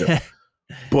disrespect her.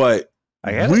 But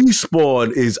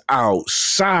Respawn is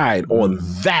outside on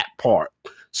that part.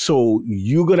 So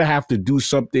you're going to have to do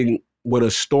something with a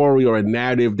story or a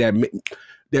narrative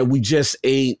that we just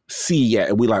ain't see yet.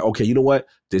 And we like, okay, you know what?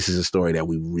 This is a story that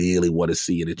we really want to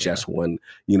see in a just one,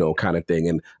 kind of thing.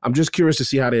 And I'm just curious to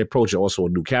see how they approach it. Also a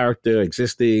new character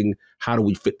existing. How do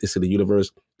we fit this in the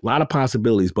universe? A lot of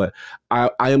possibilities, but I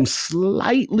am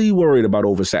slightly worried about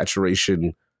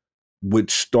oversaturation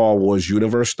with Star Wars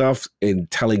universe stuff and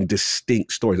telling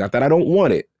distinct stories. Not that I don't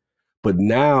want it, but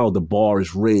now the bar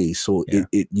is raised. So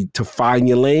to find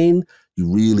your lane,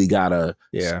 you really gotta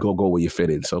go where you fit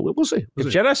in. So we'll see. If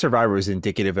Jedi Survivor is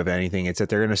indicative of anything, it's that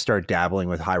they're going to start dabbling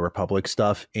with High Republic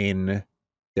stuff in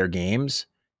their games.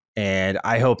 And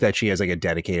I hope that she has like a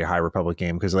dedicated High Republic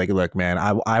game, because like, look, man,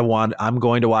 I'm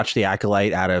going to watch The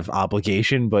Acolyte out of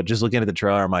obligation, but just looking at the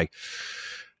trailer, I'm like,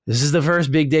 this is the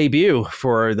first big debut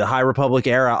for the High Republic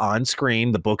era on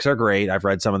screen. The books are great. I've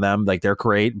read some of them. Like, they're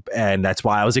great. And that's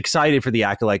why I was excited for The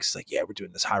Acolyte. It's like, yeah, we're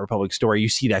doing this High Republic story. You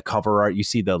see that cover art. You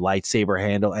see the lightsaber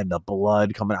handle and the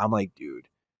blood coming. I'm like, dude,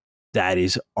 that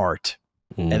is art.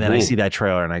 And then I see that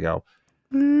trailer and I go,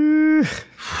 man.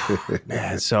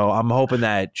 So I'm hoping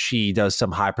that she does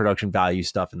some high production value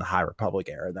stuff in the High Republic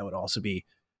era. That would also be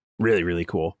really, really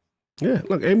cool. Yeah,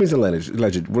 look, Amy's a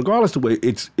legend. Regardless of the way,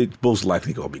 it's most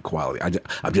likely going to be quality.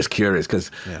 I'm just curious because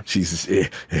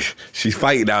she's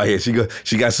fighting out here. She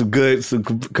got some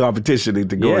competition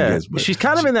to go against. But she's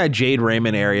kind of in that Jade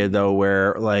Raymond area though,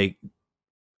 where like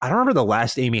I don't remember the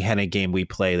last Amy Hennig game we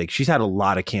played. Like, she's had a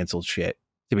lot of canceled shit,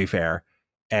 to be fair.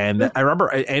 And I remember,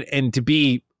 and to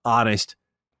be honest,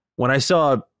 when I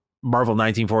saw Marvel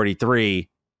 1943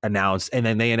 announced, and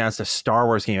then they announced a Star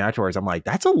Wars game afterwards, I'm like,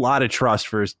 that's a lot of trust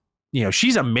for.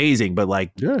 She's amazing, but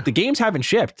like the games haven't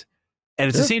shipped. And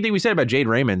it's the same thing we said about Jade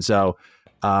Raymond. So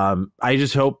I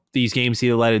just hope these games see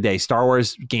the light of day. Star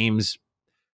Wars games,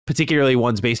 particularly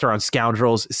ones based around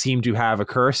scoundrels, seem to have a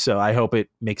curse. So I hope it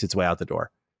makes its way out the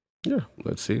door. Yeah,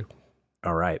 let's see.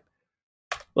 All right.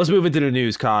 Let's move into the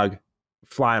news, Cog.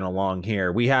 Flying along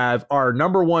here. We have our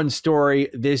number one story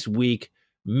this week.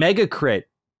 Mega Crit,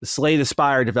 the Slay the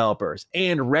Spire developers,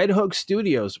 and Red Hook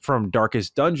Studios from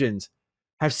Darkest Dungeons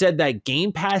have said that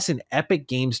Game Pass and Epic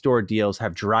Game Store deals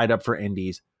have dried up for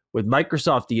indies, with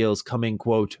Microsoft deals coming,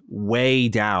 quote, way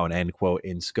down, end quote,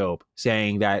 in scope,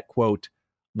 saying that, quote,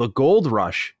 the gold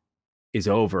rush is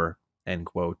over, end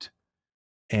quote.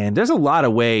 And there's a lot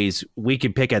of ways we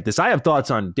could pick at this. I have thoughts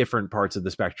on different parts of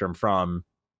the spectrum, from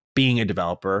being a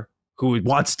developer who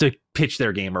wants to pitch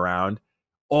their game around,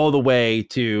 all the way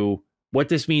to what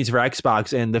this means for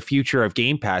Xbox and the future of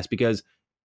Game Pass, because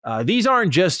these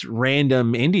aren't just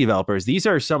random indie developers. These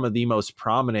are some of the most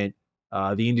prominent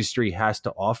the industry has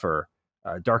to offer.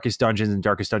 Darkest Dungeons and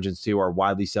Darkest Dungeons 2 are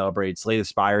widely celebrated. Slay the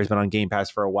Spire has been on Game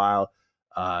Pass for a while.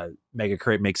 Mega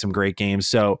Crit makes some great games.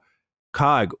 So,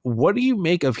 Cog, what do you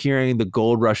make of hearing the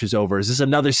gold rush is over? Is this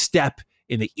another step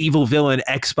in the evil villain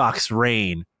Xbox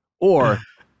reign? Or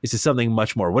Is this something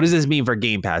much more? What does this mean for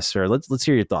Game Pass, sir? Let's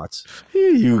hear your thoughts.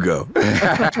 Here you go.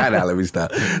 Now let me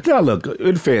stop. Now look,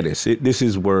 in fairness, this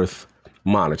is worth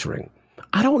monitoring.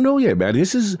 I don't know yet, man.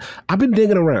 I've been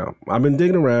digging around. I've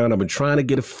been trying to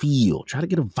get a feel, trying to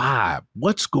get a vibe.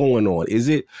 What's going on? Is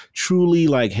it truly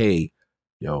like, hey,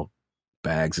 yo,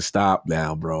 bags are stopped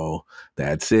now, bro.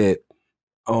 That's it.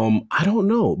 I don't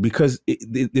know, because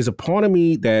there's a part of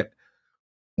me that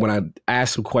when I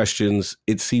ask some questions,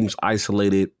 it seems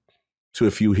isolated to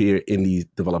a few indie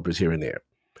developers here and there.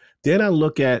 Then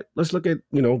let's look at,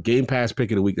 Game Pass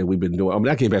pick of the week that we've been doing. I mean,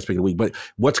 not Game Pass pick of the week, but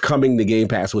what's coming to Game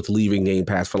Pass, what's leaving Game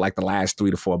Pass for like the last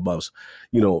 3 to 4 months.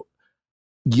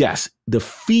 Yes, the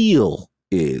feel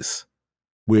is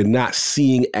we're not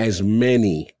seeing as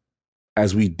many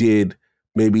as we did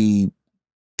maybe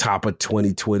top of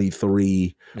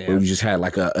 2023, when we just had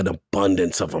like an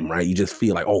abundance of them, right? You just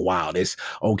feel like, oh wow,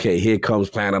 here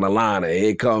comes Planet Alana,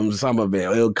 here comes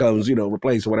Somerville, here comes,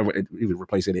 Replace or whatever. Even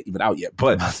Replace it even out yet,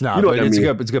 but it's not. But it's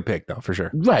a good pick though, for sure.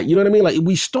 Right, you know what I mean? Like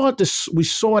we saw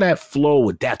that flow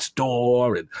with Death's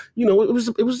Door, and it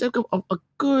was like a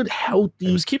good, healthy.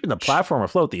 It was keeping the platform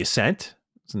afloat. The Ascent.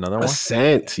 Another one.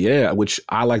 Ascent, yeah, which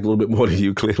I liked a little bit more than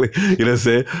you, clearly. You know what I'm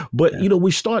saying? But we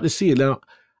start to see it now.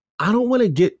 I don't want to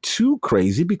get too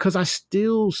crazy, because I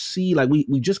still see, like,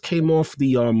 we just came off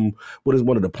the what is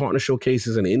one of the partner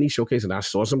showcases and the indie showcase, and I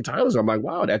saw some titles. I'm like,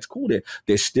 wow, that's cool.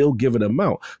 They're still giving them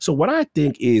out. So what I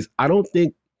think is, I don't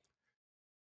think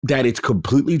that it's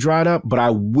completely dried up, but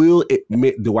I will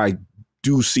admit, I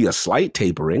do see a slight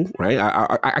tapering, right?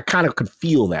 I kind of could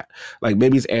feel that. Like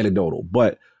maybe it's anecdotal,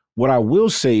 but what I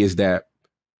will say is that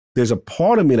there's a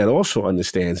part of me that also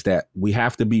understands that we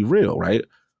have to be real, right?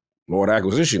 Lord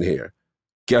acquisition here.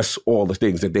 Guess all the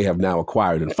things that they have now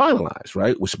acquired and finalized,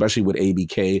 right? Especially with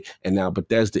ABK and now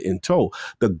Bethesda in tow.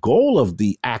 The goal of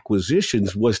the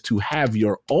acquisitions was to have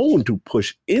your own to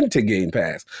push into Game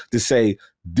Pass, to say,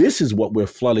 this is what we're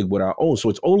flooding with our own. So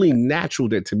it's only natural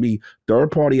that, to me,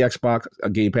 third-party Xbox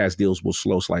Game Pass deals will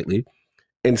slow slightly,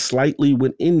 and slightly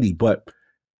with indie. But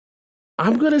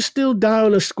I'm going to still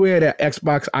down the square that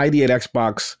ID at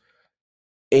Xbox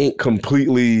ain't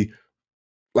completely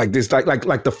like this,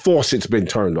 like the faucet's been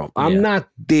turned off. I'm not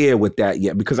there with that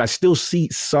yet, because I still see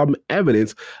some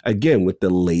evidence, again, with the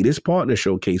latest partner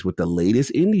showcase, with the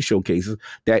latest indie showcases,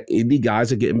 that indie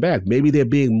guys are getting back. Maybe they're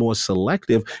being more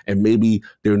selective, and maybe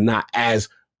they're not as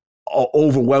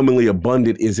overwhelmingly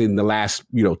abundant as in the last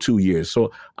 2 years.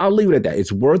 So I'll leave it at that.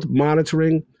 It's worth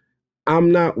monitoring. I'm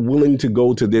not willing to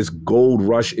go to this gold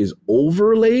rush is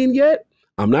over lane yet.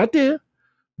 I'm not there,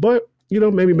 but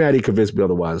maybe Maddie convinced me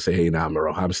otherwise and say, hey, nah,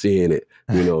 Miro, I'm seeing it.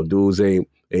 Dudes ain't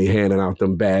handing out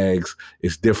them bags.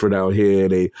 It's different out here.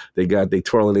 They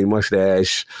twirling their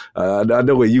mustache. I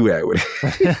know where you at with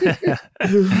it.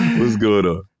 What's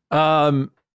going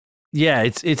on? Yeah,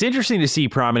 it's interesting to see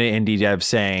prominent indie devs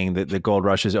saying that the gold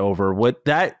rush is over. What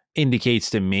that indicates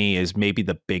to me is maybe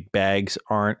the big bags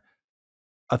aren't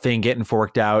a thing getting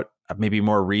forked out, maybe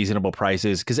more reasonable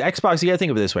prices. Because Xbox, you got to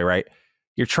think of it this way, right?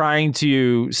 You're trying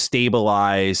to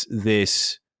stabilize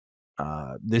this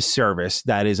service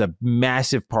that is a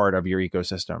massive part of your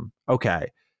ecosystem.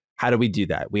 Okay, how do we do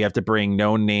that? We have to bring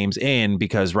known names in,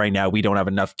 because right now we don't have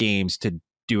enough games to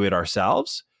do it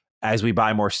ourselves. As we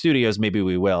buy more studios, maybe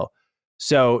we will.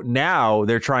 So now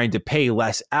they're trying to pay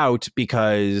less out,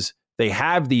 because they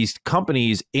have these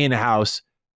companies in-house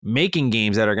making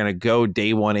games that are going to go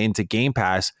day one into Game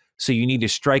Pass. So you need to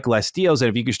strike less deals. And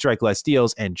if you can strike less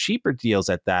deals and cheaper deals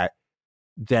at that,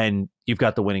 then you've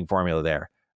got the winning formula there.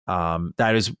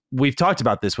 We've talked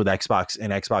about this with Xbox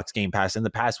and Xbox Game Pass in the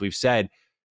past. We've said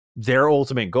their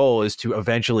ultimate goal is to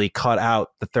eventually cut out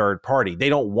the third party. They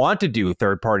don't want to do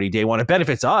third party day one. It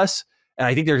benefits us. And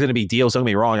I think there's going to be deals. Don't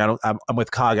get me wrong. I'm with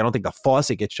COG. I don't think the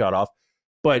faucet gets shut off,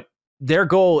 but their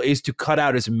goal is to cut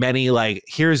out as many, like,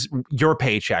 here's your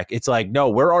paycheck. It's like,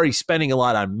 no, we're already spending a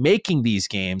lot on making these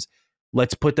games.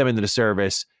 Let's put them into the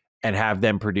service and have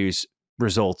them produce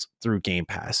results through Game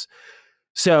Pass.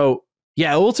 So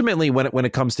yeah, ultimately when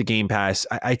it comes to Game Pass,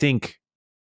 I think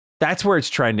that's where it's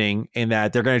trending, in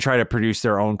that they're going to try to produce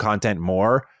their own content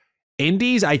more.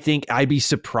 Indies, I think I'd be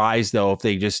surprised though if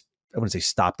they just, I wouldn't say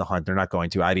stop the hunt. They're not going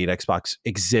to. ID at Xbox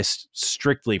exists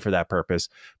strictly for that purpose.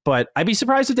 But I'd be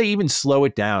surprised if they even slow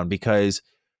it down, because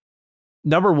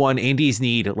number one, indies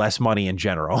need less money in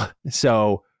general.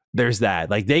 So there's that.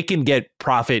 Like, they can get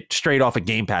profit straight off a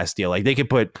Game Pass deal. Like, they could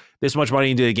put this much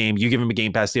money into the game. You give them a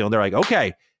Game Pass deal, and they're like,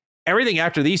 okay, everything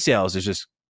after these sales is just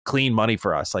clean money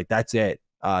for us. Like, that's it.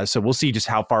 So we'll see just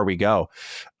how far we go.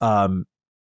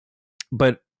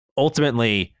 But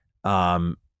ultimately,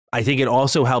 I think it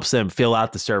also helps them fill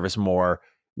out the service more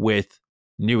with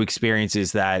new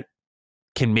experiences that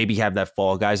can maybe have that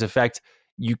Fall Guys effect,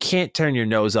 you can't turn your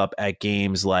nose up at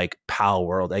games like Pal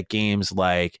World, at games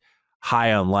like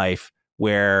High on Life,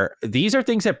 where these are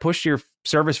things that push your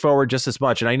service forward just as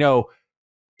much. And I know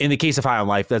in the case of High on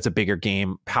Life, that's a bigger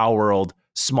game. Pal World,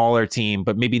 smaller team,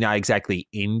 but maybe not exactly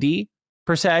indie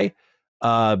per se.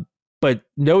 But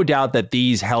no doubt that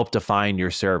these help define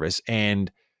your service.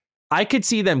 And I could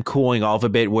see them cooling off a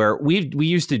bit, where we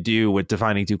used to do with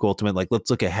Defining Duke Ultimate, like, let's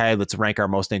look ahead, let's rank our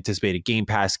most anticipated Game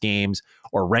Pass games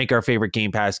or rank our favorite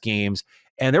Game Pass games.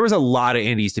 And there was a lot of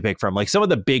indies to pick from. Like, some of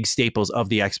the big staples of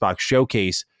the Xbox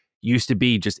showcase used to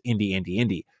be just indie.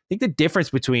 I think the difference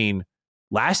between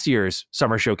last year's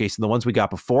summer showcase and the ones we got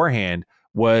beforehand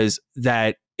was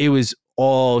that it was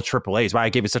all AAAs. Why I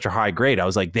gave it such a high grade. I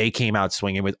was like, they came out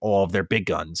swinging with all of their big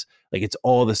guns. Like, it's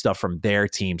all the stuff from their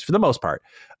teams for the most part.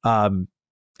 And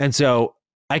so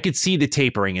I could see the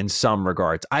tapering in some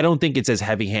regards. I don't think it's as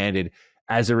heavy-handed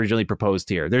as originally proposed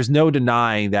here. There's no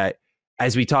denying that,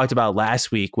 as we talked about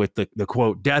last week with the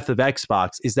quote, death of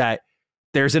Xbox, is that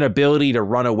there's an ability to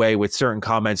run away with certain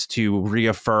comments to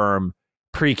reaffirm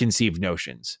preconceived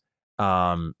notions.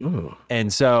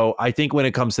 And so I think when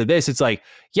it comes to this, it's like,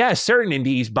 yeah, certain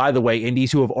indies, by the way,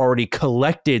 indies who have already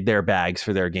collected their bags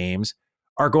for their games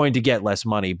are going to get less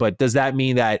money. But does that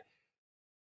mean that,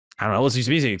 I don't know, let's use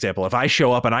me as an example. If I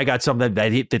show up and I got something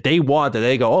that they want, that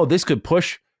they go, oh, this could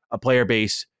push a player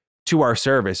base to our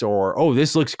service, or, oh,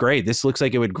 this looks great, this looks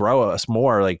like it would grow us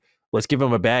more, like, let's give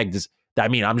them a bag. Does that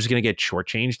mean I'm just going to get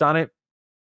shortchanged on it?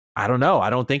 I don't know. I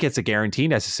don't think it's a guarantee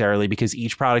necessarily, because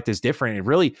each product is different. It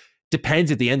really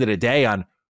depends at the end of the day on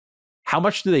how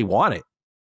much do they want it.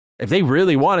 If they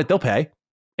really want it, they'll pay.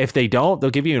 If they don't, they'll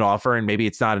give you an offer and maybe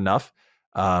it's not enough,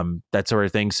 that sort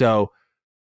of thing. So,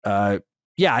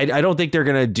 yeah, I don't think they're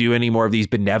going to do any more of these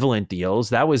benevolent deals.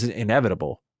 That was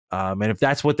inevitable. And if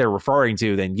that's what they're referring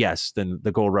to, then yes, then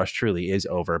the gold rush truly is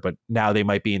over. But now they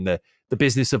might be in the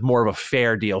business of more of a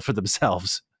fair deal for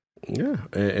themselves. Yeah,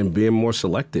 and being more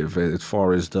selective as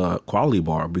far as the quality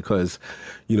bar, because,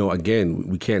 again,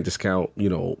 we can't discount,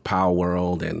 Power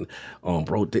World and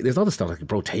there's other stuff like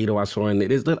Brotato I saw,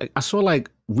 and I saw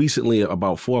like recently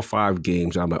about 4 or 5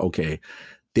 games. I'm like, okay,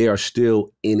 they are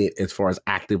still in it as far as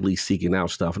actively seeking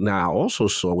out stuff. Now, I also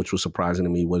saw, which was surprising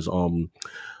to me, was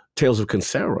Tales of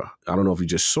Cancera. I don't know if you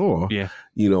just saw. Yeah.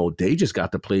 They just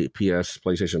got the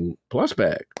PlayStation Plus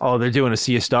bag. Oh, they're doing a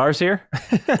Sea of Stars here?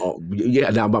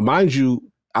 Yeah. Now, but mind you,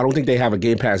 I don't think they have a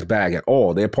Game Pass bag at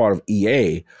all. They're part of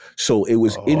EA. So it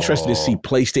was interesting to see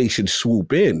PlayStation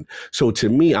swoop in. So to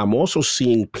me, I'm also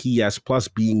seeing PS Plus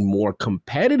being more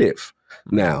competitive.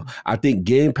 Now, I think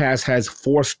Game Pass has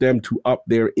forced them to up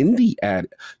their indie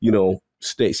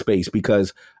state space,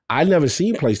 because I never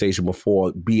seen PlayStation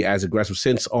before be as aggressive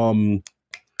since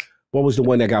what was the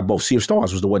one that got both? Sea of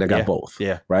Stars was the one that got both.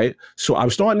 Yeah. Right. So I'm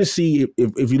starting to see,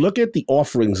 if you look at the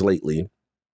offerings lately,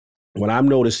 what I'm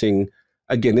noticing,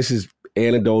 again, this is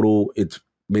anecdotal, it's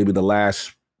maybe the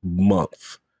last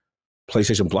month,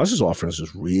 PlayStation Plus's offerings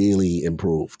has really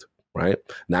improved. Right.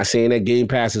 Not saying that Game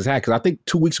Pass is hacked, because I think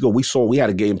 2 weeks ago we had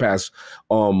a Game Pass.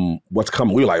 What's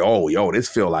coming? We were like, oh, yo, this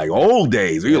feel like old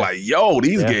days. We were like, yo,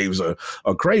 these games are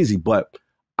crazy. But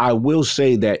I will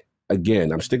say that,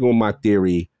 again, I'm sticking with my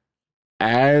theory.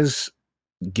 As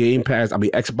Game Pass,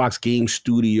 Xbox Game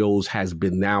Studios has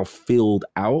been now filled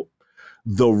out,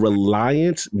 the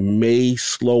reliance may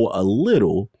slow a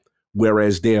little,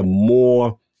 whereas they're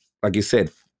more, like I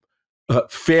said,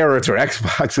 fairer to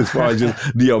Xbox as far as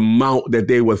just the amount that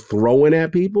they were throwing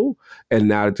at people. And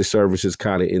now that the service is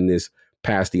kind of in this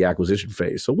past the acquisition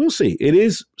phase. So we'll see. It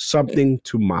is something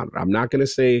to monitor. I'm not going to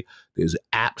say there's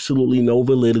absolutely no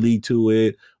validity to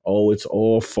it. Oh, it's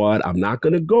all fun. I'm not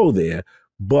going to go there.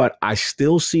 But I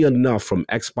still see enough from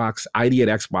Xbox, ID at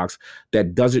Xbox,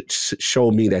 that doesn't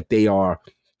show me that they are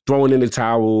throwing in the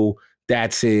towel.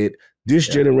 That's it. This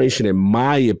generation, in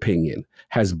my opinion,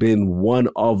 has been one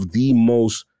of the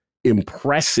most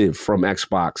impressive from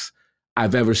Xbox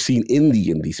I've ever seen in the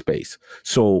indie space.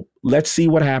 So let's see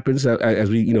what happens as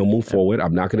we move forward.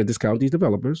 I'm not going to discount these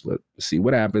developers. Let's see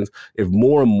what happens. If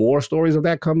more and more stories of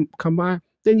that come by,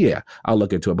 then yeah, I'll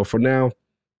look into it. But for now,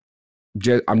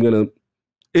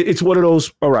 it's one of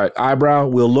those, all right, eyebrow,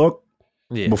 we'll look.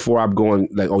 Yeah. Before I'm going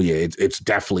like, oh yeah, it's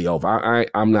definitely over.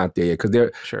 I'm not there,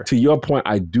 because to your point,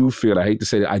 I do feel, I hate to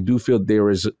say that, I do feel there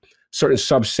is a certain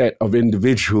subset of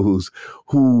individuals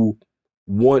who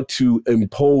want to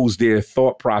impose their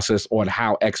thought process on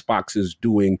how Xbox is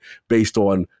doing based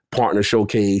on partner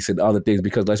showcase and other things,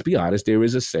 because let's be honest, there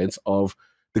is a sense of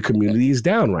the community is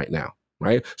down right now.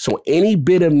 right? So any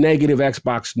bit of negative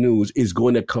Xbox news is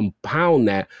going to compound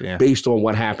that based on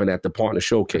what happened at the partner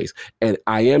showcase. And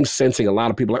I am sensing a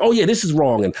lot of people like, oh yeah, this is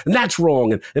wrong and that's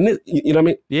wrong. And this, you know what I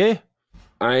mean? Yeah.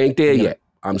 I ain't there yet.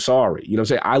 I'm sorry. You know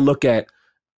what I'm saying? I look at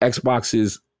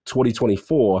Xbox's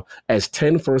 2024 as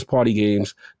 10 first-party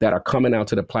games that are coming out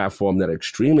to the platform that are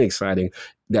extremely exciting,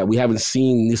 that we haven't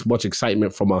seen this much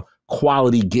excitement from a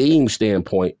quality game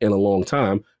standpoint in a long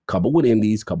time, coupled with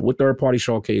indies, coupled with third-party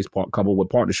showcase, coupled with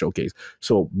partner showcase.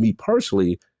 So me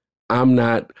personally, I'm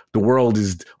not, the world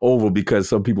is over because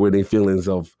some people had their feelings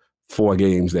of 4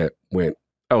 games that went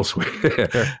elsewhere.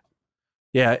 Sure.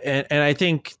 Yeah, and I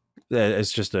think that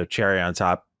it's just a cherry on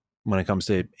top when it comes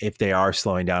to if they are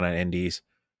slowing down on indies.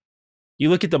 You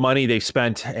look at the money they've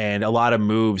spent, and a lot of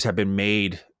moves have been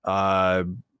made,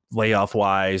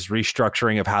 layoff-wise,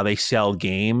 restructuring of how they sell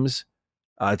games.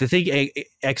 To think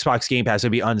Xbox Game Pass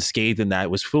would be unscathed in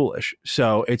that was foolish.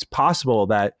 So it's possible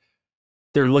that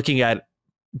they're looking at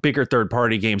bigger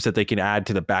third-party games that they can add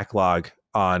to the backlog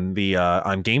on the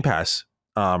on Game Pass,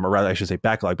 or rather, I should say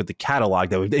backlog, but the catalog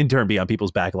that would in turn be on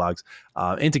people's backlogs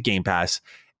into Game Pass.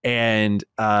 And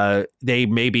they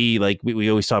maybe, like we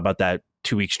always talk about that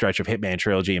 2-week stretch of Hitman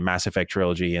trilogy and Mass Effect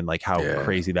trilogy and like how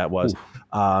crazy that was.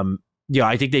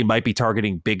 I think they might be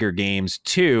targeting bigger games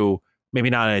too, maybe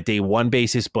not on a day one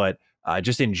basis, but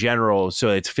just in general. So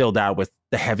it's filled out with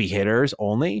the heavy hitters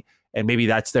only. And maybe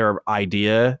that's their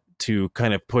idea to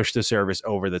kind of push the service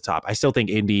over the top. I still think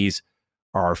indies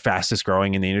are fastest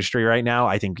growing in the industry right now.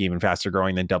 I think even faster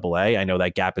growing than AA. I know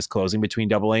that gap is closing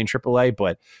between AA and AAA,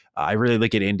 but I really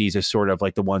look at indies as sort of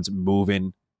like the ones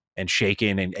moving and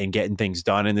shaking and getting things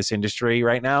done in this industry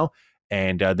right now.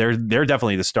 And they're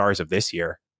definitely the stars of this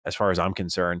year, as far as I'm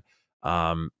concerned.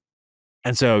 And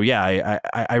so,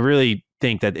 I really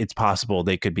think that it's possible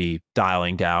they could be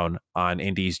dialing down on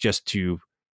indies just to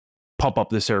pump up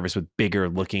the service with bigger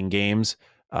looking games.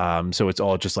 So it's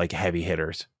all just like heavy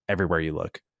hitters everywhere you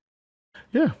look.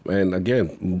 Yeah. And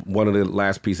again, one of the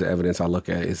last piece of evidence I look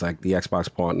at is like the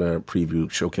Xbox partner preview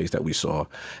showcase that we saw.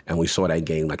 And we saw that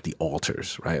game like The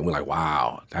Alters, right? And we're like,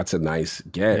 wow, that's a nice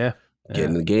get. Yeah.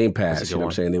 Getting the Game Pass, you know what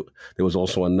I'm saying? There was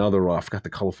also another, I forgot the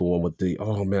colorful one with the,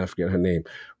 oh man, I forget her name.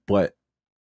 But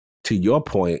to your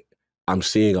point, I'm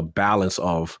seeing a balance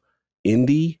of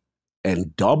indie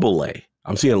and AA.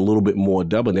 I'm seeing a little bit more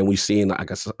double. And then we're seeing like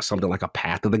something like a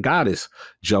Path of the Goddess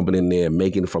jumping in there,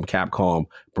 making from Capcom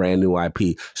brand new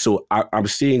IP. So I'm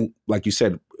seeing, like you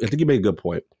said, I think you made a good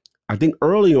point. I think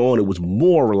early on it was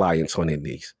more reliance on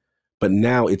indies, but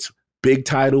now it's big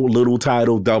title, little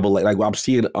title, double. Like I'm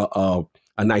seeing a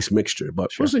nice mixture,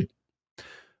 but we'll see.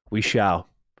 We shall.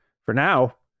 For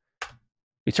now,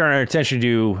 we turn our attention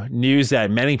to news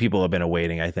that many people have been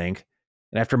awaiting, I think.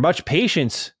 And after much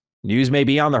patience, news may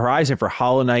be on the horizon for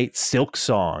Hollow Knight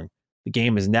Silksong. The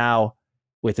game is now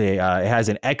with it has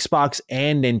an Xbox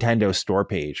and Nintendo store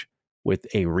page with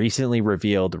a recently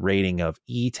revealed rating of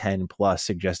E10+,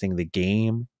 suggesting the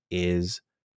game is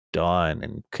done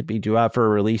and could be due out for a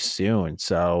release soon.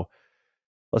 So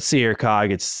let's see here,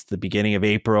 Cog. It's the beginning of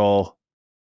April.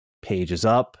 Page is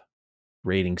up.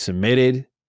 Rating submitted.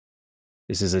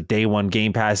 This is a day one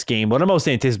Game Pass game. One of the most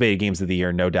anticipated games of the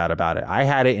year, no doubt about it. I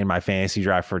had it in my fantasy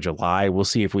draft for July. We'll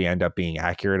see if we end up being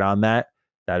accurate on that.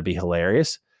 That'd be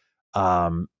hilarious.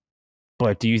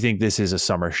 But do you think this is a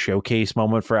summer showcase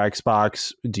moment for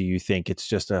Xbox? Do you think it's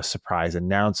just a surprise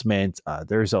announcement?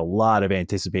 There's a lot of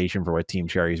anticipation for what Team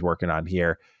Cherry is working on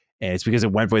here. And it's because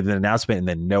it went with an announcement and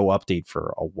then no update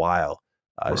for a while.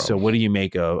 So what do you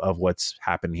make of what's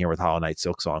happened here with Hollow Knight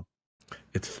Silksong?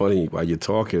 It's funny, while you're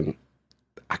talking,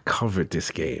 I covered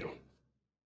this game.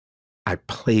 I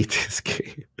played this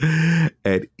game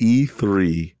at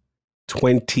E3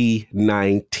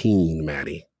 2019,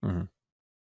 Maddie. Mm-hmm.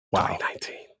 Wow.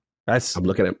 2019. I'm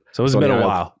looking at. So it's been a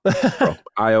while. Bro,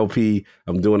 IOP,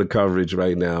 I'm doing a coverage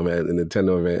right now, man, the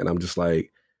Nintendo event, and I'm just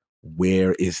like,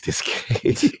 where is this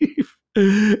game?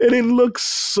 And it looks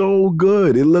so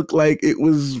good. It looked like it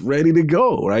was ready to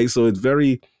go, right? So it's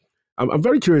I'm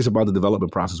very curious about the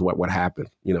development process, what happened,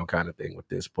 kind of thing with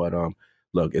this. But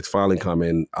look, it's finally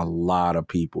coming. A lot of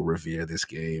people revere this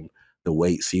game. The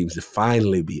wait seems to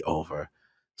finally be over.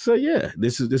 So yeah,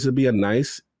 this would be a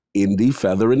nice indie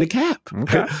feather in the cap.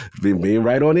 Okay. Being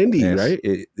right on indie, yes. Right?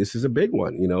 This is a big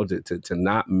one, to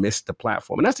not miss the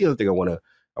platform. And that's the other thing I want to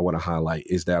highlight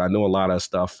is that I know a lot of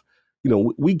stuff,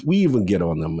 we even get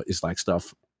on them. It's like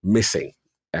stuff missing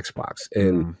Xbox.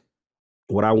 And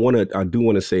what I do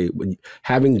want to say,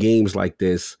 having games like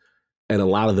this and a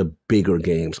lot of the bigger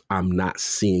games I'm not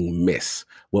seeing miss.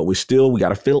 What we got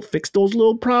to fix those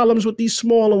little problems with these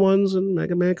smaller ones and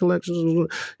Mega Man Collections,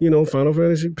 Final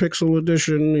Fantasy Pixel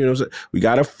Edition, we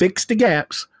got to fix the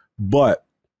gaps. But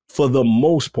for the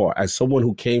most part, as someone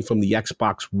who came from the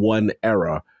Xbox One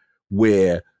era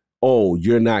where, oh,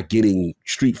 you're not getting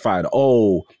Street Fighter.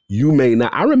 Oh, you may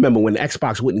not. I remember when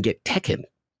Xbox wouldn't get Tekken.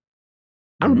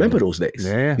 I remember those days.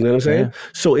 Yeah, you know what I'm saying? Yeah.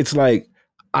 So it's like,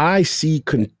 I see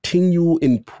continual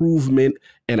improvement,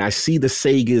 and I see the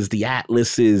Segas, the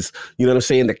Atlases, you know what I'm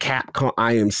saying? The Capcom,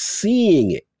 I am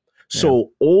seeing it.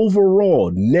 So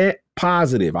overall, net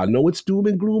positive. I know it's doom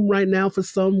and gloom right now for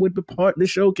some with the partner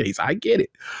showcase. I get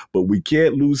it. But we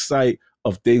can't lose sight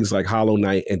of things like Hollow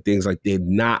Knight and things like they're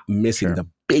not missing. The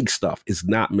big stuff is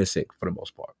not missing for the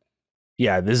most part.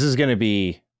 Yeah, this is going to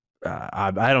be,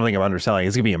 I don't think I'm underselling.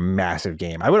 It's going to be a massive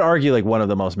game. I would argue like one of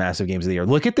the most massive games of the year.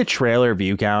 Look at the trailer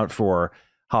view count for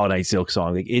Hollow Knight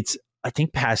Silksong. Like it's, I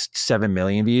think, past 7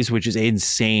 million views, which is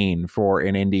insane for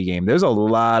an indie game. There's a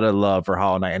lot of love for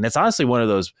Hollow Knight. And it's honestly one of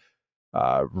those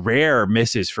rare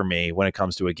misses for me when it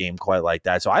comes to a game quite like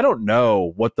that. So I don't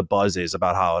know what the buzz is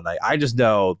about Hollow Knight. I just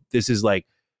know this is like,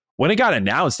 when it got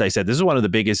announced, I said, this is one of the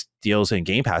biggest deals in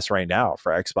Game Pass right now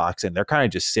for Xbox. And they're kind of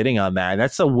just sitting on that. And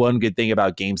that's the one good thing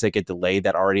about games that get delayed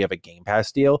that already have a Game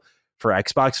Pass deal for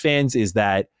Xbox fans, is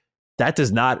that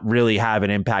does not really have an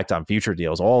impact on future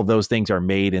deals. All of those things are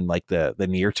made in like the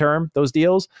near term, those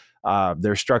deals.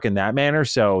 They're struck in that manner.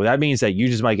 So that means that you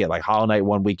just might get like Hollow Knight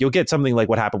one week. You'll get something like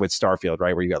what happened with Starfield,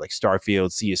 right? Where you got like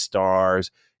Starfield, Sea of Stars,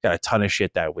 got a ton of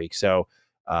shit that week. So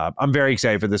I'm very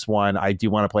excited for this one. I do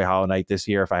want to play Hollow Knight this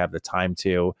year if I have the time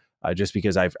to, just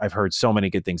because I've heard so many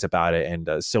good things about it. And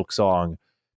Silksong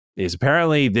is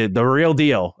apparently the real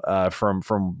deal from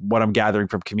what I'm gathering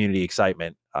from community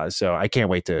excitement. So I can't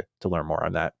wait to learn more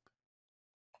on that.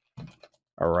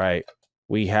 All right.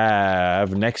 We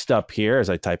have next up here, as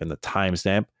I type in the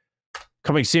timestamp,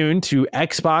 coming soon to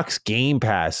Xbox Game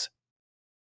Pass,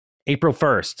 April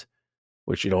 1st,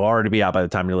 which it'll already be out by the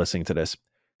time you're listening to this.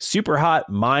 Super Hot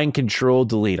Mind Control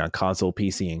Delete on console,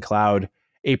 PC, and cloud.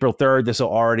 April 3rd, this will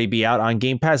already be out on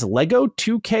Game Pass. Lego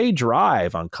 2K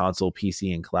Drive on console,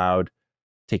 PC, and cloud.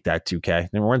 Take that, 2K.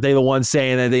 And weren't they the ones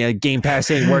saying that the Game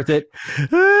Pass ain't worth it?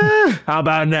 How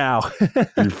about now?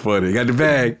 You're funny. You got the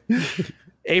bag.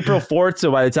 April 4th,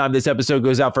 so by the time this episode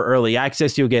goes out for early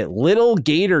access, you'll get Little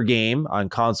Gator Game on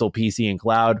console, PC, and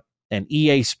cloud, and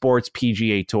EA Sports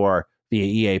PGA Tour via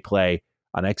EA Play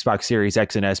on Xbox Series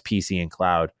X and S, PC, and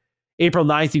cloud. April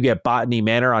 9th, you get Botany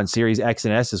Manor on Series X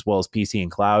and S, as well as PC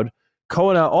and cloud.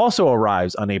 Kona also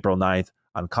arrives on April 9th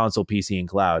on console, PC, and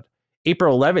cloud.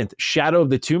 April 11th, Shadow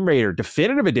of the Tomb Raider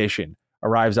Definitive Edition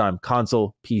arrives on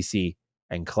console, PC,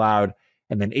 and cloud.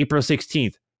 And then April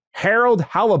 16th, Harold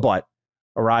Halibut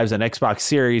arrives on Xbox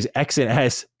Series X and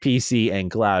S, PC, and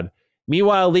cloud.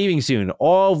 Meanwhile, leaving soon,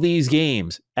 all of these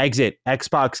games exit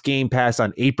Xbox Game Pass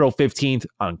on April 15th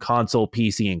on console,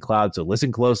 PC, and cloud. So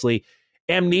listen closely.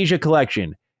 Amnesia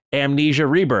Collection, Amnesia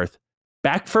Rebirth,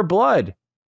 Back for Blood,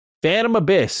 Phantom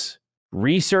Abyss,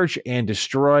 Research and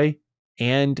Destroy,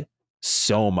 and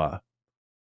Soma.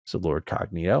 So Lord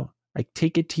Cognito, I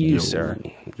take it to you, sir.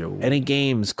 Any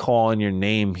games calling your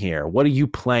name here? What are you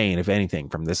playing, if anything,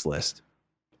 from this list?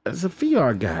 As a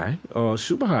VR guy,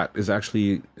 Super Hot is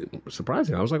actually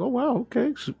surprising. I was like, oh, wow,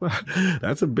 okay.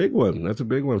 That's a big one. That's a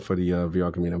big one for the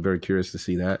VR community. I'm very curious to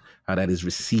see that, how that is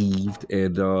received.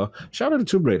 And shout out to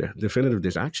Tomb Raider, Definitive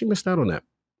Edition. I actually missed out on that.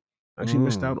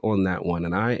 Missed out on that one.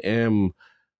 And I am,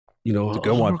 it's a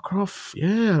good one. Croft,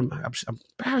 yeah, I'm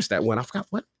embarrassed that one. I forgot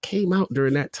what came out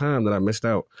during that time that I missed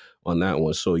out on that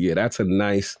one. So yeah, that's a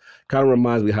nice, kind of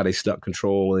reminds me how they stuck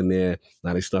Control in there.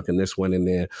 Now they stuck in this one in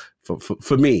there.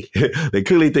 For me, they're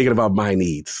clearly thinking about my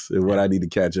needs and what I need to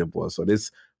catch up on. So this,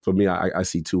 for me, I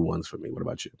see 2 ones for me. What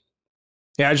about you?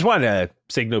 Yeah, I just wanted to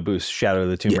signal boost Shadow of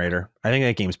the Tomb Raider. I think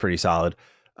that game's pretty solid.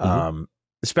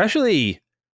 Especially,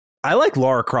 I like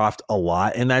Lara Croft a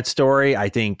lot in that story. I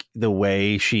think the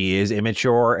way she is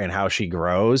immature and how she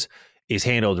grows is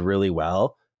handled really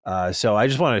well. So I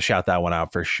just want to shout that one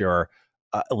out for sure.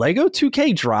 Lego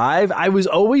 2K Drive, I was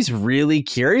always really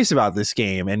curious about this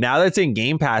game. And now that's in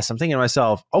Game Pass, I'm thinking to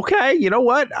myself, okay, you know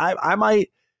what? I might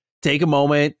take a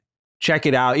moment, check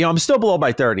it out. I'm still below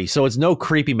by 30, so it's no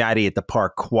creepy Maddie at the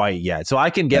park quite yet. So I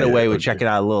can get away with checking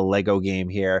out a little Lego game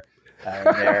here and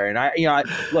there. And I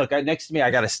look, next to me,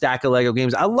 I got a stack of Lego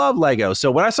games. I love Lego. So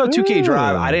when I saw 2K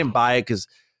Drive, I didn't buy it because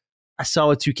I saw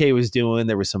what 2K was doing.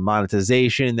 There was some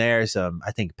monetization there, some,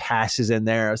 I think, passes in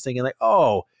there. I was thinking like,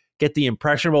 oh, get the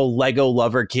impressionable Lego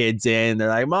lover kids in. They're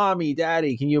like, mommy,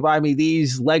 daddy, can you buy me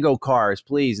these Lego cars,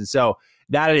 please? And so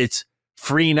now that it's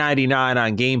free 99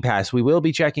 on Game Pass. We will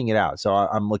be checking it out. So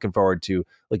I'm looking forward to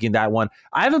looking at that one.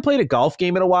 I haven't played a golf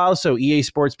game in a while, so EA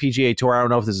Sports PGA Tour, I don't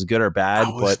know if this is good or bad.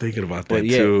 I was thinking about that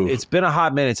too. It's been a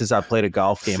hot minute since I played a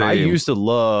golf game. Same. I used to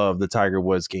love the Tiger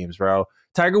Woods games, bro.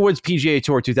 Tiger Woods PGA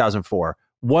Tour 2004,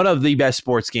 one of the best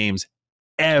sports games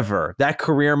ever. That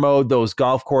career mode, those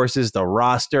golf courses, the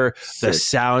roster, the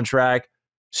soundtrack,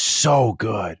 so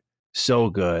good. So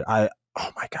good. Oh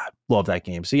my God, love that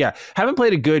game. So yeah, haven't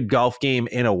played a good golf game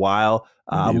in a while.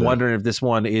 I'm wondering if this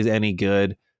one is any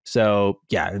good. So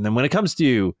yeah, and then when it comes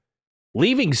to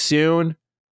leaving soon,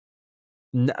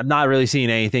 I'm not really seeing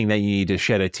anything that you need to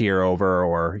shed a tear over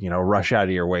or, rush out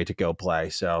of your way to go play.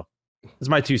 So that's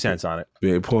my 2 cents on it.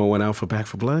 You ain't pouring one out for Back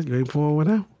for Blood? You ain't pouring one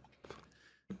out?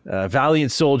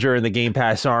 Valiant soldier in the Game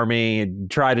Pass army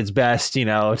and tried its best,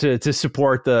 to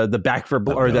support the Back for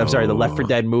Blood, or the Left 4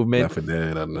 Dead movement. Left 4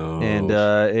 Dead, I know. And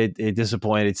it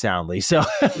disappointed soundly. So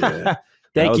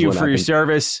thank you for your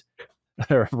service.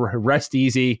 Rest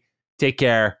easy. Take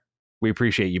care. We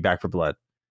appreciate you. Back for Blood.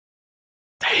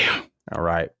 Damn. All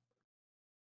right.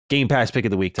 Game Pass pick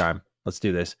of the week time. Let's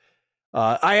do this.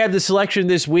 I have the selection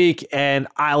this week, and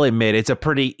I'll admit it's a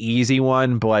pretty easy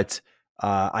one, but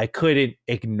I couldn't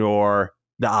ignore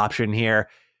the option here.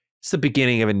 It's the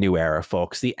beginning of a new era,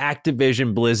 folks. The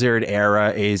Activision Blizzard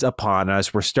era is upon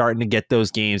us. We're starting to get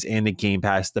those games in the Game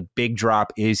Pass. The big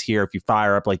drop is here. If you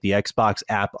fire up like the Xbox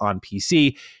app on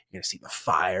PC, you're going to see the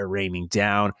fire raining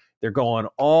down. They're going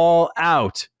all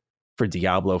out for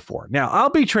Diablo 4. Now, I'll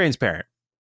be transparent.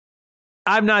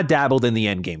 I've not dabbled in the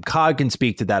end game. COD can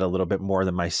speak to that a little bit more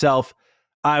than myself.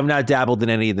 I've not dabbled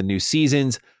in any of the new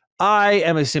seasons. I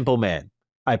am a simple man.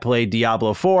 I played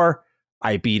Diablo 4.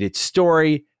 I beat its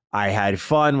story. I had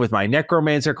fun with my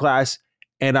Necromancer class,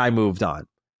 and I moved on.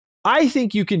 I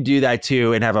think you can do that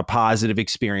too and have a positive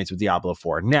experience with Diablo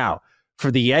 4. Now,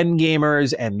 for the end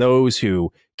gamers and those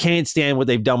who can't stand what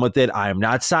they've done with it, I am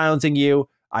not silencing you.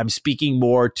 I'm speaking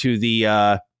more to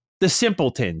the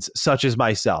simpletons, such as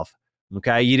myself.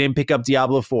 Okay, you didn't pick up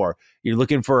Diablo 4. You're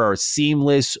looking for a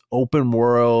seamless, open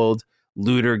world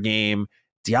looter game.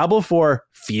 Diablo 4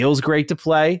 feels great to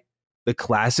play. The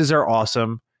classes are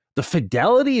awesome. The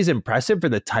fidelity is impressive for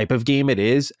the type of game it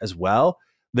is as well.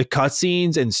 The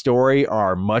cutscenes and story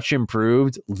are much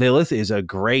improved. Lilith is a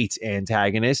great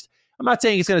antagonist. I'm not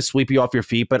saying it's going to sweep you off your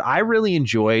feet, but I really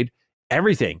enjoyed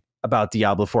everything about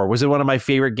Diablo 4. Was it one of my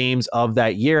favorite games of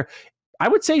that year? I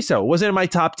would say so. It wasn't in my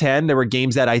top 10. There were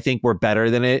games that I think were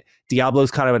better than it. Diablo is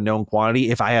kind of a known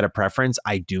quantity. If I had a preference,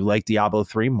 I do like Diablo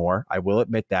 3 more. I will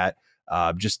admit that.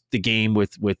 Just the game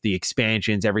with the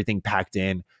expansions, everything packed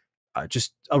in,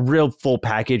 just a real full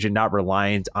package and not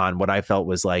reliant on what I felt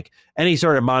was like any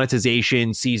sort of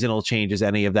monetization, seasonal changes,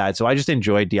 any of that. So I just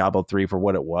enjoyed Diablo 3 for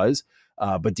what it was.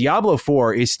 But Diablo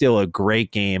 4 is still a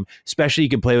great game, especially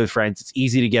you can play with friends. It's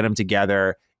easy to get them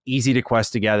together, easy to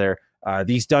quest together.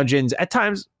 These dungeons at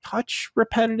times touch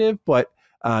repetitive, but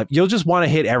you'll just want to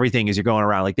hit everything as you're going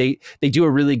around. Like they do a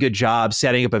really good job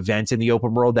setting up events in the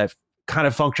open world that kind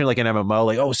of function like an MMO.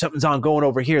 Like, oh, something's ongoing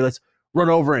over here. Let's run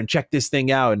over and check this thing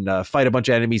out and fight a bunch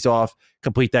of enemies off,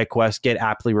 complete that quest, get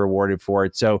aptly rewarded for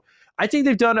it. So I think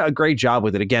they've done a great job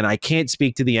with it. Again, I can't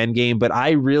speak to the end game, but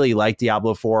I really like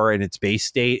Diablo 4 in its base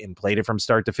state and played it from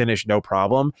start to finish, no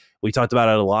problem. We talked about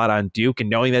it a lot on Duke, and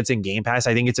knowing that's in Game Pass,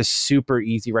 I think it's a super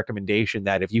easy recommendation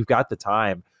that if you've got the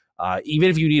time, even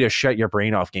if you need a shut your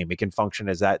brain off game, it can function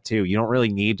as that too. You don't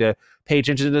really need to pay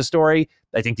attention to the story.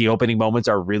 I think the opening moments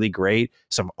are really great.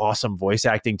 Some awesome voice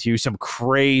acting too. Some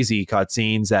crazy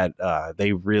cutscenes that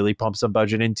they really pump some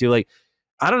budget into. Like,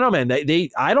 I don't know, man.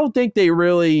 I don't think they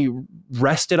really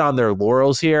rested on their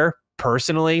laurels here.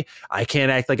 Personally, I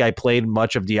can't act like I played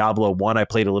much of Diablo 1. I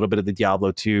played a little bit of the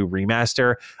Diablo 2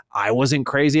 remaster. I wasn't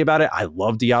crazy about it. I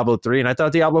love Diablo 3, and I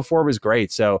thought Diablo 4 was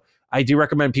great. So I do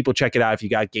recommend people check it out if you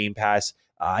got Game Pass.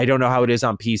 I don't know how it is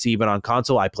on PC, but on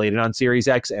console, I played it on Series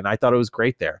X, and I thought it was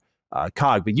great there.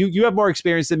 COG, but you have more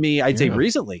experience than me, I'd say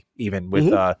recently, even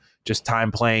with just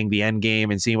time playing the end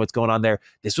game and seeing what's going on there.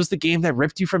 This was the game that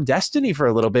ripped you from Destiny for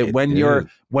a little bit when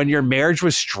your marriage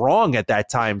was strong at that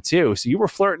time too. So you were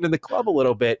flirting in the club a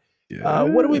little bit.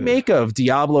 What do we make of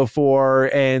Diablo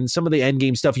 4 and some of the end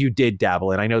game stuff you did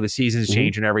dabble in? I know the seasons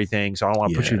change and everything, so I don't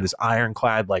want to put you in this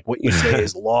ironclad, like what you say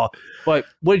is law. But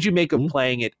what did you make of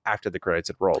playing it after the credits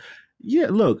had rolled? Yeah,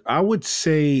 look, I would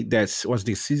say that was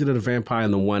the Season of the Vampire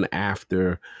and the one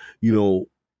after,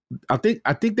 I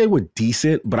think they were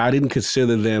decent, but I didn't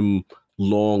consider them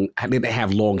long. I didn't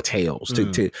have long tails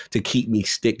to keep me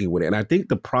sticking with it. And I think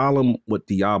the problem with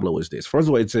Diablo is this. First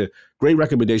of all, it's a great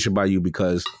recommendation by you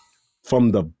because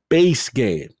from the base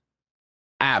game,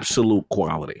 absolute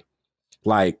quality.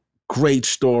 Like, great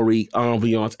story,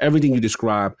 ambiance, everything you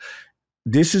described.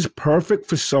 This is perfect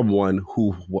for someone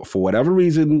who, for whatever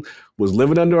reason, was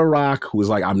living under a rock, who was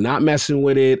like, I'm not messing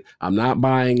with it, I'm not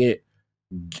buying it.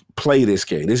 Play this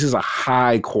game. This is a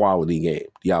high quality game,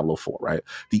 Diablo 4, right?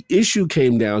 The issue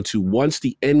came down to once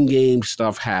the end game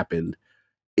stuff happened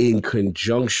in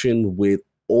conjunction with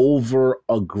over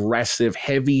aggressive,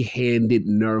 heavy handed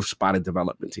nerfs by the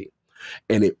development team.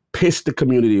 And it pissed the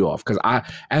community off because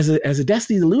as a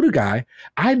Destiny the Looter guy,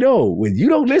 I know when you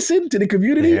don't listen to the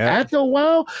community after a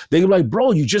while, they're like,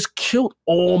 bro, you just killed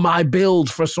all my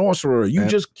builds for Sorcerer. You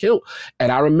just killed.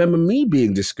 And I remember me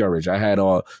being discouraged. I had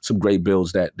some great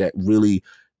builds that really,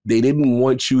 they didn't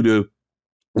want you to,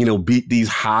 beat these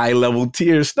high level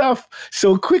tier stuff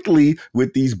so quickly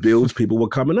with these builds people were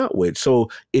coming up with.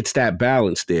 So it's that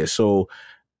balance there. So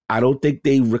I don't think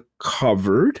they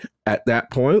recovered at that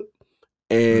point.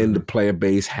 And the player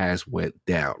base has went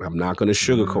down. I'm not going to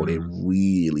sugarcoat it.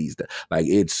 Really, like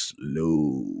it's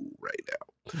low right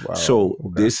now. Wow. So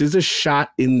this is a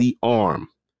shot in the arm.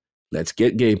 Let's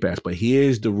get Game Pass. But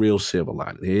here's the real silver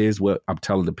lining. Here's what I'm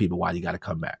telling the people why you got to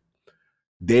come back.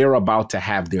 They're about to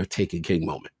have their Taken King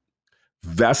moment.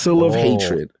 Vessel of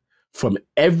Hatred. From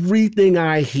everything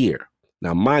I hear.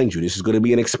 Now, mind you, this is going to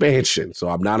be an expansion. So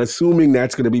I'm not assuming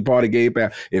that's going to be part of Game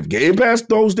Pass. If Game Pass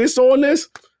throws this on this,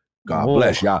 God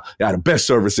bless y'all. Y'all the best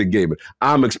service in gaming.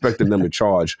 I'm expecting them to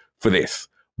charge for this.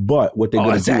 But what they're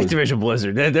going to do is Activision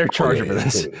Blizzard. They're charging for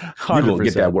this. 100%. You're going to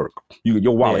get that work.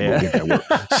 Your wallet going to get that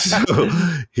work. So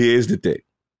here's the thing.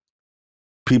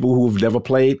 People who have never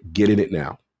played, get in it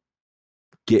now.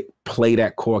 Play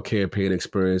that core campaign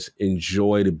experience.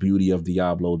 Enjoy the beauty of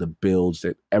Diablo, the builds,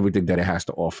 and everything that it has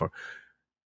to offer.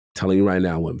 Telling you right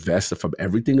now, when from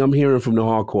everything I'm hearing from the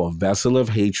hardcore, Vessel of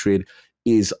Hatred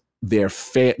is their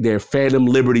Phantom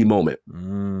Liberty moment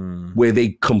where they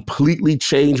completely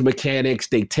change mechanics.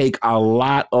 They take a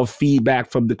lot of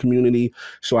feedback from the community.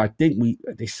 So I think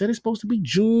they said it's supposed to be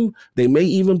June. They may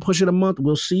even push it a month.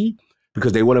 We'll see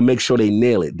because they want to make sure they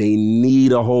nail it. They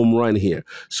need a home run here.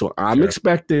 So I'm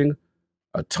expecting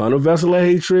a ton of Vessel of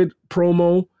Hatred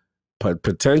promo,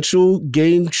 potential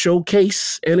game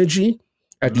showcase energy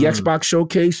at the Xbox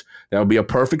showcase. That'll be a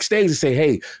perfect stage to say,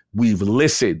 hey, we've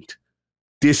listened.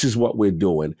 This is what we're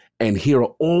doing. And here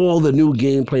are all the new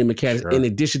gameplay mechanics in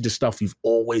addition to stuff you've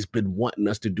always been wanting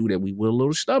us to do that we were a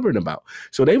little stubborn about.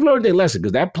 So they've learned their lesson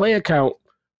because that player count,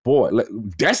 boy,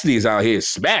 Destiny is out here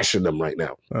smashing them right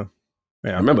now. Oh,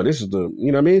 yeah. Remember, this is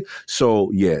you know what I mean?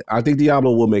 So, yeah, I think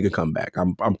Diablo will make a comeback.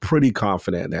 I'm pretty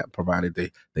confident in that, provided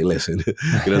they listen. You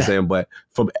know what I'm saying? But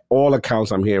from all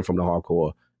accounts I'm hearing from the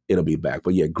hardcore, it'll be back.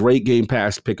 But yeah, great Game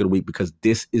Pass pick of the week because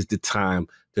this is the time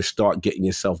to start getting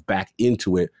yourself back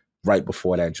into it right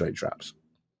before that joint drops.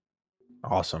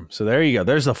 Awesome. So there you go.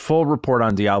 There's a full report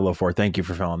on Diablo 4. Thank you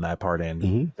for filling that part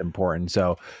in. It's important.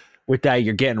 So with that,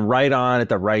 you're getting right on at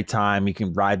the right time. You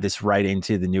can ride this right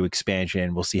into the new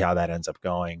expansion. We'll see how that ends up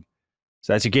going.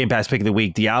 So that's your Game Pass pick of the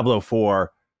week, Diablo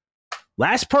 4.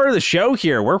 Last part of the show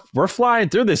here. We're flying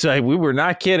through this. We were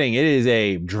not kidding. It is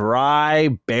a dry,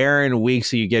 barren week,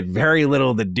 so you get very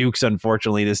little of the Dukes,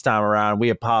 unfortunately, this time around. We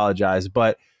apologize,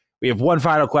 but we have one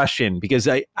final question because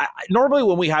I normally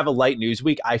when we have a light news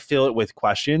week, I fill it with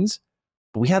questions,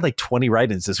 but we had like 20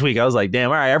 write-ins this week. I was like, damn,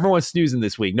 all right, everyone's snoozing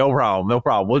this week. No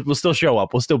problem. We'll still show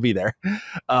up. We'll still be there.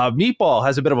 Meatball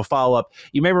has a bit of a follow-up.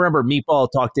 You may remember Meatball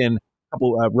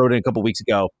wrote in a couple weeks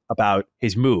ago about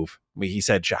his move. He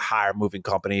said, should I hire a moving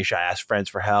company? Should I ask friends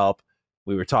for help?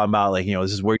 We were talking about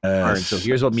this is where you learn. So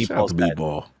here's what Meatball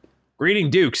said. Greeting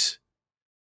Dukes.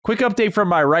 Quick update from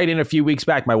my write-in a few weeks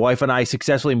back. My wife and I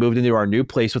successfully moved into our new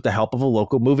place with the help of a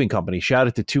local moving company. Shout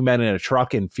out to two men in a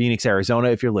truck in Phoenix, Arizona,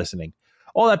 if you're listening.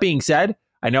 All that being said,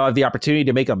 I now have the opportunity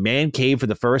to make a man cave for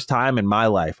the first time in my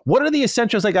life. What are the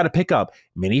essentials I got to pick up?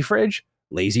 Mini fridge,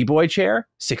 lazy boy chair,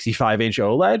 65-inch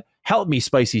OLED. Help me,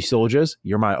 spicy soldiers.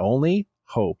 You're my only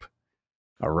hope.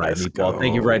 All right, Meatball,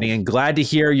 thank you for writing in. Glad to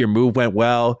hear your move went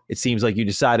well. It seems like you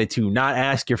decided to not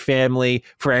ask your family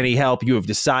for any help. You have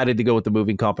decided to go with the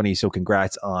moving company, so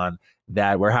congrats on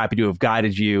that. We're happy to have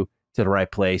guided you to the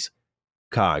right place.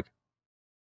 Cog,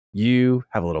 you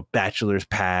have a little bachelor's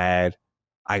pad.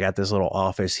 I got this little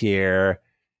office here.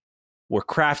 We're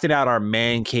crafting out our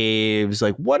man caves.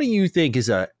 Like, what do you think is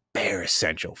a bare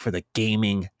essential for the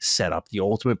gaming setup? The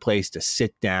ultimate place to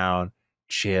sit down,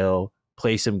 chill,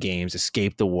 play some games,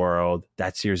 escape the world.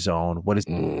 That's your zone. What is?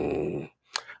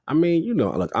 I mean,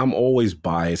 look, I'm always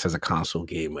biased as a console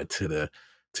gamer to the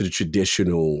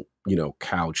traditional,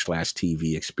 couch /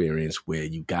 TV experience where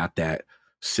you got that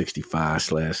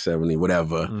 65/70,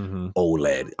 whatever,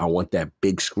 OLED. I want that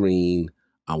big screen.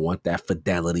 I want that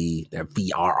fidelity, that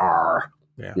VRR.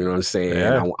 Yeah. You know what I'm saying?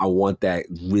 Yeah. I want that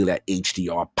really that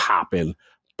HDR popping.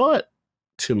 But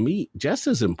to me, just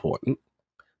as important.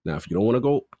 Now, if you don't want to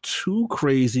go too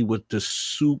crazy with the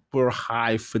super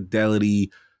high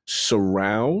fidelity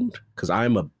surround, because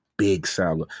I'm a big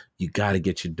sound, you got to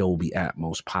get your Dolby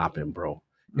Atmos popping, bro.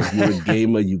 If you're a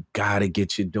gamer, you gotta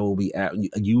get your Dolby Atmos.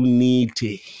 You need to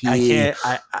hear.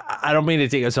 I don't mean to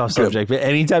take us off subject, but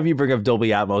anytime you bring up Dolby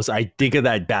Atmos, I think of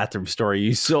that bathroom story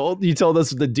you told us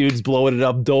the dude's blowing it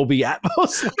up Dolby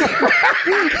Atmos.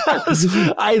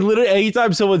 I literally,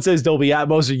 anytime someone says Dolby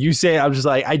Atmos or you say it, I'm just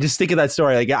like, I just think of that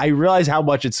story. Like, I realize how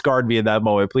much it scarred me in that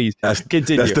moment. Please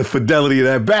continue. That's the fidelity of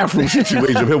that bathroom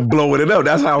situation of him blowing it up.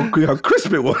 That's how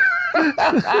crisp it was.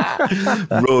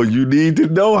 Bro, you need to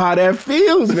know how that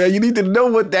feels, man. You need to know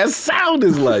what that sound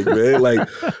is like, man. Like,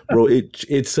 bro,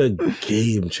 it's a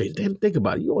game changer. Then think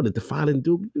about it. You on the Defiling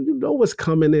Duke, you know what's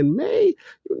coming in May.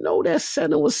 You know that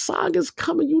Senua Saga's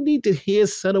coming. You need to hear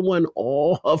Senua in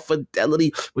all her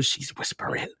fidelity, but she's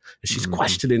whispering and she's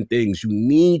questioning things. You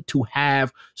need to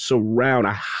have surround.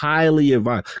 I highly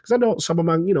advise, because I know some of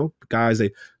my, guys,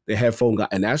 they headphone guy,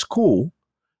 and that's cool.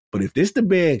 But if this the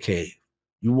band cave,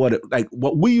 you want to, like,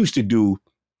 what we used to do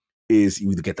is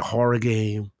you either get the horror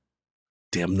game,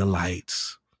 dim the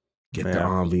lights, get the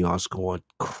ambiance going,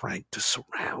 crank the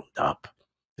surround up.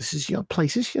 This is your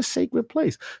place. This is your sacred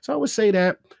place. So I would say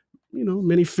that,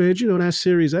 mini fridge, that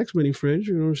Series X mini fridge,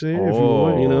 you know what I'm saying? If you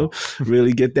want,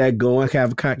 really get that going,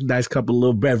 have a nice couple of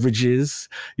little beverages,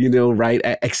 right,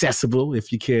 accessible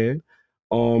if you can.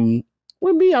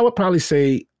 With me, I would probably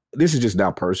say, this is just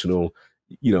not personal,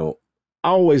 I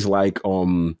always like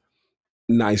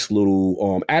nice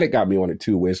little Attic got me on it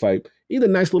too, where it's like either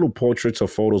nice little portraits or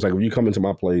photos. Like when you come into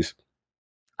my place,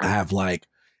 I have like,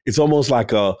 it's almost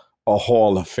like a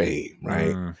hall of fame,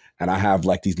 right? And I have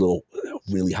like these little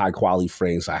really high quality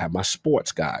frames. I have my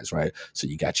sports guys, right? So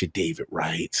you got your David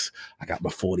Wrights. I got my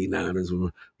 49ers, you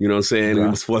know what I'm saying?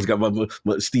 And sports got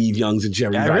my Steve Youngs and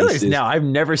Jerry Rice. I realize now I've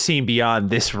never seen beyond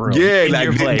this room in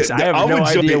your place. I have no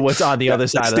idea what's on the other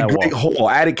side of that wall. Great whole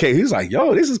Attic came. He's like,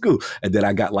 yo, this is cool. And then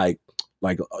I got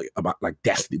about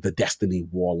Destiny, the Destiny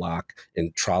Warlock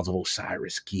and Trials of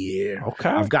Osiris gear. Okay.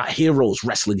 I've got heroes,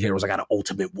 wrestling heroes. I got an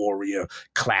Ultimate Warrior,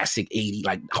 classic 80,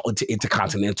 like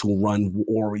Intercontinental Run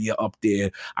Warrior up there.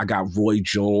 I got Roy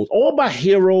Jones, all my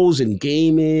heroes and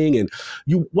gaming and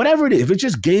whatever it is. If it's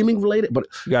just gaming related, but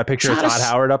you got a picture of Todd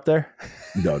Howard up there?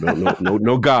 No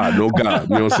God. You know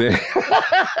what I'm saying?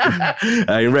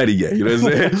 I ain't ready yet. You know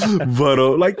what I'm saying?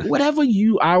 But whatever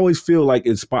I always feel like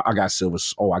inspired. I got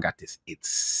I got this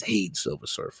insane Silver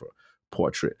Surfer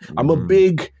portrait. I'm a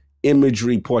big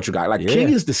imagery portrait guy. Like King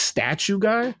is the statue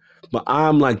guy, but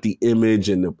I'm like the image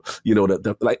and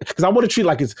the like, because I want to treat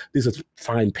like these are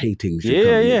fine paintings.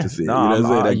 To see.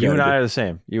 No, you and I are the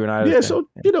same. So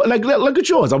like look at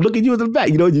yours. I'm looking at you in the back.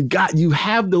 You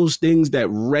have those things that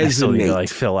resonate. I still need to like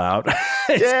fill out.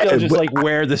 It's still just like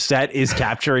where the set is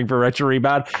capturing for Retro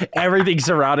Rebound. Everything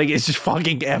surrounding is just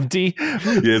fucking empty.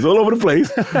 It's all over the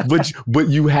place. But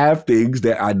you have things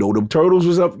that I know them turtles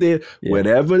was up there. Yeah.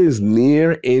 Whatever is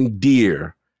near and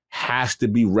dear has to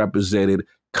be represented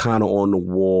kind of on the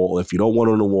wall. If you don't want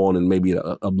it on the wall, then maybe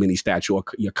a mini statue or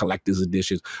your collector's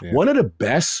editions. Yeah. One of the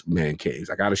best man caves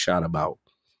I got a shout out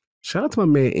to my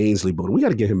man Ainsley Bowden. We got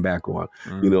to get him back on.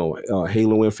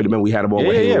 Halo Infinite. Man, we had him on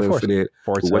with Halo Infinite.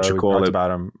 What you call it?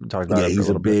 About him. He's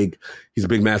a big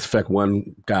Mass Effect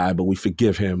 1 guy, but we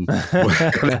forgive him.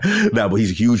 But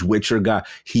he's a huge Witcher guy.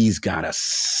 He's got a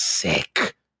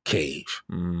sick cave.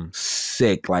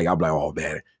 Sick. Like I'm like, oh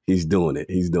man, he's doing it.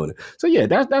 So yeah,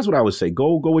 that's what I would say.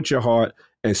 Go with your heart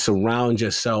and surround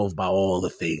yourself by all the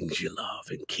things you love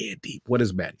and care deep. What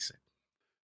does Maddie say?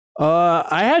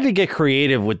 I had to get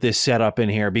creative with this setup in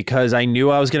here because I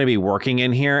knew I was going to be working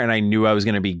in here and I knew I was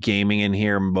going to be gaming in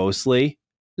here mostly.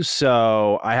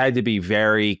 So I had to be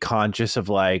very conscious of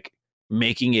like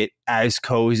making it as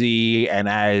cozy and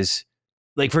as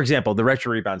like, for example, the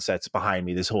Retro Rebound set's behind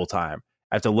me this whole time.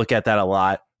 I have to look at that a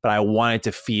lot, but I want it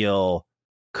to feel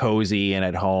cozy and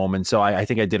at home. And so I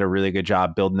think I did a really good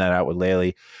job building that out with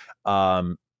Laylee.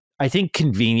 I think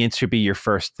convenience should be your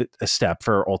first step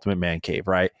for Ultimate Man Cave,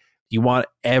 right? You want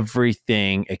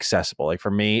everything accessible. Like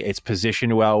for me, it's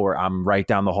positioned well where I'm right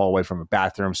down the hallway from a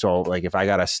bathroom. So like if I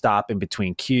got to stop in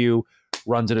between queue,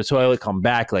 run to the toilet, come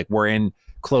back, like we're in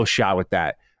close shot with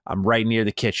that. I'm right near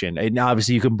the kitchen. And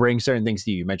obviously you can bring certain things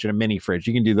to you. You mentioned a mini fridge.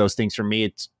 You can do those things. For me,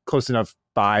 it's close enough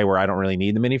by where I don't really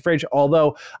need the mini fridge.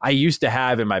 Although I used to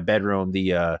have in my bedroom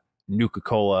the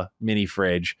Nuka-Cola mini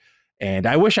fridge. And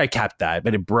I wish I kept that,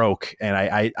 but it broke. And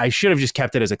I should have just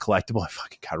kept it as a collectible. I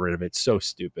fucking got rid of it. So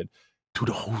stupid. Threw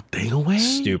the whole thing away?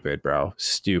 Stupid, bro.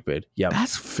 Stupid. Yeah.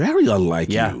 That's very unlike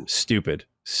you. Yeah, stupid.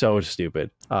 So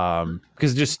stupid. Because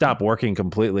it just stopped working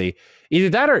completely. Either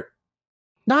that or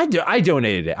no, I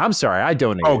donated it. I'm sorry. I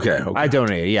donated it. I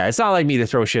donated it. Yeah. It's not like me to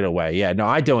throw shit away. Yeah. No,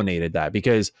 I donated that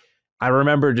because I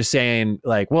remember just saying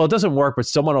like, well, it doesn't work, but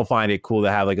someone will find it cool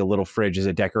to have like a little fridge as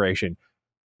a decoration.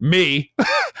 Me.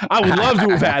 I would love to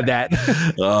have had that.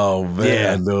 Oh man,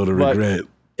 yeah, no the regret.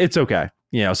 It's okay.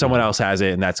 You know, someone else has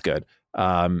it and that's good.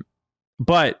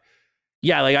 But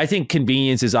yeah, like I think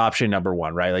convenience is option number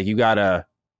one, right? Like you gotta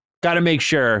make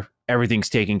sure everything's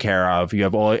taken care of. You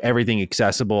have everything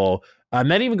accessible.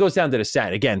 That even goes down to the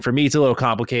set. Again, for me, it's a little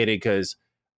complicated because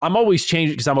I'm always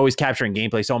changing because I'm always capturing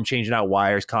gameplay. So I'm changing out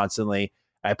wires constantly.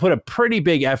 I put a pretty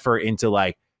big effort into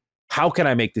like, how can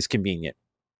I make this convenient?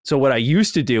 So what I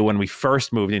used to do when we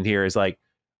first moved in here is like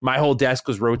my whole desk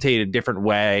was rotated a different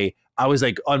way. I was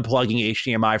like unplugging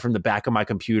HDMI from the back of my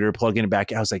computer, plugging it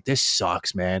back. I was like, this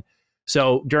sucks, man.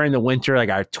 So during the winter, like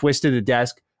I twisted the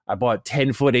desk. I bought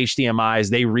 10-foot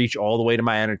HDMIs. They reach all the way to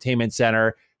my entertainment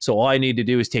center. So all I need to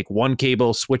do is take one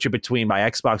cable, switch it between my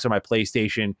Xbox or my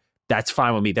PlayStation. That's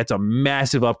fine with me. That's a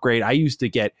massive upgrade. I used to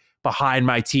get behind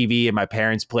my TV in my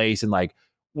parents' place and like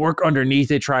work underneath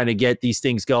it trying to get these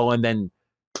things going. Then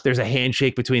there's a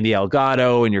handshake between the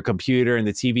Elgato and your computer and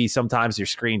the TV. Sometimes your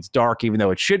screen's dark, even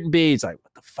though it shouldn't be. It's like,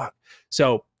 what the fuck?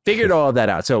 So figured all of that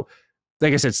out. So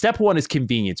like I said, step one is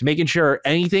convenience, making sure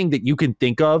anything that you can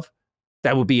think of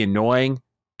that would be annoying,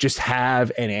 just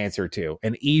have an answer to,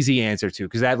 an easy answer to,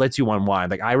 because that lets you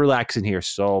unwind. Like I relax in here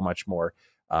so much more.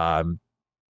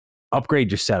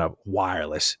 Upgrade your setup,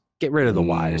 wireless. Get rid of the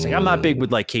wires. Like I'm not big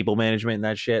with like cable management and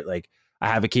that shit. Like I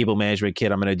have a cable management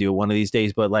kit I'm going to do one of these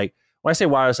days. But like when I say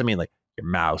wireless, I mean like your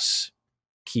mouse,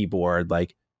 keyboard,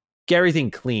 like get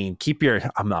everything clean. Keep your,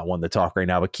 I'm not one to talk right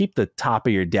now, but keep the top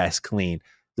of your desk clean.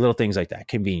 Little things like that,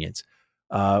 convenience.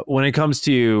 When it comes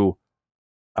to,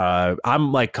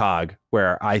 I'm like Cog,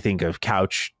 where I think of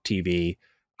couch TV.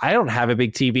 I don't have a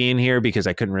big TV in here because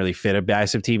I couldn't really fit a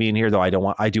massive TV in here, though I do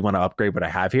want to upgrade what I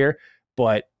have here.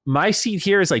 But my seat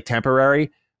here is like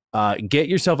temporary. Get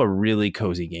yourself a really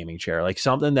cozy gaming chair, like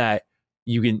something that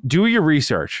you can do your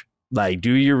research. Like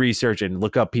do your research and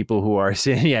look up people who are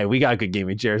sitting. Yeah, we got good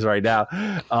gaming chairs right now.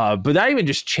 But not even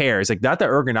just chairs, like not the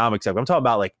ergonomics stuff. I'm talking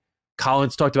about like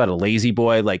Colin's talked about a lazy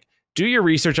boy. Like do your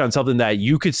research on something that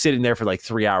you could sit in there for like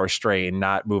 3 hours straight and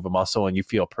not move a muscle and you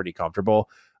feel pretty comfortable.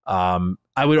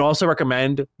 I would also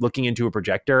recommend looking into a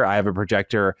projector. I have a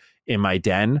projector in my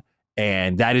den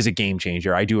and that is a game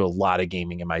changer. I do a lot of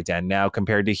gaming in my den now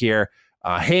compared to here.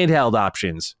 Handheld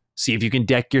options. See if you can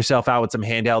deck yourself out with some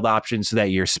handheld options so that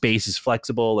your space is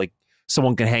flexible. Like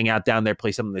someone can hang out down there,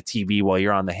 play something on the TV while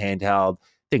you're on the handheld.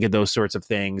 Think of those sorts of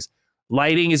things.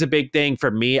 Lighting is a big thing for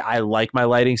me. I like my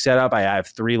lighting setup. I have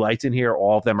 3 lights in here.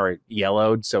 All of them are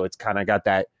yellowed. So it's kind of got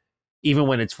that, even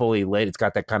when it's fully lit, it's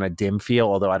got that kind of dim feel,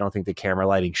 although I don't think the camera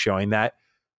lighting's showing that.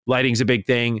 Lighting's a big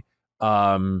thing.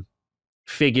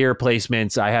 Figure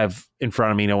placements I have in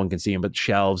front of me. No one can see them, but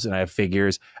shelves, and I have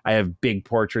figures. I have big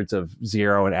portraits of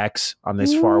Zero and X on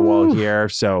this far wall here.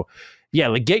 So yeah,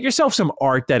 like get yourself some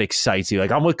art that excites you.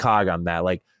 Like I'm with Cog on that.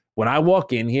 Like when I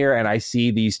walk in here and I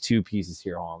see these 2 pieces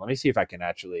here on, let me see if I can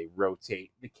actually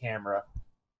rotate the camera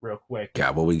real quick.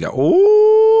 Yeah, what we got?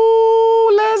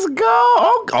 Ooh, let's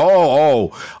go.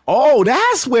 Oh,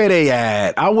 that's where they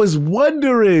at. I was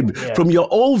wondering from your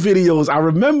old videos. I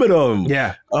remember them.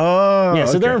 Yeah. Oh, yeah.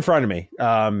 So they're in front of me.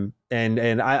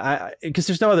 And I because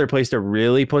there's no other place to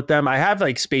really put them. I have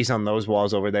like space on those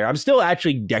walls over there. I'm still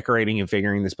actually decorating and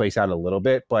figuring this place out a little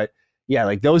bit, but yeah,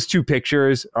 like those 2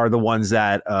 pictures are the ones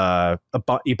that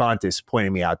Ibantis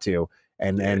pointed me out to.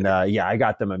 And yeah, I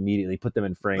got them immediately, put them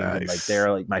in frames. Nice. And like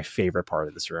they're like my favorite part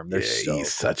of this room. They're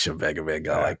he's such a Mega Man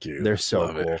guy like you. They're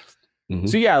so cool. Mm-hmm.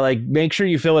 So yeah, like make sure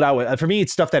you fill it out with. For me,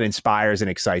 it's stuff that inspires and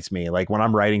excites me. Like when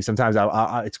I'm writing, sometimes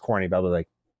it's corny, but I'll be like,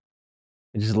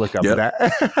 and just look up at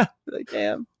that. Like,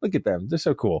 damn, look at them. They're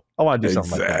so cool. I want to do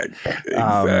something like that.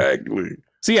 Exactly.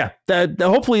 So yeah,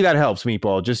 hopefully that helps,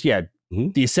 Meatball. Just the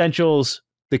essentials,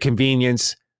 the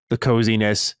convenience, the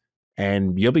coziness,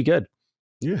 and you'll be good.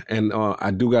 Yeah, and I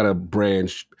do got to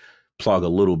branch plug a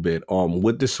little bit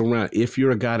with the surround. If you're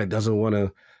a guy that doesn't want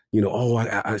to,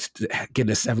 I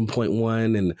getting a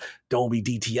 7.1 and Dolby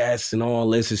DTS and all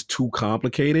this is too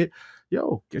complicated.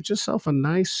 Yo, get yourself a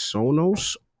nice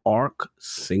Sonos Arc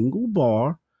single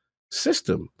bar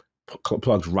system.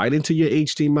 Plugs right into your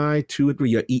HDMI 2 or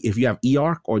 3. If you have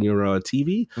eARC on your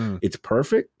TV, it's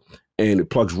perfect, and it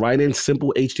plugs right in.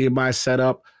 Simple HDMI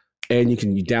setup. and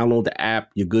you download the app.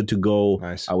 You're good to go.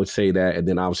 Nice. I would say that. And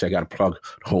then obviously I got to plug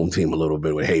the home team a little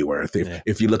bit with Hayworth.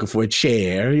 If you're looking for a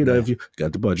chair, you know, if you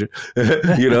got the budget,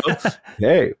 you know,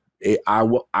 hey,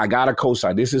 I got to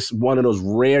co-sign. This is one of those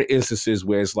rare instances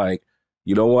where it's like,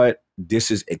 you know what?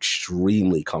 This is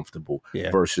extremely comfortable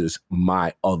versus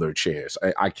my other chairs.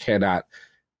 I cannot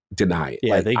deny it.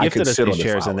 Yeah, like, they gifted us these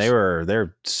chairs and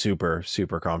they're super,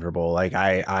 super comfortable. Like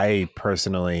I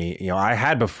personally, you know, I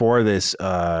had before this,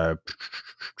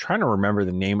 trying to remember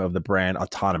the name of the brand,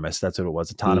 Autonomous. That's what it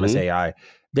was, Autonomous AI.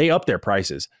 They upped their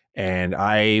prices and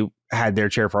I had their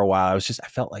chair for a while. I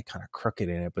felt like kind of crooked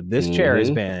in it, but this chair has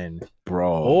been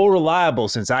all reliable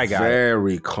since I got it.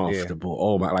 Very comfortable.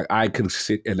 Oh my, like I could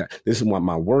sit and this is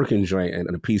my working joint and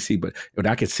the PC, but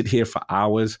I could sit here for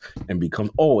hours and become,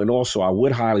 and also I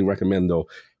would highly recommend though,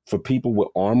 for people with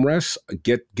armrests,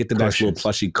 get the nice little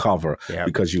plushy cover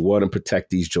because you want to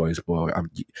protect these joints. Boy,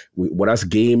 with us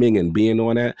gaming and being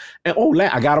on that. And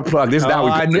I got to plug this. Now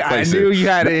I knew you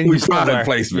had it in your product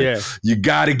placement. Yeah. You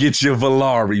got to get your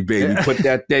Volare, baby. Put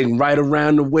that thing right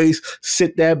around the waist.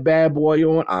 Sit that bad boy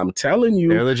on. I'm telling you,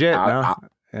 they're legit.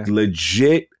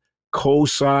 Legit.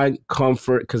 Co-sign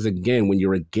comfort, because again, when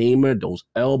you're a gamer, those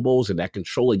elbows and that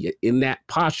controller, you're in that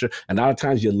posture, and a lot of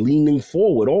times you're leaning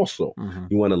forward also.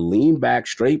 You want to lean back,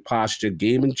 straight posture,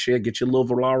 gaming chair, get your little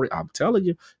Volare. I'm telling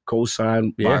you,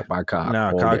 co-sign by Cog.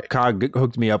 No, Cog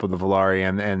hooked me up with the Volare,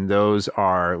 and those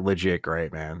are legit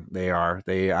great, man. They are.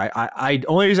 I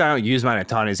only reason I don't use mine a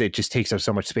ton is it just takes up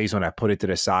so much space when I put it to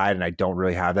the side, and I don't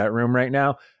really have that room right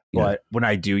now. But when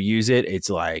I do use it, it's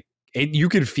like, you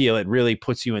can feel it really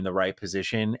puts you in the right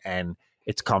position and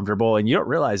it's comfortable and you don't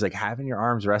realize like having your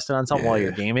arms rested on something while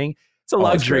you're gaming. It's a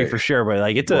luxury for sure, but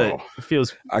like it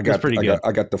feels pretty good.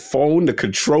 I got the phone, the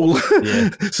controller.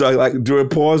 So I like during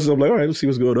pauses, I'm like, all right, let's see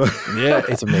what's going on. Yeah,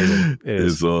 it's amazing.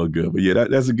 It's all good. But yeah,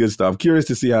 that's a good stuff. I'm curious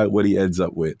to see what he ends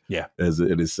up with. Yeah. As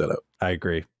it is set up. I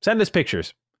agree. Send us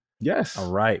pictures. Yes. All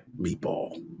right.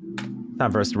 Meatball.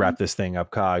 Time for us to wrap this thing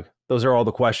up, Cog. Those are all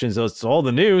the questions. That's all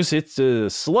the news. It's a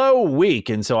slow week.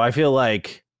 And so I feel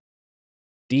like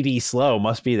DD slow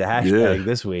must be the hashtag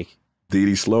this week.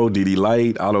 DD slow, DD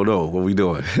light. I don't know. What we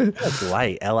doing? That's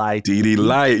light. L-I-T. DD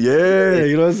light. Yeah.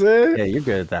 You know what I'm saying? Yeah, you're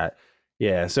good at that.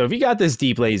 Yeah. So if you got this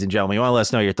deep, ladies and gentlemen, you want to let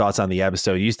us know your thoughts on the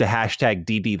episode, use the hashtag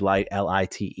DDLight,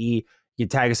 L-I-T-E. You can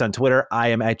tag us on Twitter. I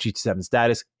am at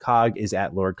G27status. Cog is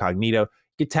at Lord Cognito.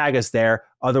 You can tag us there.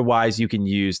 Otherwise, you can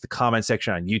use the comment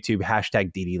section on YouTube,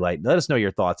 hashtag DDLight. Let us know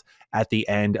your thoughts at the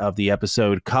end of the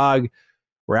episode. Cog,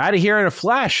 we're out of here in a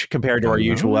flash compared to our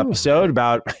usual episode,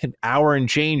 about an hour and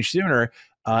change sooner.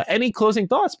 Any closing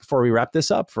thoughts before we wrap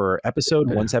this up for episode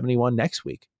 171 next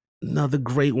week? Another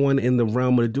great one in the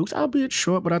realm of the Dukes, albeit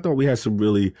short, but I thought we had some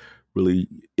really, really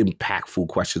impactful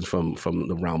questions from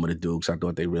the realm of the Dukes. I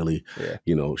thought they really,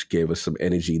 gave us some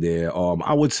energy there.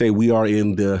 I would say we are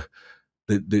in the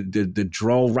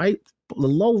draw the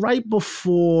lull right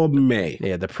before May.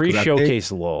 Yeah, the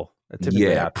pre-showcase lull.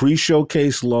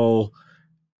 Pre-showcase lull.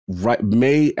 Right,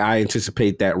 May, I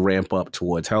anticipate that ramp up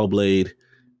towards Hellblade,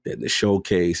 then the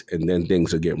showcase, and then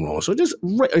things are getting wrong. So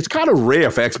it's kind of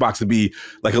rare for Xbox to be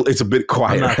like it's a bit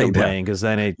quiet. I'm not complaining because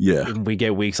then we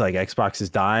get weeks like Xbox is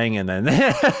dying, and then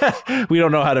we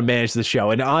don't know how to manage the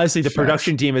show. And honestly, the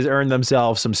production team has earned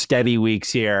themselves some steady weeks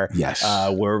here. Yes,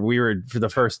 where we were for the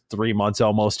first 3 months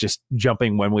almost just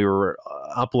jumping when we were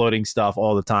uploading stuff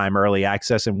all the time, early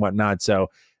access and whatnot. So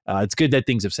it's good that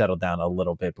things have settled down a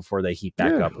little bit before they heat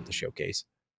back up with the showcase.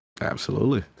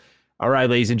 Absolutely. All right,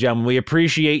 ladies and gentlemen, we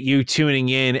appreciate you tuning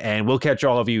in, and we'll catch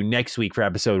all of you next week for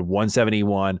episode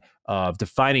 171 of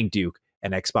Defining Duke,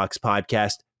 an Xbox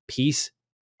podcast. Peace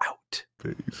out.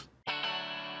 Peace.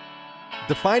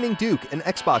 Defining Duke, an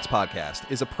Xbox podcast,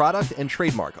 is a product and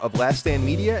trademark of Last Stand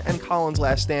Media and Collins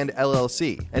Last Stand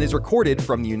LLC, and is recorded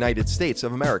from the United States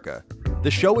of America. The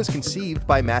show is conceived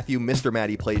by Matthew Mr.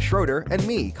 Matty Plays Schroeder and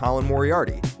me, Colin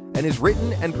Moriarty, and is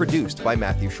written and produced by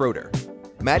Matthew Schroeder.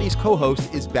 Maddie's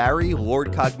co-host is Barry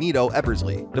Lord Cognito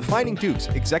Eversley. Defining Duke's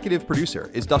executive producer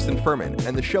is Dustin Furman,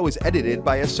 and the show is edited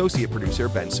by associate producer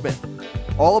Ben Smith.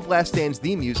 All of Last Stand's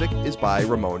theme music is by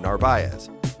Ramon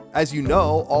Narvaez. As you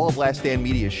know, all of Last Stand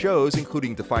Media's shows,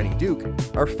 including Defining Duke,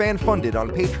 are fan-funded on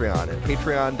Patreon at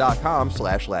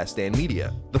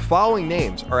patreon.com/laststandmedia. The following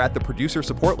names are at the producer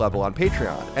support level on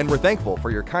Patreon, and we're thankful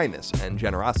for your kindness and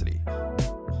generosity.